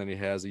command that he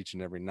has each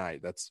and every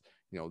night. That's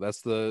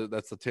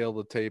the tail of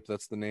the tape.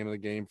 That's the name of the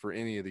game for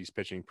any of these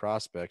pitching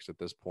prospects at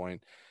this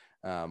point.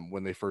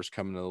 When they first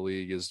come into the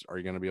league are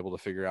you going to be able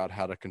to figure out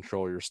how to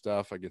control your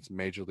stuff against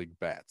major league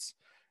bats?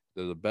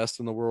 They're the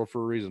best in the world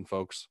for a reason,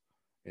 folks.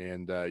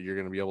 And you're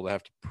going to be able to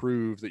have to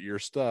prove that your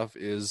stuff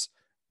is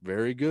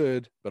very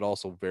good, but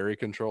also very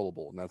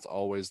controllable. And that's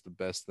always the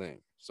best thing.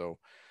 So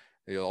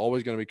you're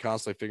always going to be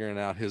constantly figuring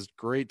out his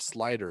great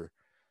slider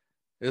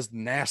is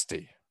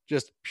nasty,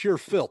 just pure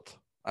filth.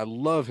 I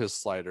love his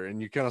slider.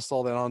 And you kind of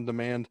saw that on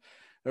demand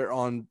or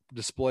on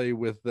display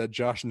with that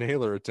Josh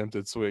Naylor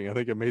attempted swing. I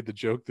think I made the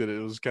joke that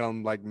it was kind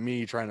of like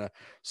me trying to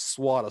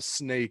swat a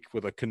snake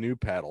with a canoe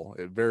paddle.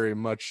 It very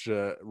much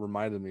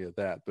reminded me of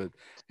that, but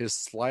his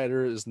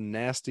slider is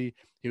nasty.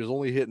 He was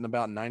only hitting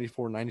about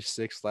 94,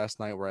 96 last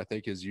night, where I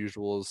think his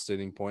usual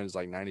sitting point is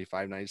like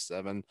 95,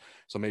 97.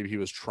 So maybe he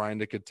was trying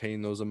to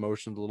contain those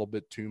emotions a little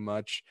bit too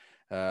much.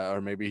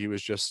 Or maybe he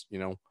was just,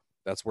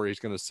 that's where he's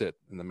going to sit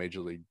in the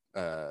major league,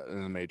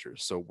 in the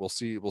majors. So we'll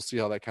see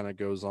how that kind of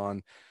goes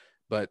on.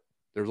 But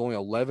there's only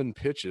 11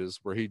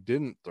 pitches where he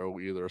didn't throw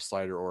either a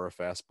slider or a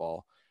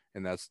fastball,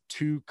 and that's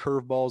 2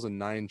 curveballs and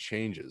 9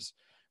 changes.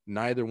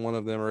 Neither one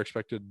of them are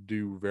expected to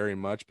do very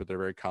much, but they're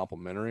very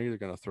complimentary. They're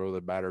going to throw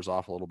the batters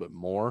off a little bit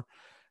more.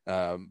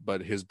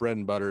 But his bread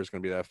and butter is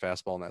going to be that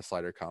fastball and that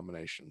slider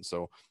combination.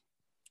 So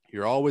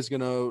you're always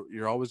going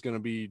to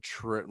be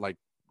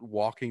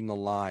walking the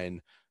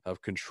line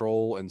of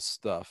control and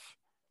stuff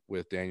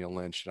with Daniel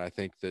Lynch. And I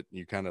think that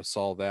you kind of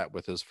saw that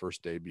with his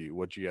first debut.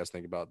 What do you guys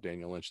think about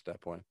Daniel Lynch at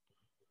that point?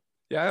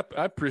 Yeah,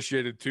 I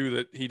appreciated too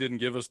that he didn't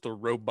give us the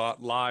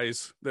robot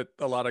lies that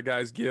a lot of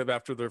guys give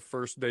after their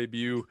first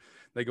debut.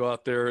 They go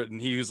out there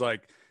and he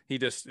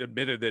just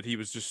admitted that he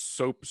was just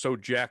so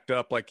jacked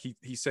up. Like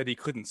he said he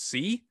couldn't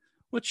see,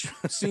 which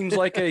seems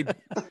like a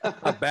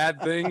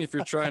bad thing if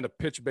you're trying to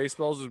pitch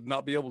baseballs and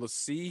not be able to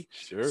see.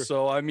 Sure.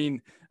 So, I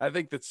mean, I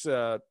think that's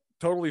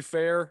totally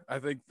fair. I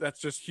think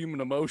that's just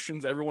human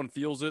emotions. Everyone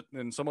feels it.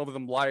 And some of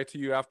them lie to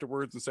you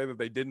afterwards and say that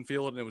they didn't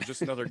feel it and it was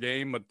just another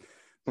game, but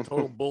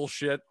total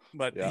bullshit.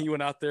 But yeah, he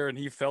went out there and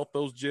he felt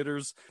those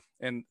jitters.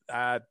 And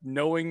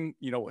knowing,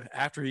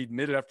 after he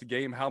admitted after the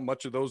game how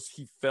much of those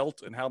he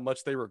felt and how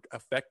much they were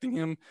affecting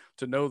him,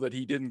 to know that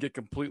he didn't get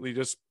completely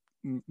just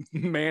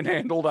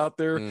manhandled out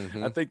there.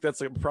 I think that's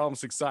a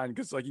promising sign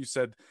because, like you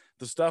said,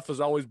 the stuff has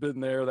always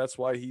been there. That's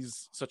why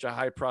he's such a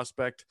high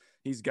prospect.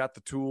 He's got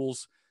the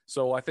tools.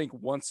 So I think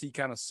once he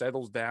kind of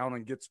settles down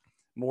and gets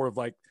more of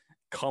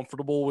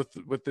comfortable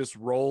with this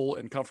role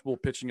and comfortable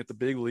pitching at the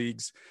big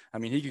leagues, I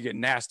mean, he could get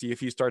nasty if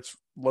he starts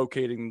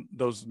locating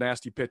those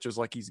nasty pitches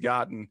like he's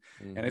gotten.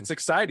 And it's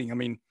exciting. I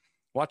mean,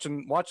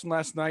 watching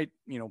last night,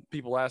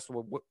 people asked,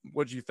 well,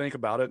 what did you think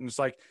about it? And it's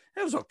like,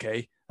 it was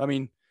okay. I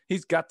mean,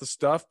 he's got the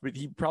stuff, but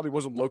he probably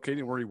wasn't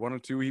locating where he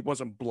wanted to. He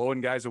wasn't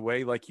blowing guys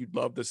away like you'd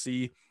love to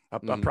see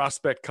a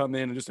prospect come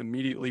in and just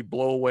immediately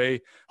blow away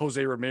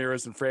Jose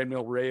Ramirez and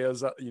Franmil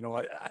Reyes.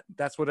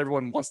 That's what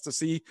everyone wants to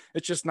see.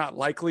 It's just not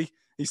likely.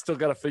 He's still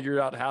got to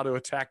figure out how to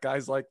attack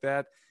guys like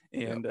that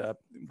and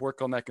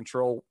work on that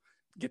control,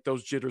 get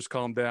those jitters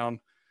calmed down,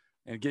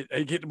 and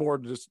get more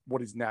to just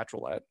what he's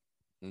natural at.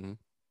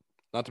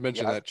 Not to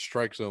mention that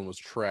strike zone was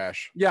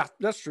trash. Yeah,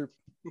 that's true.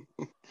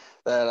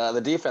 That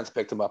the defense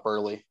picked him up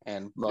early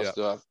and most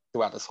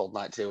throughout this whole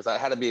night too. That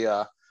had to be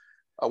a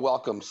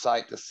welcome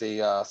sight to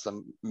see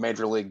some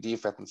major league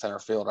defense in center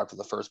field after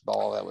the first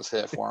ball that was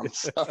hit for him.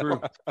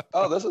 So,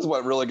 this is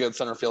what really good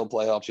center field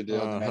play helps you do.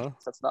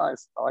 That's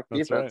nice. I like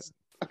That's defense.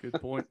 Right.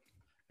 Good point.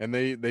 And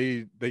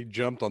they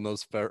jumped on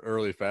those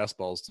early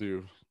fastballs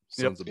too.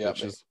 Sons of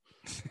bitches.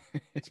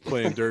 It's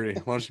playing dirty.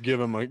 Why don't you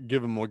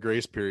give him a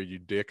grace period, you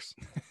dicks?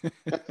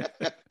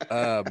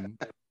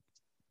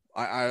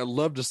 I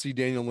love to see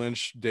Daniel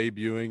Lynch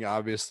debuting.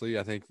 Obviously,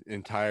 I think the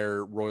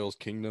entire Royals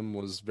kingdom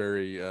was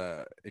very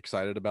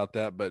excited about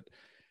that. But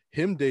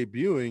him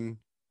debuting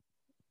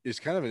is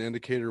kind of an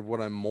indicator of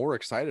what I'm more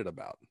excited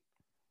about.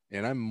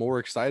 And I'm more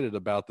excited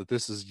about that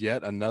this is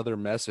yet another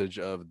message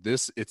of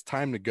this. It's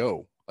time to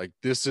go. Like,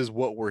 this is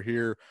what we're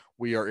here.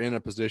 We are in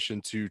a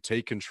position to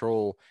take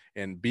control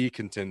and be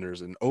contenders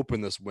and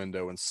open this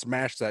window and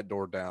smash that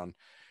door down.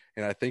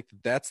 And I think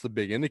that's the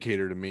big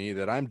indicator to me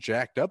that I'm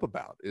jacked up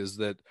about, is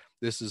that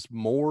this is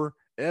more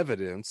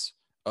evidence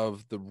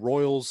of the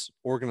Royals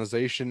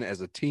organization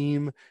as a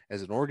team,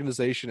 as an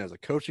organization, as a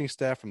coaching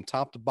staff from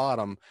top to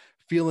bottom,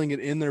 feeling it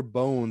in their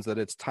bones that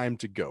it's time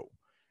to go.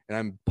 And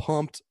I'm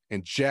pumped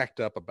and jacked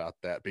up about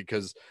that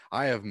because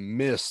I have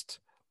missed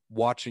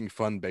watching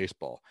fun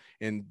baseball.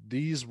 And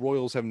these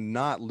Royals have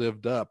not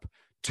lived up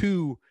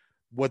to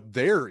what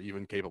they're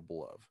even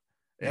capable of.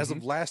 As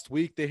of last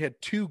week, they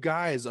had 2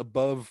 guys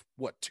above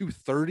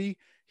 230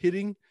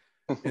 hitting.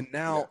 And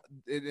now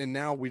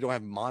we don't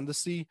have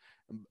Mondesi.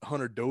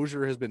 Hunter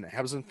Dozier has been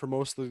absent for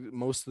most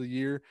of the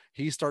year.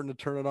 He's starting to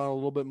turn it on a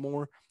little bit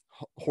more.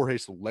 Jorge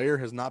Soler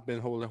has not been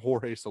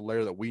Jorge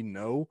Soler that we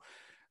know.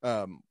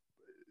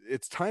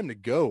 It's time to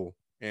go,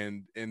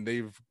 and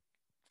they've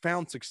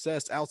found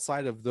success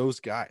outside of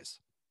those guys.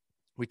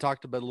 We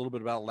talked about a little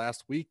bit about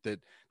last week that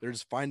they're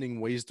just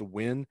finding ways to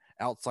win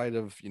outside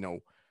of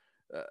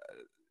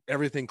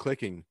everything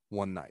clicking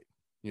one night.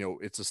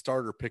 It's a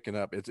starter picking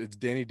up. It's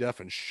Danny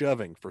Duffin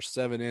shoving for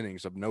 7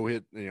 innings of no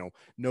hit,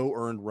 no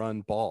earned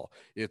run ball.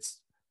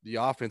 It's the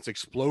offense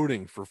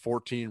exploding for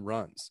 14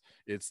 runs.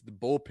 It's the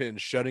bullpen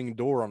shutting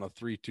door on a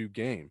 3-2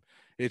 game.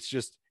 It's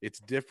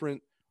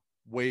different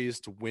ways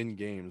to win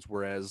games,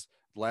 whereas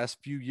the last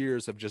few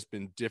years have just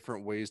been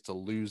different ways to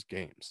lose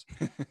games.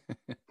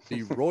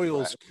 The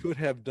Royals could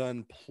have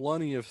done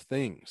plenty of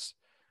things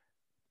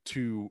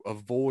to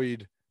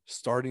avoid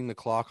starting the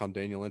clock on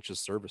Daniel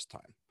Lynch's service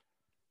time.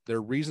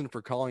 Their reason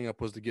for calling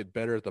up was to get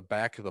better at the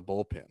back of the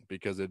bullpen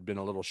because it had been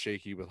a little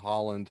shaky with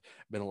Holland,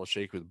 been a little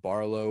shaky with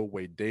Barlow.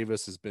 Wade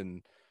Davis has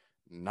been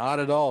not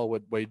at all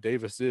what Wade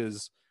Davis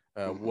is,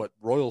 what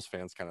Royals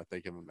fans kind of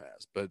think of him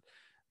as. But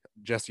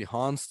Jesse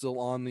Hahn's still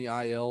on the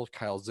IL.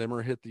 Kyle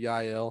Zimmer hit the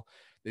IL.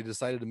 They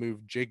decided to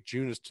move Jake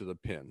Junis to the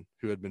pen,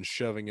 who had been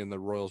shoving in the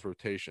Royals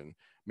rotation.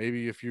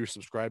 Maybe if you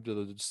subscribe to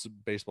the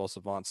Baseball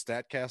Savant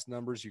StatCast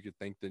numbers, you could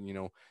think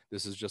that,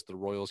 this is just the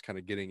Royals kind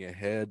of getting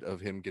ahead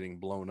of him getting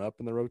blown up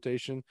in the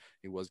rotation.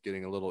 He was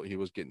getting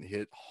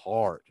hit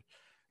hard.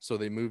 So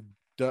they moved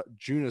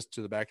Junis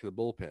to the back of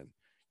the bullpen.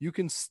 You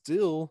can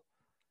still,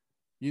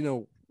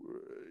 throw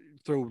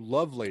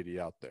Lovelady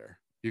out there.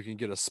 You can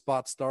get a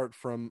spot start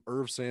from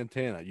Irv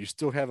Santana. You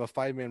still have a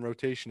 5-man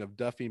rotation of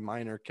Duffy,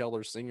 Minor,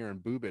 Keller, Singer, and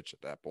Bubich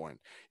at that point.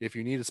 If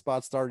you need a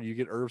spot starter, you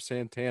get Irv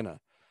Santana.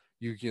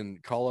 You can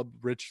call up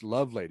Rich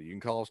Lovelady. You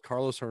can call us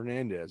Carlos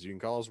Hernandez. You can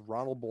call us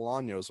Ronald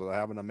Bolaños without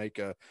having to make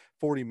a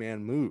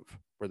 40-man move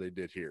where they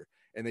did here.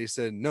 And they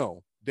said,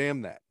 no,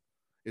 damn that.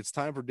 It's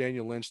time for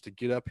Daniel Lynch to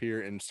get up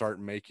here and start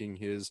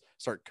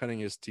cutting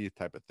his teeth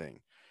type of thing.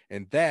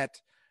 And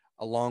that,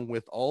 along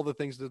with all the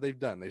things that they've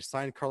done. They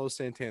signed Carlos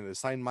Santana. They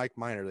signed Mike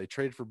Minor. They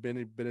traded for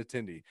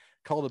Benintendi,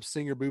 called up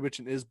Singer, Bubich,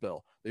 and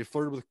Isbell. They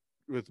flirted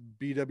with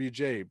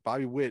BWJ,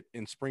 Bobby Witt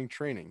in spring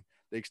training.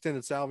 They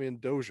extended Salvi and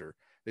Dozier.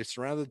 They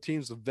surrounded the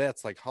teams with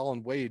vets like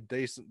Holland Wade,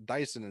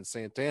 Dyson, and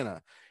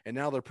Santana. And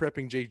now they're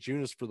prepping Jake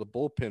Junis for the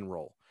bullpen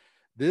role.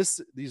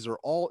 These are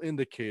all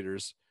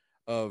indicators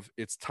of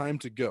it's time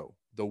to go.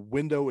 The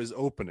window is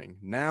opening.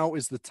 Now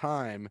is the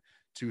time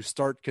to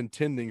start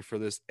contending for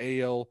this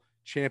AL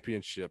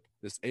championship,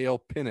 this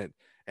AL pennant,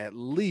 at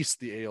least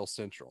the AL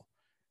Central.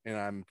 And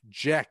I'm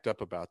jacked up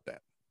about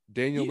that.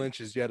 Daniel Lynch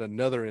is yet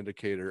another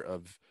indicator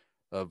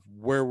of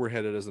where we're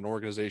headed as an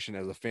organization,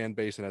 as a fan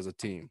base, and as a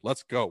team.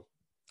 Let's go.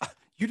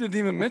 You didn't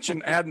even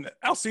mention adding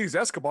Alcides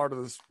Escobar to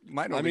this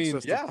minor league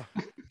system.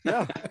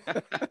 Yeah.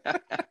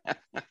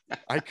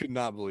 I could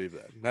not believe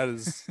that. That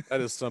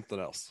is something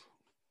else.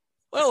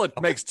 Well, it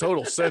makes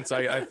total sense.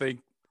 I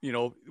think,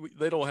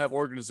 they don't have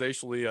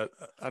organizationally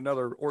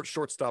another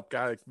shortstop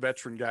guy,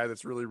 veteran guy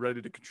that's really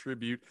ready to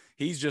contribute.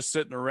 He's just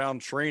sitting around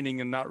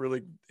training and not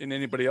really in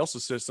anybody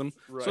else's system.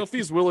 Right. So if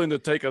he's willing to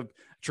take a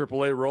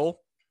AAA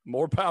role,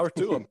 more power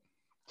to him.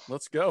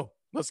 Let's go.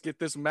 Let's get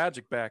this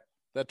magic back.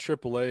 That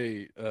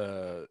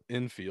AAA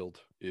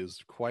infield is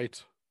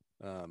quite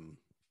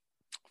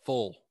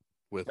full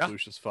with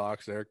Lucius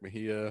Fox, Eric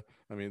Mejia.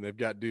 I mean, they've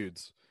got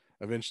dudes.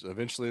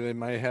 Eventually they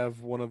might have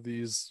one of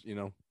these,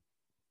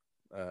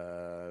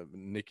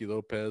 Nicky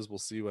Lopez. We'll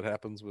see what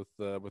happens with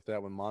that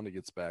when Mondi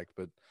gets back,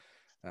 but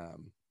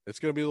it's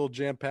going to be a little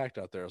jam packed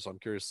out there. So I'm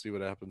curious to see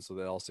what happens to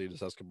the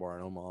Alcides Escobar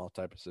and Omaha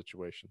type of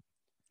situation.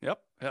 Yep,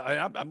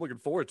 I'm looking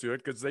forward to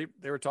it because they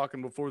were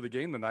talking before the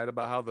game tonight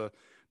about how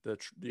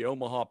the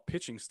Omaha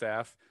pitching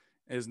staff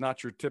is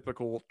not your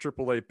typical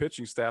AAA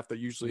pitching staff that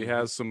usually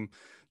has some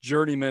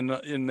journeymen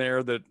in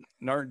there that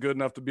aren't good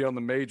enough to be on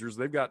the majors.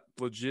 They've got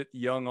legit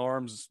young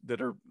arms that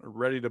are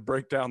ready to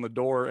break down the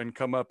door and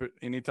come up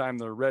anytime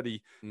they're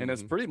ready. And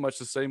it's pretty much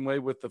the same way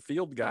with the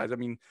field guys. I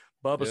mean,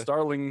 Bubba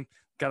Starling,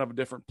 kind of a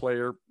different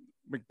player.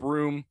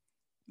 McBroom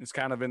is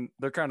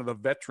they're kind of the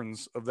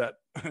veterans of that,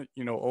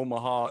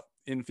 Omaha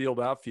infield,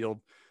 outfield.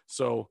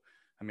 So,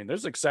 I mean,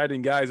 there's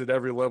exciting guys at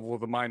every level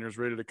of the minors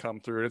ready to come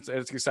through. It's an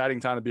exciting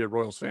time to be a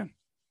Royals fan.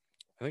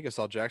 I think I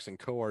saw Jackson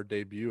Kowar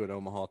debut at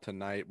Omaha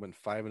tonight, went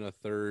 5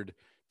 1/3,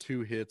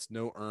 2 hits,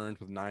 no earned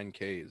with 9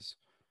 Ks.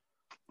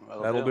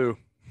 That'll do.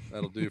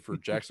 That'll do for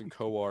Jackson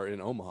Kowar in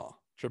Omaha.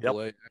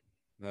 AAA, yep.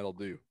 That'll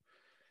do.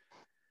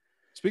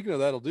 Speaking of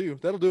that'll do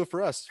it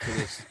for us for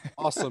this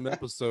awesome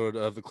episode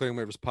of the Clearing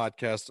Waivers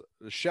podcast.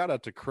 Shout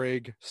out to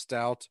Craig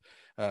Stout.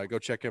 Go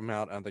check him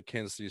out on the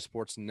Kansas City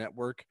Sports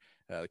Network.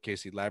 the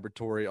KC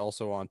Laboratory,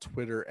 also on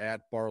Twitter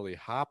at Barley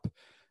Hop.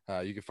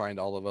 You can find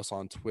all of us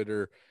on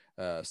Twitter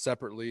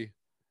separately,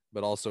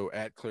 but also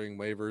at Clearing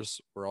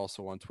Waivers. We're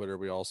also on Twitter.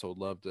 We also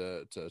love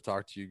to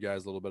talk to you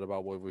guys a little bit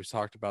about what we've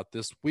talked about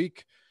this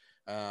week.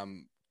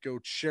 Go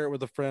share it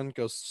with a friend.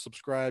 Go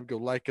subscribe. Go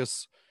like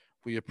us.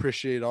 We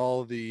appreciate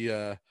all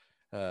the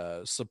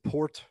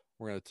support.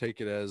 We're going to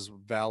take it as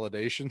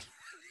validation.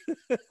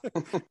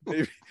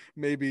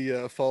 maybe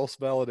false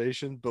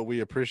validation, but we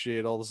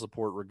appreciate all the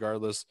support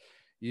regardless,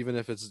 even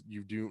if it's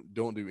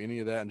don't do any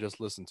of that and just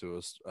listen to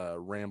us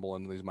ramble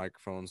into these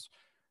microphones.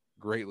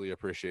 Greatly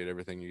appreciate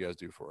everything you guys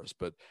do for us.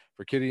 But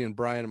for Kitty and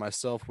Brian and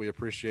myself, we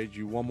appreciate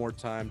you one more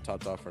time.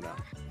 Ta-ta for now.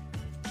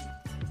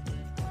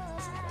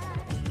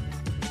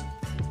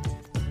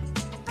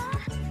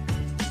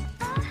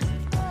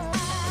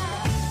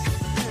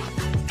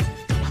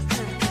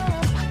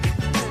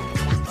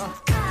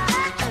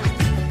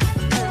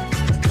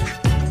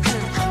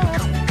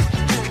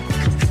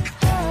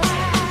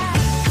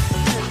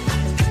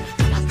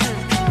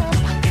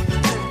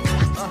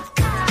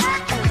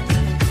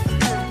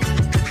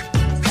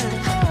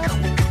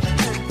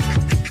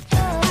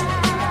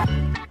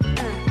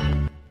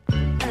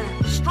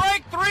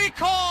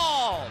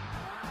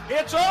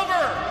 It's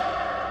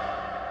over.